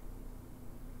honesty.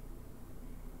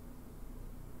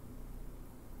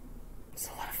 There's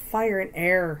a lot of fire and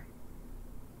air.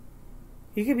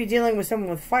 You could be dealing with someone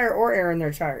with fire or air in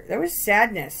their chart. There was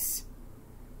sadness.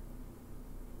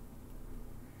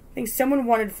 I think someone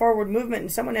wanted forward movement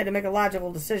and someone had to make a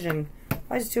logical decision.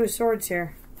 Why is Two of Swords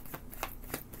here?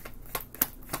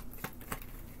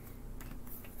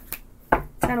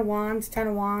 Ten of Wands, Ten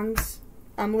of Wands.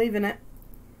 I'm leaving it.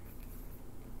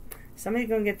 Somebody's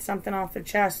going to get something off their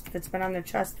chest that's been on their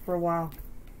chest for a while.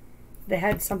 They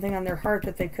had something on their heart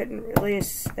that they couldn't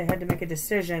release. They had to make a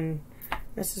decision.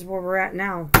 This is where we're at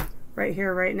now. Right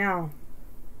here, right now.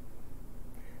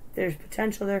 There's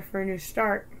potential there for a new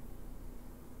start.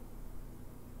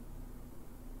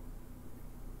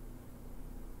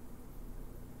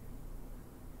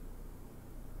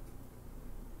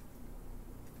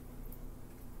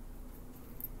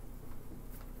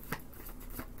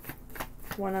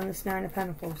 One on this Nine of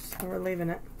Pentacles, and we're leaving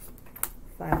it.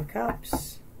 Five of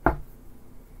Cups.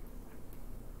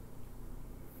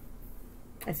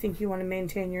 I think you want to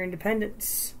maintain your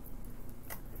independence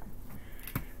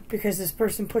because this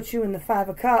person puts you in the Five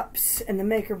of Cups, and the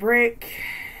make or break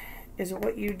is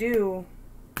what you do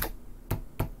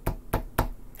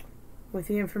with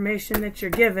the information that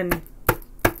you're given.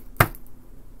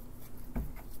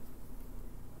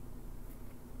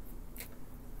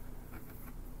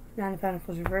 Nine of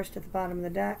Pentacles reversed at the bottom of the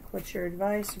deck. What's your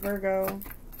advice, Virgo?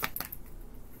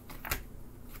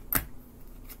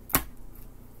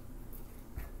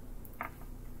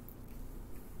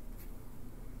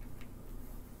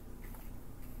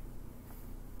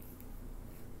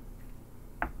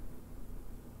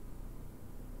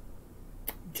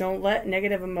 Don't let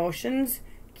negative emotions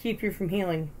keep you from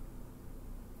healing.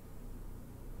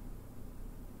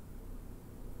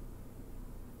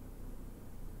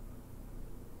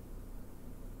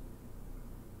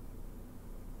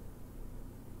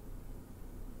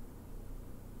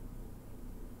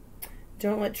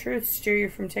 Don't let truth steer you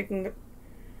from taking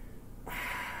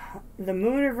the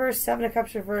Moon reversed, Seven of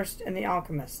Cups reversed, and the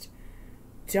Alchemist.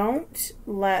 Don't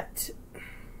let...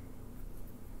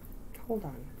 Hold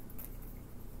on.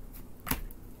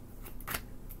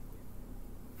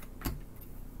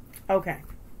 Okay,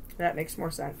 that makes more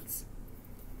sense.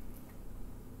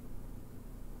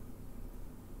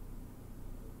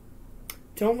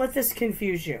 Don't let this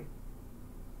confuse you.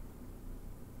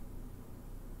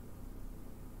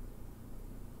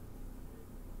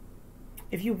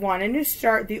 If you want a new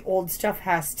start, the old stuff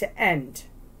has to end.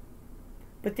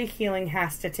 but the healing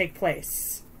has to take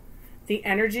place. The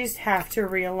energies have to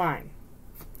realign.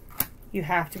 You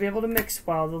have to be able to mix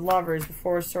well. The Lovers, the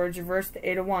Four of Swords reversed, the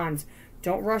Eight of Wands.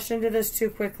 Don't rush into this too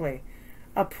quickly.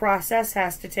 A process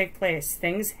has to take place.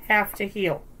 Things have to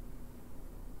heal.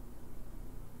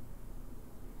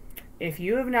 If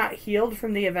you have not healed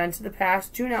from the events of the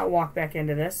past, do not walk back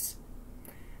into this.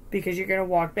 Because you're going to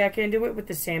walk back into it with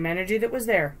the same energy that was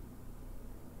there.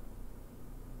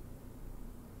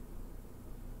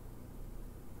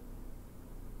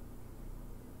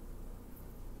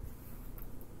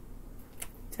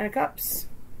 Ten of Cups.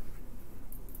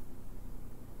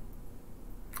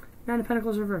 Nine of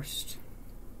Pentacles reversed.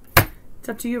 It's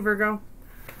up to you, Virgo.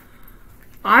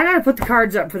 I gotta put the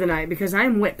cards up for the night because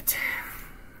I'm whipped.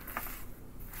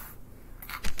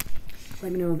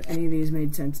 Let me know if any of these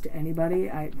made sense to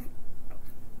anybody.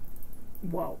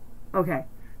 Whoa. Okay.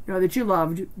 Know that you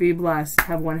loved. Be blessed.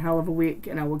 Have one hell of a week.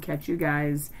 And I will catch you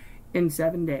guys in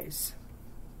 7 days.